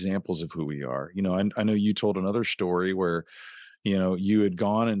for the examples of who we are. I know you told another story where, you had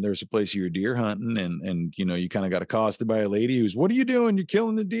gone and there's a place you were deer hunting and, you kind of got accosted by a lady who's, what are you doing? You're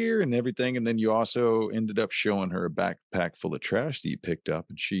killing the deer and everything. And then you also ended up showing her a backpack full of trash that you picked up,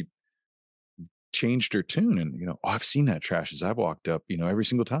 and she changed her tune. And, oh, I've seen that trash as I've walked up, every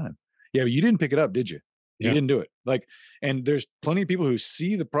single time. Yeah, but you didn't pick it up, did you? You Yeah. didn't do it. Like, and there's plenty of people who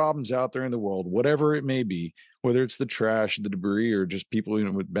see the problems out there in the world, whatever it may be, whether it's the trash, the debris, or just people,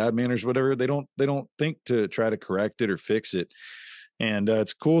 with bad manners, whatever. They don't think to try to correct it or fix it. And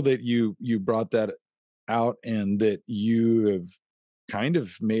it's cool that you brought that out and that you have kind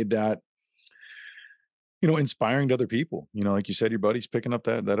of made that, inspiring to other people. Like you said, your buddy's picking up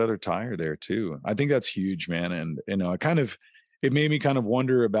that other tire there too. I think that's huge, man. And it made me kind of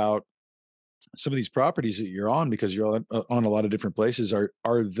wonder about some of these properties that you're on, because you're on a lot of different places.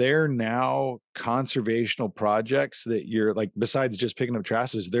 Are there now conservational projects that you're like, besides just picking up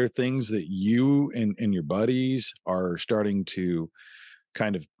trash, is there things that you and your buddies are starting to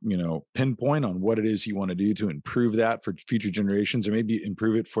kind of, pinpoint on what it is you want to do to improve that for future generations, or maybe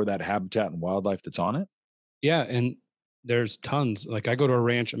improve it for that habitat and wildlife that's on it? Yeah. And there's tons. Like I go to a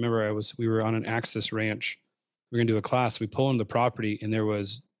ranch. I remember we were on an Axis ranch. We are going to do a class. We pull into the property and there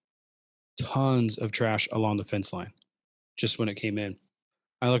was tons of trash along the fence line just when it came in.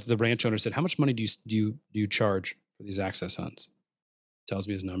 I looked at the ranch owner and said, how much money do you charge for these access hunts? Tells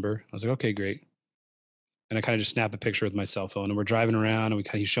me his number. I was like, okay, great. and I kind of just snap a picture with my cell phone, and we're driving around, and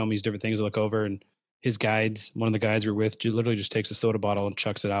he's showing me these different things to look over, and his guides, one of the guides we're with, literally just takes a soda bottle and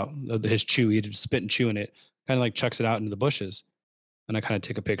chucks it out. His chew, he just spit and chew in it, kind of like chucks it out into the bushes. And I kind of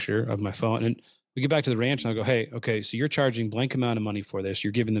take a picture of my phone, and we get back to the ranch, and I go, hey, okay, so you're charging blank amount of money for this.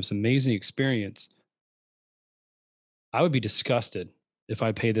 You're giving them some amazing experience. I would be disgusted if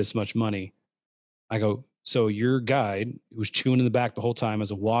I paid this much money. I go, so your guide who's chewing in the back the whole time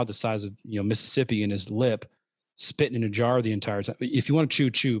has a wad the size of, Mississippi in his lip, spitting in a jar the entire time. If you want to chew,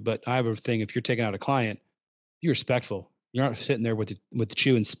 chew. But I have a thing. If you're taking out a client, be respectful. You're not sitting there with the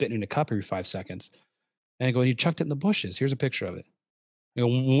chew and spitting in a cup every 5 seconds. And I go, you chucked it in the bushes. Here's a picture of it.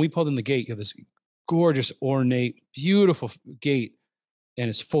 When we pulled in the gate, you have this gorgeous, ornate, beautiful gate, and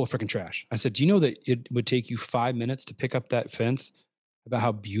it's full of freaking trash. I said, do you know that it would take you 5 minutes to pick up that fence? About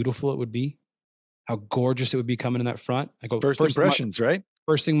how beautiful it would be, how gorgeous it would be coming in that front. I go, First impressions, right?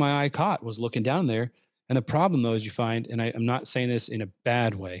 First thing my eye caught was looking down there. And the problem, though, is you find, and I'm not saying this in a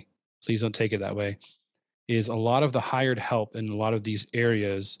bad way, please don't take it that way, is a lot of the hired help in a lot of these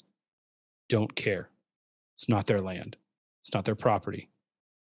areas don't care. It's not their land. It's not their property.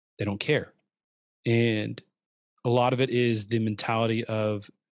 They don't care. And a lot of it is the mentality of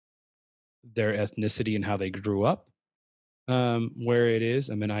their ethnicity and how they grew up, where it is.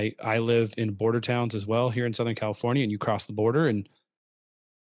 I mean, I live in border towns as well here in Southern California, and you cross the border, and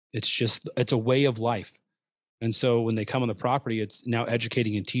it's a way of life. And so when they come on the property, it's now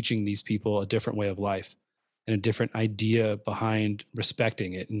educating and teaching these people a different way of life and a different idea behind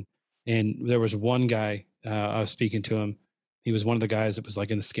respecting it. And there was one guy, I was speaking to him. He was one of the guys that was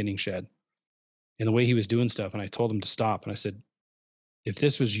like in the skinning shed, and the way he was doing stuff. And I told him to stop. And I said, if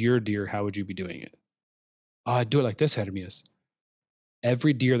this was your deer, how would you be doing it? Oh, I'd do it like this, Hermias.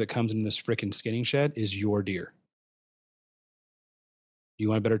 Every deer that comes in this freaking skinning shed is your deer. You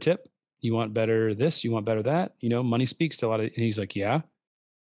want a better tip? You want better this? You want better that? Money speaks to a lot of, and he's like, yeah.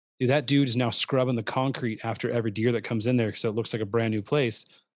 Dude, that dude is now scrubbing the concrete after every deer that comes in there, so it looks like a brand new place.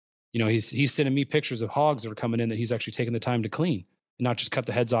 He's sending me pictures of hogs that are coming in that he's actually taking the time to clean and not just cut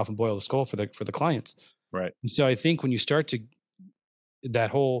the heads off and boil the skull for the clients. Right. And so I think when you start to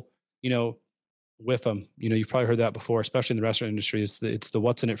that whole, with them, you've probably heard that before, especially in the restaurant industry. It's the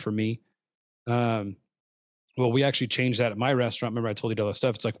what's in it for me. Well, we actually changed that at my restaurant. Remember, I told you all that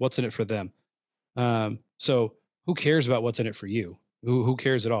stuff. It's like, what's in it for them? So who cares about what's in it for you? Who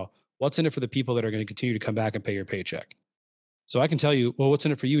cares at all? What's in it for the people that are going to continue to come back and pay your paycheck? So I can tell you, well, what's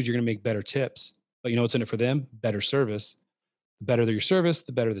in it for you is you're going to make better tips. But what's in it for them? Better service. The better your service,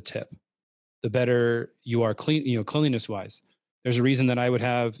 the better the tip. The better you are clean, cleanliness wise. There's a reason that I would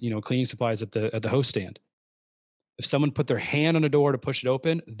have, cleaning supplies at the host stand. If someone put their hand on a door to push it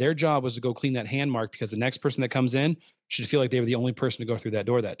open, their job was to go clean that hand mark, because the next person that comes in should feel like they were the only person to go through that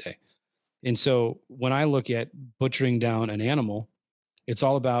door that day. And so when I look at butchering down an animal, it's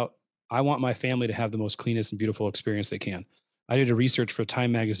all about, I want my family to have the most cleanest and beautiful experience they can. I did a research for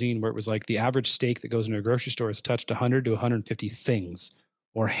Time magazine where it was like the average steak that goes into a grocery store has touched 100 to 150 things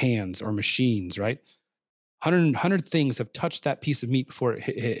or hands or machines, right? 100 things have touched that piece of meat before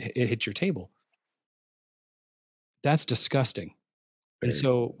it hits your table. That's disgusting. And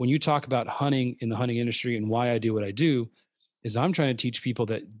so when you talk about hunting in the hunting industry and why I do what I do, is I'm trying to teach people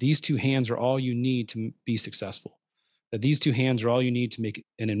that these two hands are all you need to be successful. That these two hands are all you need to make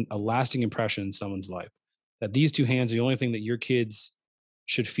a lasting impression in someone's life. That these two hands are the only thing that your kids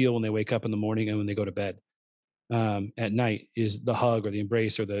should feel when they wake up in the morning and when they go to bed at night, is the hug or the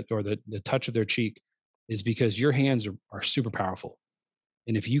embrace or the touch of their cheek, is because your hands are super powerful.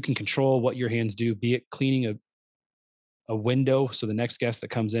 And if you can control what your hands do, be it cleaning a window so the next guest that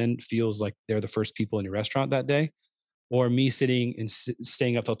comes in feels like they're the first people in your restaurant that day, or me sitting and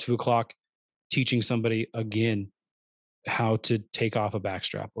staying up till 2:00 teaching somebody again how to take off a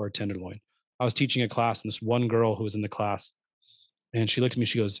backstrap or a tenderloin. I was teaching a class, and this one girl who was in the class, and she looked at me,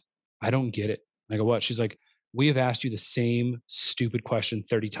 she goes, I don't get it. I go, what? She's like, we have asked you the same stupid question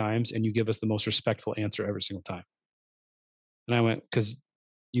 30 times, and you give us the most respectful answer every single time. And I went, because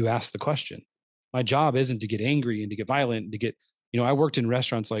you asked the question. My job isn't to get angry and to get violent and to get, I worked in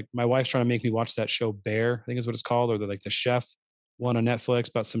restaurants. Like, my wife's trying to make me watch that show Bear, I think is what it's called, or the chef one on Netflix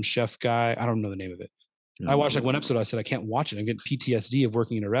about some chef guy. I don't know the name of it. I watched like one episode. I said, I can't watch it. I'm getting PTSD of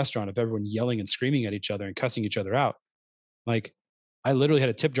working in a restaurant, of everyone yelling and screaming at each other and cussing each other out. Like, I literally had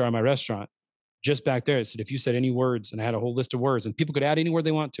a tip jar in my restaurant just back there. It said, if you said any words, and I had a whole list of words, and people could add any word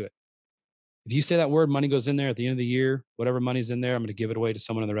they want to it. If you say that word, money goes in there at the end of the year. Whatever money's in there, I'm going to give it away to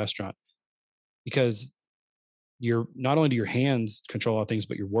someone in the restaurant. Because you're not only do your hands control all things,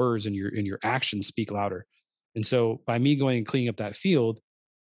 but your words and your actions speak louder. And so by me going and cleaning up that field,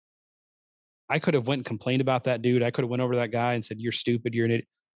 I could have went and complained about that dude. I could have went over to that guy and said, "You're stupid. You're an idiot."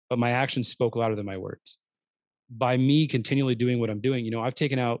 But my actions spoke louder than my words. By me continually doing what I'm doing, I've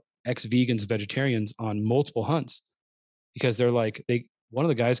taken out ex-vegans, vegetarians on multiple hunts because they're like, one of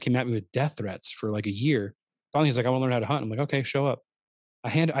the guys came at me with death threats for like a year. Finally, he's like, "I want to learn how to hunt." I'm like, "Okay, show up."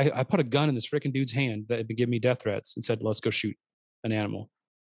 I put a gun in this freaking dude's hand that had been giving me death threats and said, "Let's go shoot an animal."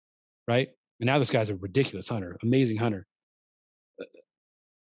 Right. And now this guy's a ridiculous hunter, amazing hunter.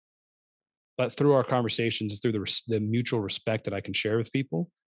 But through our conversations, through the mutual respect that I can share with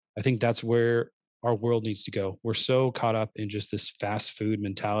people, I think that's where our world needs to go. We're so caught up in just this fast food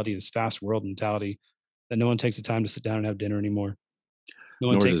mentality, this fast world mentality, that no one takes the time to sit down and have dinner anymore. No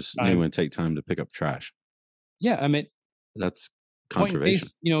one Nor takes does the time. anyone take time to pick up trash. Yeah, I mean, That's point in conservation.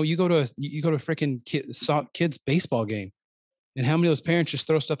 base. You go to a freaking kids baseball game, and how many of those parents just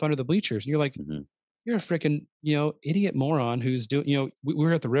throw stuff under the bleachers? And you're like, Mhm. you're a freaking idiot moron who's doing. We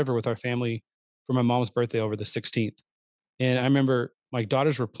were at the river with our family for my mom's birthday over the 16th. And I remember my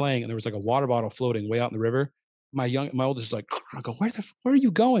daughters were playing and there was like a water bottle floating way out in the river. My oldest is like, I go, where are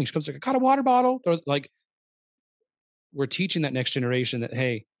you going? She comes like, "I got a water bottle." Like, we're teaching that next generation that,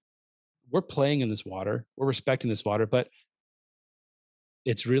 hey, we're playing in this water, we're respecting this water, but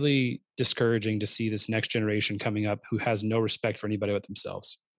it's really discouraging to see this next generation coming up who has no respect for anybody but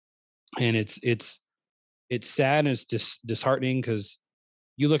themselves. And it's sad and it's disheartening because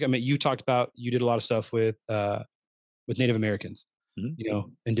you look at me, you did a lot of stuff with Native Americans,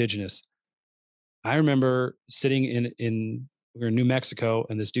 Mhm. indigenous. I remember sitting we were in New Mexico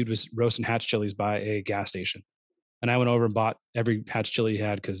and this dude was roasting hatch chilies by a gas station. And I went over and bought every hatch chili he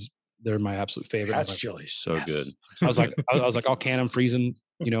had because they're my absolute favorite. I was Hatch like, chilies. So yes. good. I was like, I'll can them, freeze them,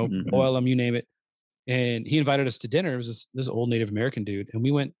 Mhm. boil them, you name it. And he invited us to dinner. It was this old Native American dude. And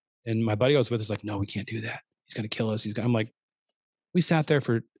we went, and my buddy I was with is like, "No, we can't do that. He's going to kill us." I'm like, we sat there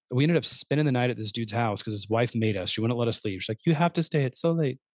we ended up spending the night at this dude's house because his wife made us. She wouldn't let us leave. She's like, "You have to stay. It's so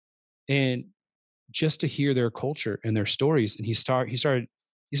late." And just to hear their culture and their stories. And he started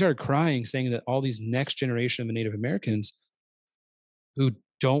crying, saying that all these next generation of Native Americans who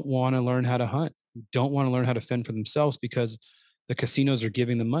don't want to learn how to hunt, who don't want to learn how to fend for themselves because the casinos are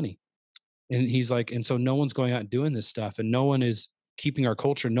giving them money. And he's like, and so no one's going out and doing this stuff, and no one is keeping our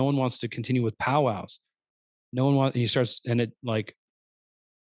culture. No one wants to continue with powwows. No one wants. And he starts, and it like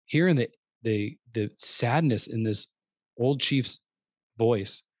hearing the sadness in this old chief's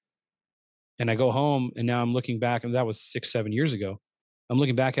voice. And I go home and now I'm looking back, and that was 6, 7 years ago. I'm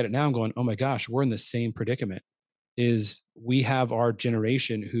looking back at it now. I'm going, oh my gosh, we're in the same predicament. Is we have our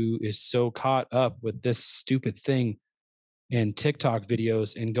generation who is so caught up with this stupid thing and TikTok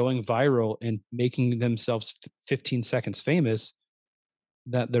videos and going viral and making themselves 15 seconds famous,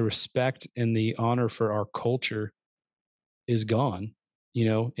 that the respect and the honor for our culture is gone,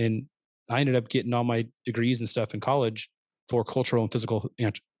 and I ended up getting all my degrees and stuff in college for cultural and physical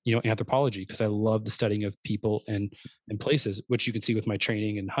anthropology because I love the studying of people and places, which you can see with my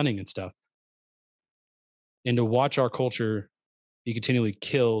training and hunting and stuff. And to watch our culture be continually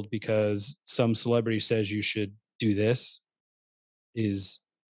killed because some celebrity says you should do this is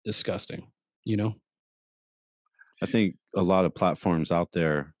disgusting, you know? I think a lot of platforms out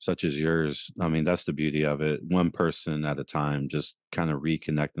there, such as yours, I mean, that's the beauty of it. One person at a time, just kind of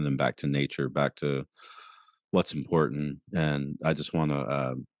reconnecting them back to nature, back to what's important. And I just want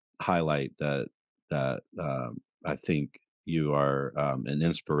to highlight that I think you are an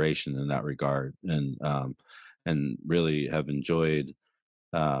inspiration in that regard, and really have enjoyed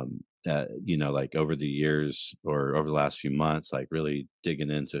like over the years or over the last few months, like really digging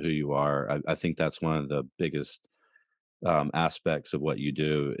into who you are. I think that's one of the biggest aspects of what you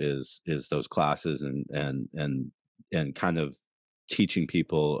do is those classes and kind of teaching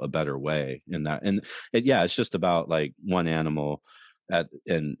people a better way in that. And it's just about like one animal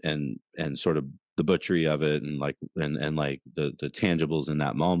and sort of the butchery of it, and like and like the tangibles in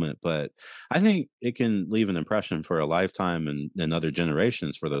that moment. But I think it can leave an impression for a lifetime and other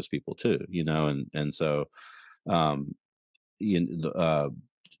generations for those people too, and so um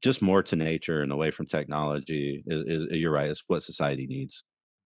just more to nature and away from technology you're right, it's what society needs.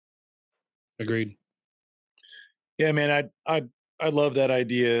 Agreed. Yeah, man, I love that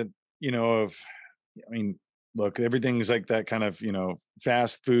idea, of, I mean, look, everything's like that kind of,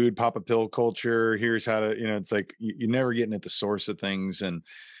 fast food, pop a pill culture. Here's how to, it's like you're never getting at the source of things. And,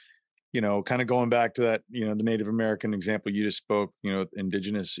 kind of going back to that, the Native American example you just spoke,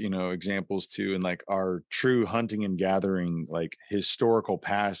 indigenous, examples too, and like our true hunting and gathering, like historical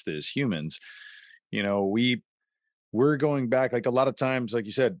past as humans, we we're going back, like a lot of times, like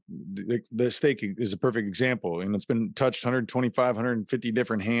you said, the steak is a perfect example, and it's been touched 125, 150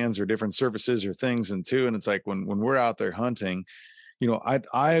 different hands or different surfaces or things, and too. And it's like when we're out there hunting,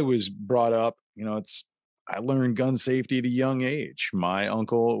 I was brought up, I learned gun safety at a young age. My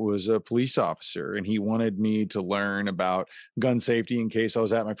uncle was a police officer, and he wanted me to learn about gun safety in case I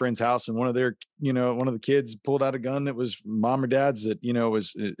was at my friend's house and one of the kids pulled out a gun that was mom or dad's, that,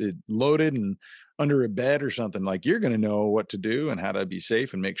 was it loaded and under a bed or something. Like, you're going to know what to do and how to be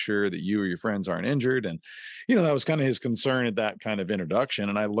safe and make sure that you or your friends aren't injured. And, that was kind of his concern at that kind of introduction.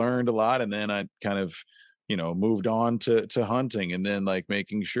 And I learned a lot. And then I kind of, moved on to hunting, and then like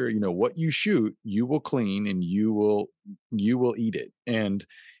making sure, what you shoot, you will clean and you will eat it. And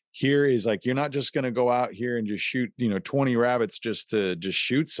here is like, you're not just going to go out here and just shoot, 20 rabbits just to just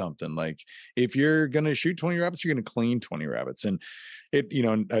shoot something. Like, if you're going to shoot 20 rabbits, you're going to clean 20 rabbits. And I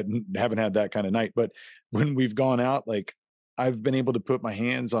haven't had that kind of night, but when we've gone out, like, I've been able to put my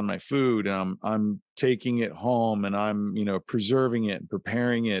hands on my food, and I'm taking it home, and I'm, preserving it and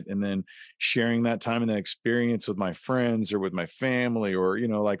preparing it, and then sharing that time and that experience with my friends or with my family. Or,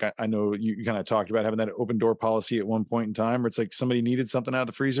 like I know you kind of talked about having that open door policy at one point in time, where it's like somebody needed something out of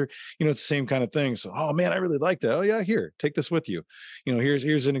the freezer, it's the same kind of thing. So, oh man, I really like that. Oh yeah, here, take this with you.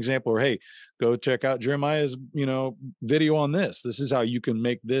 Here's an example where, hey, go check out Jeremiah's, video on this. This is how you can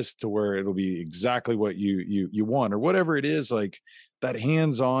make this to where it'll be exactly what you want, or whatever it is. Like, that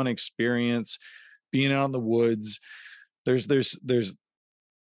hands-on experience, being out in the woods,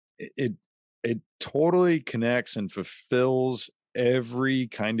 it totally connects and fulfills every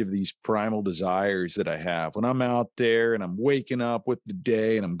kind of these primal desires that I have when I'm out there, and I'm waking up with the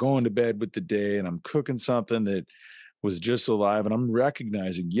day, and I'm going to bed with the day, and I'm cooking something that was just alive, and I'm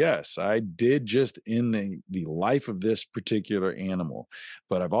recognizing, yes, I did just end the life of this particular animal.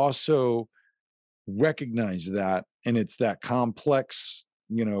 But I've also recognized that, and it's that complex,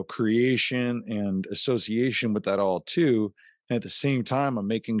 creation and association with that all too. And at the same time, I'm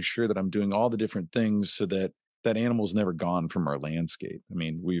making sure that I'm doing all the different things so that that animal's never gone from our landscape. I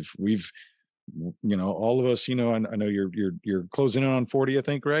mean, we've all of us, I know you're closing in on 40, I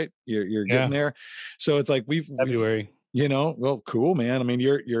think, right? You're Yeah. getting there. So it's like we've February. well, cool, man. I mean,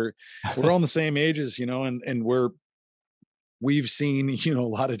 we're on the same ages, and we've seen, a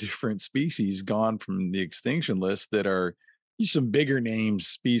lot of different species gone from the extinction list that are some bigger name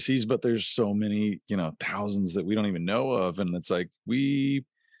species, but there's so many, thousands that we don't even know of. And it's like, I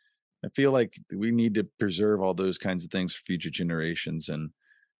feel like we need to preserve all those kinds of things for future generations. And,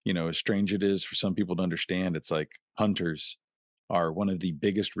 as strange it is for some people to understand, it's like hunters are one of the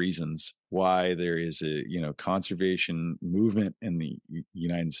biggest reasons why there is a, conservation movement in the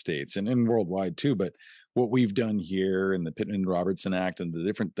United States and worldwide too. But what we've done here in the Pittman-Robertson Act and the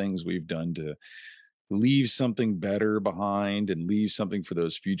different things we've done to leave something better behind and leave something for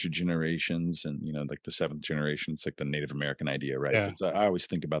those future generations. And, like the seventh generation, it's like the Native American idea, right? Yeah. I always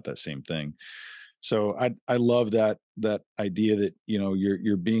think about that same thing. So I love that idea that,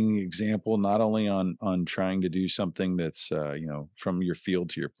 you're being an example, not only on trying to do something that's, from your field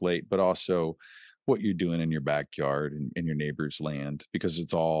to your plate, but also what you're doing in your backyard and in your neighbor's land, because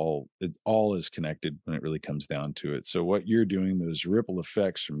it all is connected when it really comes down to it. So what you're doing, those ripple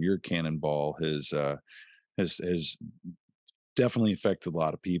effects from your cannonball has definitely affected a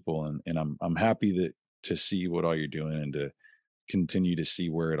lot of people. And I'm happy to see what all you're doing, and to continue to see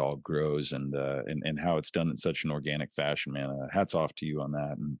where it all grows, and how it's done in such an organic fashion, man. Hats off to you on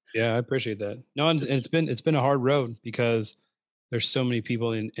that. And Yeah, I appreciate that. No, and it's been a hard road, because there's so many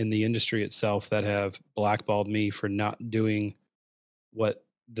people in the industry itself that have blackballed me for not doing what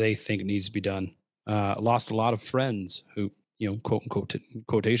they think needs to be done. Lost a lot of friends who, quote unquote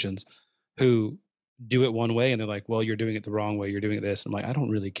quotations, who do it one way, and they're like, "Well, you're doing it the wrong way. You're doing it this." I'm like, I don't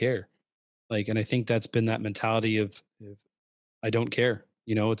really care. Like, and I think that's been that mentality of I don't care.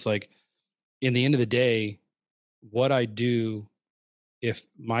 It's like, in the end of the day, what I do, if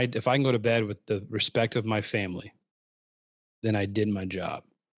I can go to bed with the respect of my family, then I did my job.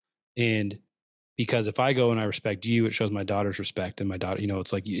 And because if I go and I respect you, it shows my daughter's respect, and my daughter,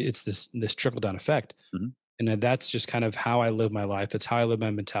 it's like, it's this trickle down effect. Mhm. And that's just kind of how I live my life. It's how I live my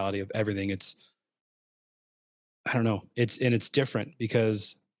mentality of everything. I don't know. It's different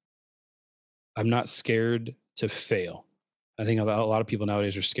because I'm not scared to fail. I think a lot of people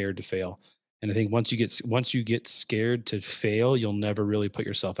nowadays are scared to fail. And I think once you get scared to fail, you'll never really put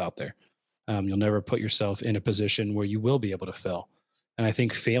yourself out there. You'll never put yourself in a position where you will be able to fail. And I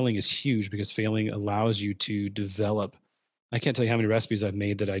think failing is huge, because failing allows you to develop. I can't tell you how many recipes I've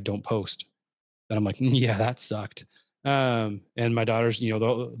made that I don't post. That I'm like, yeah, that sucked. And my daughters,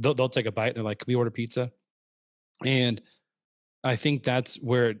 they'll take a bite. And they're like, "Can we order pizza?" And I think that's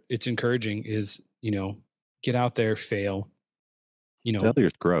where it's encouraging is, get out there, fail, you know,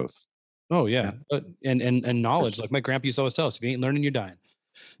 Failure's growth. oh Yeah. yeah. And knowledge, like my grandpa used to always tell us, if you ain't learning, you're dying.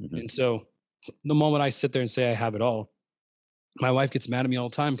 Mhm. And so the moment I sit there and say I have it all, my wife gets mad at me all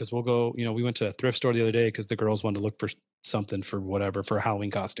the time because we'll go, we went to a thrift store the other day because the girls wanted to look for something for whatever, for a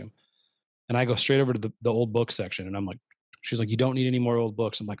Halloween costume. And I go straight over to the old book section and I'm like, she's like, you don't need any more old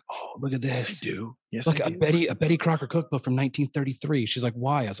books. I'm like, oh, look at Yes, I this. do. Yes, Look, I do. a Betty Crocker cookbook from 1933. She's like,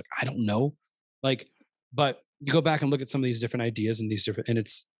 why? I was like, I don't know. Like, but you go back and look at some of these different ideas and and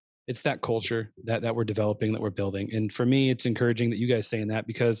it's that culture that we're developing, that we're building. And for me, it's encouraging that you guys saying that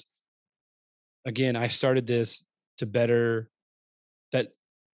because again, I started this to better that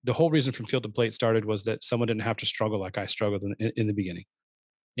the whole reason from field to plate started was that someone didn't have to struggle like I struggled in the beginning.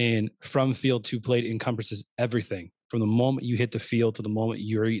 And from field to plate encompasses everything from the moment you hit the field to the moment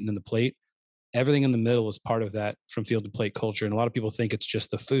you're eating in the plate. Everything in the middle is part of that from field to plate culture. And a lot of people think it's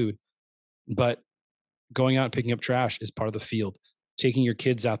just the food, but going out and picking up trash is part of the field. Taking your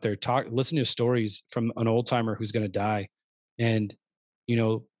kids out there, listening to stories from an old timer who's going to die. And,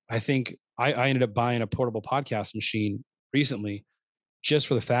 I think I ended up buying a portable podcast machine recently just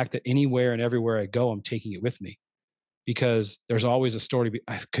for the fact that anywhere and everywhere I go, I'm taking it with me because there's always a story to be.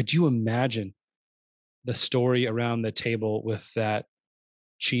 Could you imagine the story around the table with that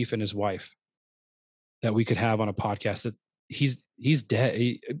chief and his wife that we could have on a podcast? That he's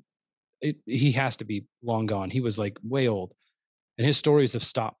dead. He has to be long gone. He was like way old, and his stories have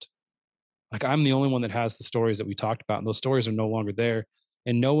stopped. Like I'm the only one that has the stories that we talked about, and those stories are no longer there.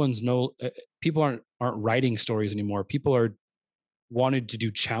 And people aren't writing stories anymore. People are wanted to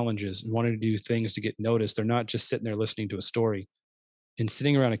do challenges and wanted to do things to get noticed. They're not just sitting there listening to a story and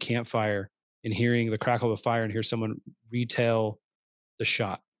sitting around a campfire and hearing the crackle of a fire and hear someone retell the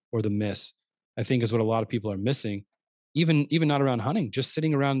shot or the miss. I think is what a lot of people are missing. Even not around hunting, just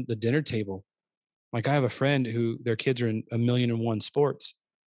sitting around the dinner table. Like I have a friend who their kids are in a million and one sports.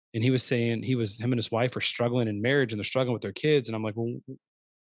 And he was saying him and his wife are struggling in marriage and they're struggling with their kids. And I'm like, well,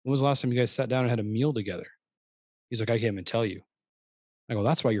 when was the last time you guys sat down and had a meal together? He's like, I can't even tell you. I go,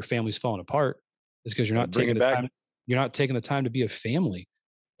 that's why your family's falling apart. Is because Bring it back. you're not taking the time to be a family.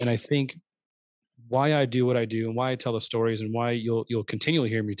 And I think why I do what I do and why I tell the stories and why you'll continually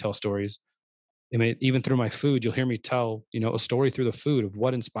hear me tell stories. I mean, even through my food, you'll hear me tell, a story through the food of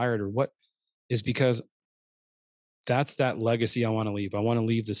what inspired or what is because that's that legacy I want to leave. I want to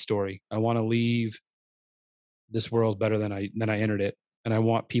leave this story. I want to leave this world better than I entered it. And I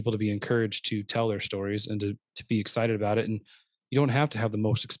want people to be encouraged to tell their stories and to be excited about it. And you don't have to have the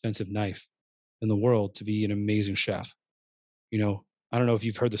most expensive knife in the world to be an amazing chef. I don't know if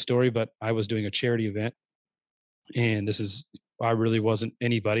you've heard the story, but I was doing a charity event and I really wasn't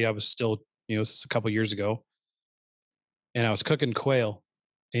anybody. I was still, this is a couple years ago and I was cooking quail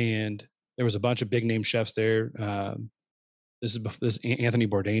and there was a bunch of big name chefs there. This Anthony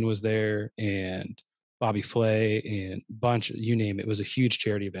Bourdain was there and Bobby Flay and bunch, you name it. It was a huge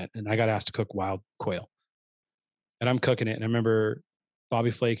charity event. And I got asked to cook wild quail and I'm cooking it. And I remember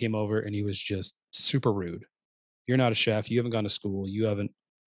Bobby Flay came over and he was just super rude. You're not a chef. You haven't gone to school. You haven't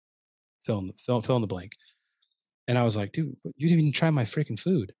fill in the blank. And I was like, dude, you didn't even try my freaking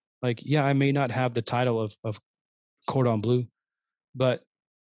food. Like, yeah, I may not have the title of cordon bleu, but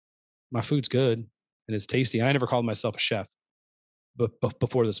my food's good and it's tasty. And I never called myself a chef, but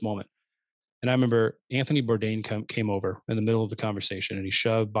before this moment. And I remember Anthony Bourdain came over in the middle of the conversation and he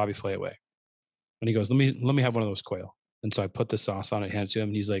shoved Bobby Flay away. And he goes, let me have one of those quail. And so I put the sauce on it, handed it to him,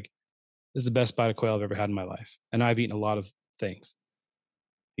 and he's like, this is the best bite of quail I've ever had in my life. And I've eaten a lot of things.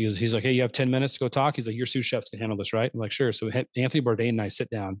 He's like, hey, you have 10 minutes to go talk? He's like, your sous chefs can handle this, right? I'm like, sure. So Anthony Bourdain and I sit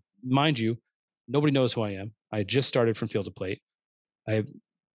down. Mind you, nobody knows who I am. I just started from field to plate. I,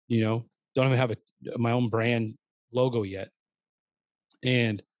 don't even have my own brand logo yet.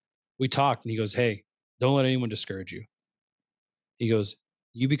 And we talked and he goes, hey, don't let anyone discourage you. He goes,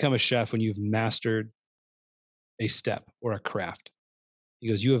 you become a chef when you've mastered a step or a craft. He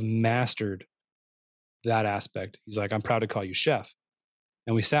goes, you have mastered that aspect. He's like, I'm proud to call you chef.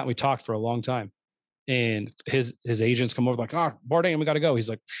 And we sat and we talked for a long time. And his agents come over like, oh, Bourdain, we got to go. He's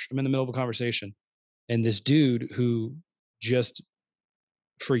like, I'm in the middle of a conversation. And this dude who just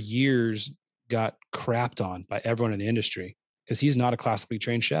for years got crapped on by everyone in the industry because he's not a classically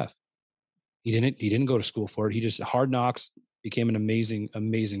trained chef. He didn't go to school for it. He just hard knocks, became an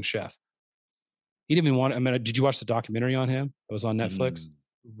amazing chef. He didn't even want. I mean, did you watch the documentary on him? It was on Netflix.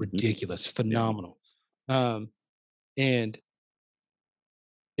 Ridiculous, phenomenal. Yeah. And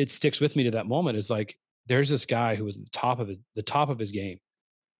it sticks with me to that moment. Is like there's this guy who was at the top of his game,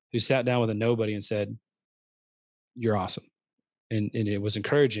 who sat down with a nobody and said, you're awesome. And it was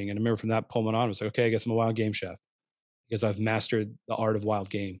encouraging. And I remember from that moment on, I was like, okay, I guess I'm a wild game chef because I've mastered the art of wild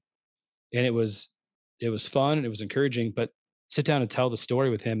game. And it was fun and it was encouraging, but sit down and tell the story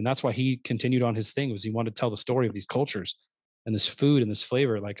with him. And that's why he continued on his thing, was he wanted to tell the story of these cultures and this food and this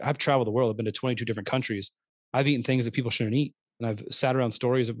flavor. Like, I've traveled the world, I've been to 22 different countries. I've eaten things that people shouldn't eat. And I've sat around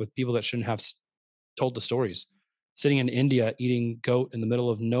stories with people that shouldn't have told the stories. Sitting in India eating goat in the middle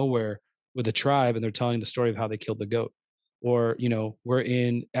of nowhere with a tribe, and they're telling the story of how they killed the goat. Or, we're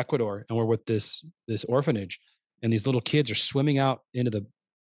in Ecuador and we're with this orphanage, and these little kids are swimming out into the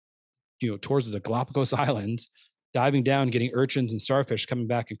towards the Galapagos Islands, diving down, getting urchins and starfish, coming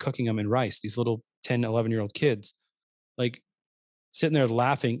back and cooking them in rice. These little 10, 11-year-old kids, like, sitting there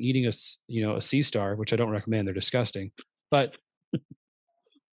laughing, eating a sea star, which I don't recommend. They're disgusting. But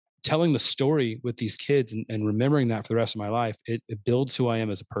telling the story with these kids and remembering that for the rest of my life, it builds who I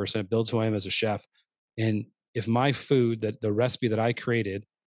am as a person. It builds who I am as a chef. And if my food, that the recipe that I created,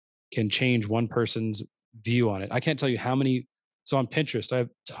 can change one person's view on it, I can't tell you how many. So on Pinterest, I have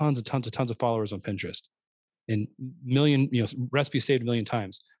tons of followers on Pinterest, and recipes saved a million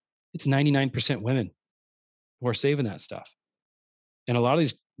times. It's 99% women who are saving that stuff. And a lot of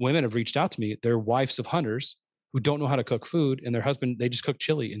these women have reached out to me. They're wives of hunters who don't know how to cook food, and their husband, they just cook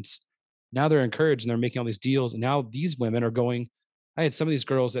chili. And now they're encouraged and they're making all these deals. And now these women are going. I had some of these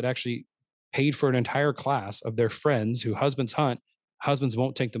girls that actually paid for an entire class of their friends who husbands hunt. Husbands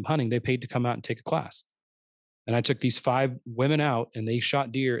won't take them hunting. They paid to come out and take a class. And I took these 5 women out, and they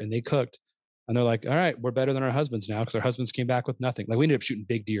shot deer and they cooked. And they're like, all right, we're better than our husbands now, because our husbands came back with nothing. Like, we ended up shooting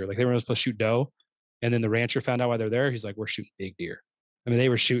big deer. Like, they were supposed to shoot doe. And then the rancher found out why they're there. He's like, we're shooting big deer. I mean, they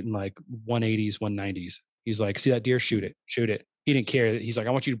were shooting like 180s, 190s. He's like, see that deer? Shoot it. Shoot it. He didn't care. He's like, I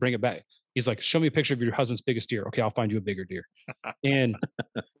want you to bring it back. He's like, show me a picture of your husband's biggest deer. Okay, I'll find you a bigger deer. And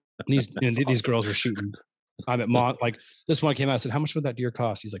these awesome. Girls were shooting. I'm at like, this one came out and said, how much would that deer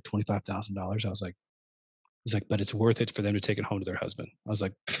cost? He's like, $25,000. I was like, he's like, but it's worth it for them to take it home to their husband. I was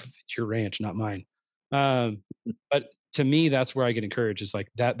like, it's your ranch, not mine. But to me, that's where I get encouraged, is like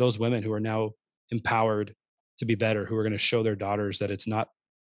that, those women who are now empowered to be better, who are going to show their daughters that it's not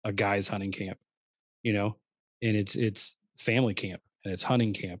a guy's hunting camp, and it's family camp, and it's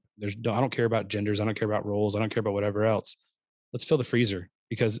hunting camp. I don't care about genders. I don't care about roles. I don't care about whatever else. Let's fill the freezer.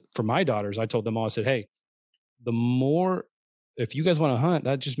 Because for my daughters, I told them all, I said, hey, if you guys want to hunt,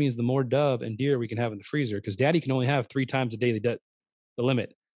 that just means the more dove and deer we can have in the freezer, because daddy can only have 3 times a day, the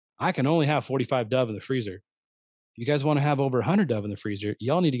limit. I can only have 45 dove in the freezer. If you guys want to have over 100 dove in the freezer,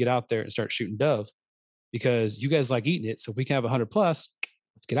 y'all need to get out there and start shooting dove, because you guys like eating it. So if we can have 100 plus,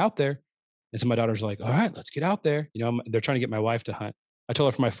 let's get out there. And so my daughters are like, all right, let's get out there. They're trying to get my wife to hunt. I told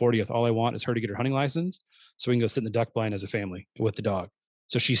her for my 40th, all I want is her to get her hunting license so we can go sit in the duck blind as a family with the dog.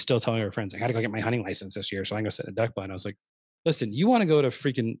 So she's still telling her friends, I got to go get my hunting license this year so I can go sit in a duck blind. I was like, listen, you want to go to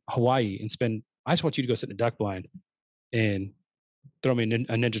freaking Hawaii and I just want you to go sit in a duck blind and throw me a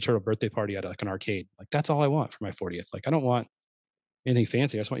Ninja Turtle birthday party at like an arcade. Like, that's all I want for my 40th. Like, I don't want anything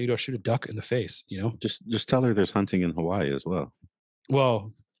fancy. I just want you to go shoot a duck in the face, Just tell her there's hunting in Hawaii as well.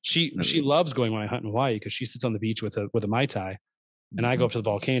 Well, she loves going when I hunt in Hawaii, because she sits on the beach with a Mai Tai, and I go up to the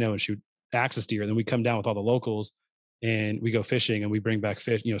volcano and shoot axis deer. And then we come down with all the locals and we go fishing, and we bring back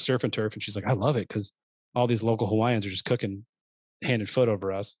fish, surf and turf. And she's like, I love it, because all these local Hawaiians are just cooking hand and foot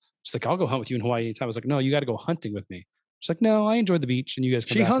over us. She's like, I'll go hunt with you in Hawaii anytime. I was like, no, you got to go hunting with me. She's like, no, I enjoy the beach, and you guys.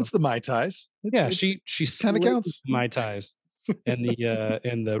 She hunts the Mai Tais. She kind of counts. Mai Tais and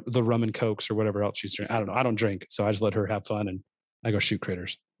the rum and cokes or whatever else she's drinking. I don't know. I don't drink, so I just let her have fun, and I go shoot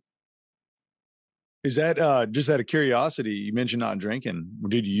critters. Is that just out of curiosity? You mentioned not drinking.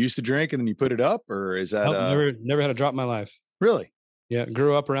 Did you used to drink and then you put it up, or is that never had a drop in my life? Really? Yeah,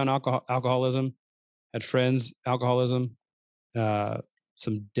 grew up around alcoholism, had friends, alcoholism,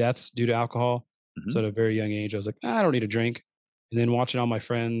 some deaths due to alcohol. Mm-hmm. So at a very young age, I was like, I don't need a drink. And then watching all my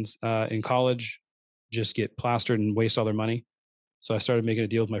friends in college just get plastered and waste all their money. So I started making a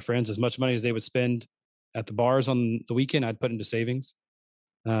deal with my friends. As much money as they would spend at the bars on the weekend, I'd put into savings.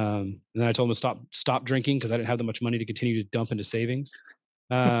 And then I told them to stop drinking, because I didn't have that much money to continue to dump into savings.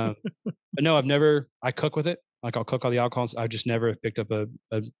 But no, I cook with it. Like, I'll cook all the alcohols. I've just never picked up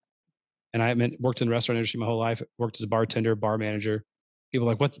and I worked in the restaurant industry my whole life. Worked as a bartender, bar manager. People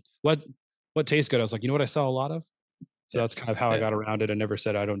are like, what tastes good? I was like, you know what I sell a lot of? So that's kind of how I got around it. I never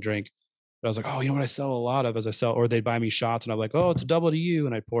said I don't drink, but I was like, oh, you know what I sell a lot of? Or they'd buy me shots, and I'm like, oh, it's a double to you.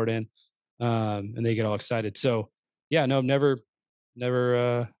 And I pour it in, and they get all excited. So yeah, no, never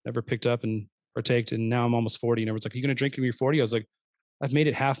picked up and partaked. And now I'm almost 40, and everyone's like, are you going to drink when you're 40? I was like, I've made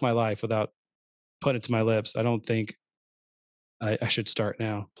it half my life without putting it to my lips. I don't think I should start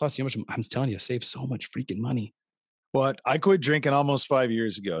now. Plus, I'm telling you, I save so much freaking money. But I quit drinking almost 5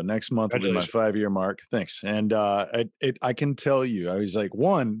 years ago. Next month will be my 5-year mark. Thanks. And I can tell you, I was like,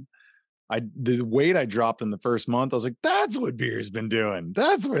 the weight I dropped in the first month, I was like, that's what beer's been doing.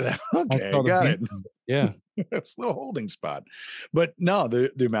 That's where that, okay, I got it. Yeah. It's a little holding spot. But no,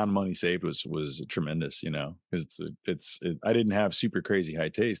 the amount of money saved was tremendous, because I didn't have super crazy high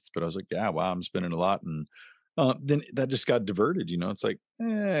tastes, but I was like, yeah, wow, I'm spending a lot. And then that just got diverted, it's like,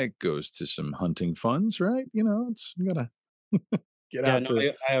 it goes to some hunting funds, right? You gotta get out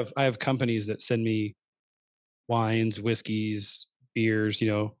to. I have companies that send me wines, whiskeys, beers,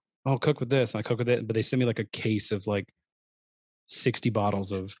 I'll cook with this and I cook with it, but they send me like a case of like 60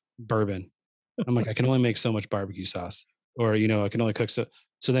 bottles of bourbon. I'm like, I can only make so much barbecue sauce, or I can only cook so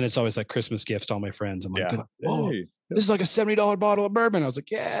then it's always like Christmas gifts to all my friends. I'm like, whoa, this is like a $70 bottle of bourbon. I was like,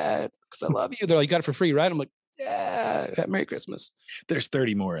 yeah, because I love you. They're like, you got it for free, right? I'm like, yeah, Merry Christmas. There's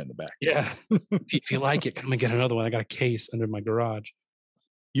 30 more in the back. Yeah. If you like it, come and get another one. I got a case under my garage.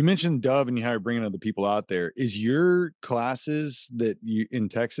 You mentioned Dove and how you're bringing other people out there. Is your classes that you in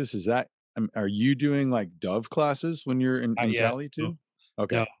Texas, are you doing like Dove classes when you're in Cali too? No.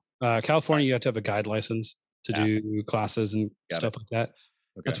 Okay. No. California, you have to have a guide license to do classes and stuff like that.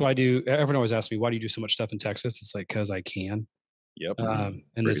 Okay. That's why everyone always asks me, why do you do so much stuff in Texas? It's like, cause I can. Yep.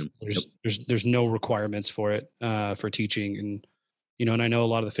 And there's no requirements for it, for teaching. And, and I know a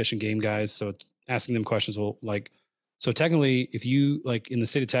lot of the fish and game guys, so it's asking them questions will like, so technically if you like in the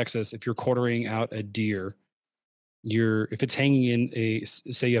state of Texas, if you're quartering out a deer, if it's hanging in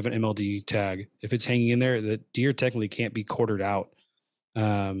say you have an MLD tag, if it's hanging in there, the deer technically can't be quartered out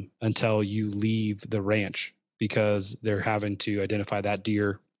until you leave the ranch, because they're having to identify that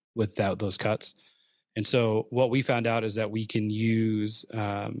deer without those cuts. And so what we found out is that we can use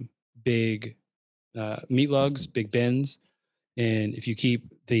big meat lugs, big bins. And if you keep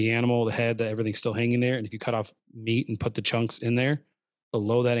the animal, the head, everything's still hanging there. And if you cut off meat and put the chunks in there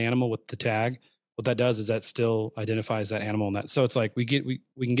below that animal with the tag, what that does is that still identifies that animal. And that, so it's like we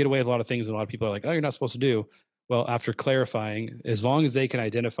can get away with a lot of things. And a lot of people are like, oh, you're not supposed to do. Well, after clarifying, as long as they can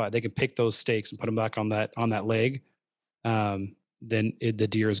identify, they can pick those steaks and put them back on that leg. Then the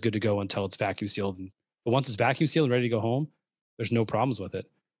deer is good to go until it's vacuum sealed. But once it's vacuum sealed and ready to go home, there's no problems with it.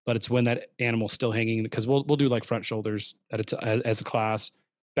 But it's when that animal's still hanging, because we'll do like front shoulders as a class,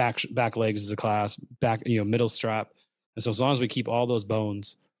 back legs as a class, back middle strap. And so as long as we keep all those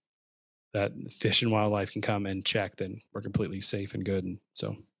bones that Fish and Wildlife can come and check, then we're completely safe and good. And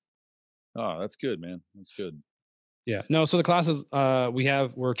so, oh, that's good, man. That's good. Yeah. No. So the classes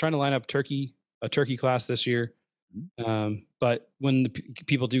we're trying to line up a turkey class this year. But when the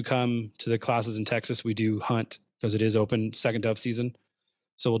people do come to the classes in Texas, we do hunt because it is open second dove season.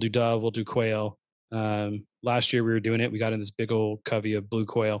 So we'll do dove, we'll do quail. Last year we were doing it. We got in this big old covey of blue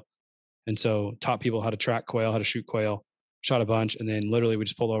quail. And so taught people how to track quail, how to shoot quail, shot a bunch. And then literally we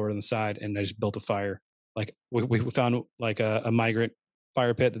just pulled over on the side and I just built a fire. Like we found like a migrant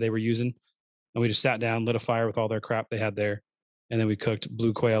fire pit that they were using. And we just sat down, lit a fire with all their crap they had there. And then we cooked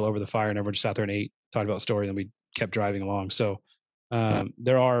blue quail over the fire and everyone just sat there and ate, talked about the story. And then we kept driving along. So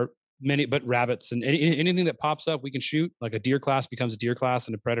there are many, but rabbits and anything that pops up, we can shoot. Like a deer class becomes a deer class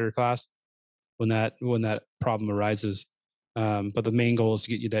and a predator class when that problem arises. But the main goal is to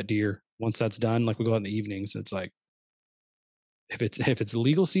get you that deer. Once that's done, like we go out in the evenings, it's like, if it's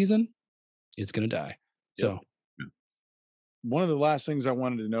legal season, it's going to die. Yep. So one of the last things I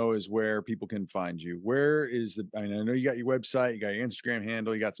wanted to know is where people can find you. I know you got your website, you got your Instagram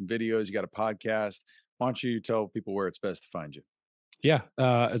handle, you got some videos, you got a podcast. Why don't you tell people where it's best to find you? Yeah,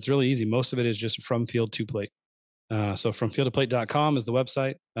 it's really easy. Most of it is just From Field to Plate. So fromfieldtoplate.com is the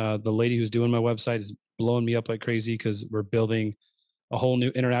website. The lady who's doing my website is blowing me up like crazy because we're building a whole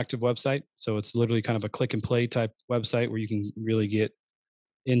new interactive website. So it's literally kind of a click and play type website where you can really get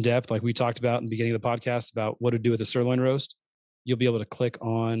in depth, like we talked about in the beginning of the podcast about what to do with a sirloin roast. You'll be able to click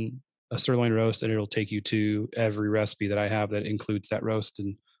on a sirloin roast and it'll take you to every recipe that I have that includes that roast.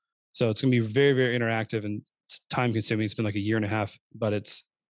 And so it's going to be very, very interactive and it's time consuming. It's been like a year and a half, but it's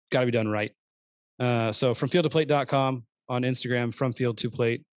got to be done right. So fromfieldtoplate.com, on Instagram, From Field to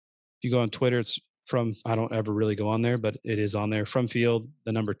Plate. If you go on Twitter, it's I don't ever really go on there, but it is on there. From Field,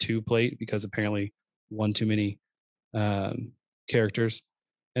 the number 2 plate, because apparently one too many characters.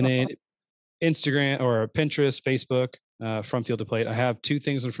 And then Instagram or Pinterest, Facebook, From Field to Plate. I have 2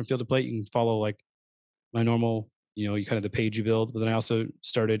 things on From Field to Plate. You can follow like my normal, you kind of the page you build. But then I also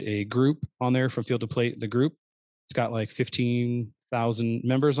started a group on there, From Field to Plate, the group. It's got like 15,000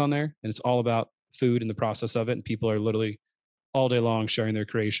 members on there, and it's all about food and the process of it. And people are literally all day long sharing their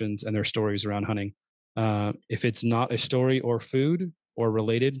creations and their stories around hunting. If it's not a story or food or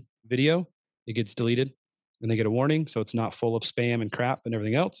related video, it gets deleted. and they get a warning. So it's not full of spam and crap and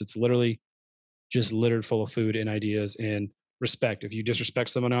everything else. It's literally just littered full of food and ideas and respect. If you disrespect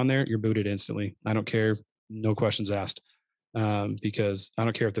someone on there, you're booted instantly. I don't care. No questions asked. Because I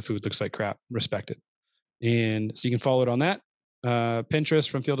don't care if the food looks like crap, respect it. And so you can follow it on that. Pinterest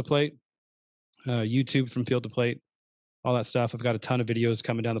from Field to Plate, YouTube from Field to Plate, all that stuff. I've got a ton of videos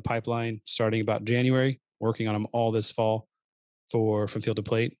coming down the pipeline starting about January, working on them all this fall from Field to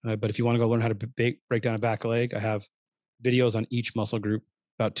Plate. But if you want to go learn how to break down a back leg, I have videos on each muscle group,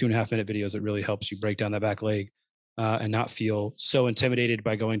 about 2.5-minute videos that really helps you break down that back leg and not feel so intimidated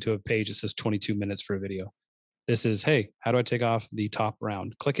by going to a page that says 22 minutes for a video. This is, hey, how do I take off the top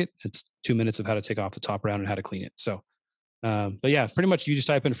round? Click it. It's 2 minutes of how to take off the top round and how to clean it. So, but yeah, pretty much you just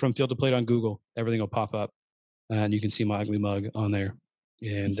type in From Field to Plate on Google, everything will pop up and you can see my ugly mug on there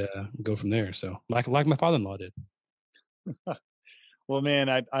and go from there. So like my father-in-law did. Well, man,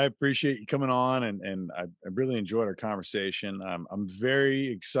 I appreciate you coming on, and I really enjoyed our conversation. I'm very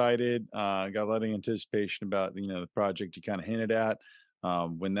excited. Got a lot of anticipation about the project you kind of hinted at.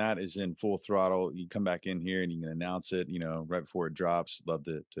 When that is in full throttle, you come back in here and you can announce it, right before it drops. Love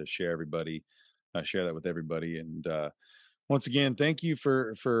to share share that with everybody. And once again, thank you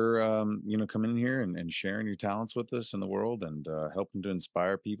for coming in here and sharing your talents with us in the world and helping to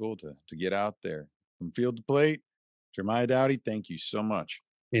inspire people to get out there. From Field to Plate, Jeremiah Doughty, thank you so much.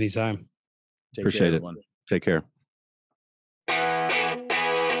 Anytime. Take Appreciate care, it. everyone. Take care.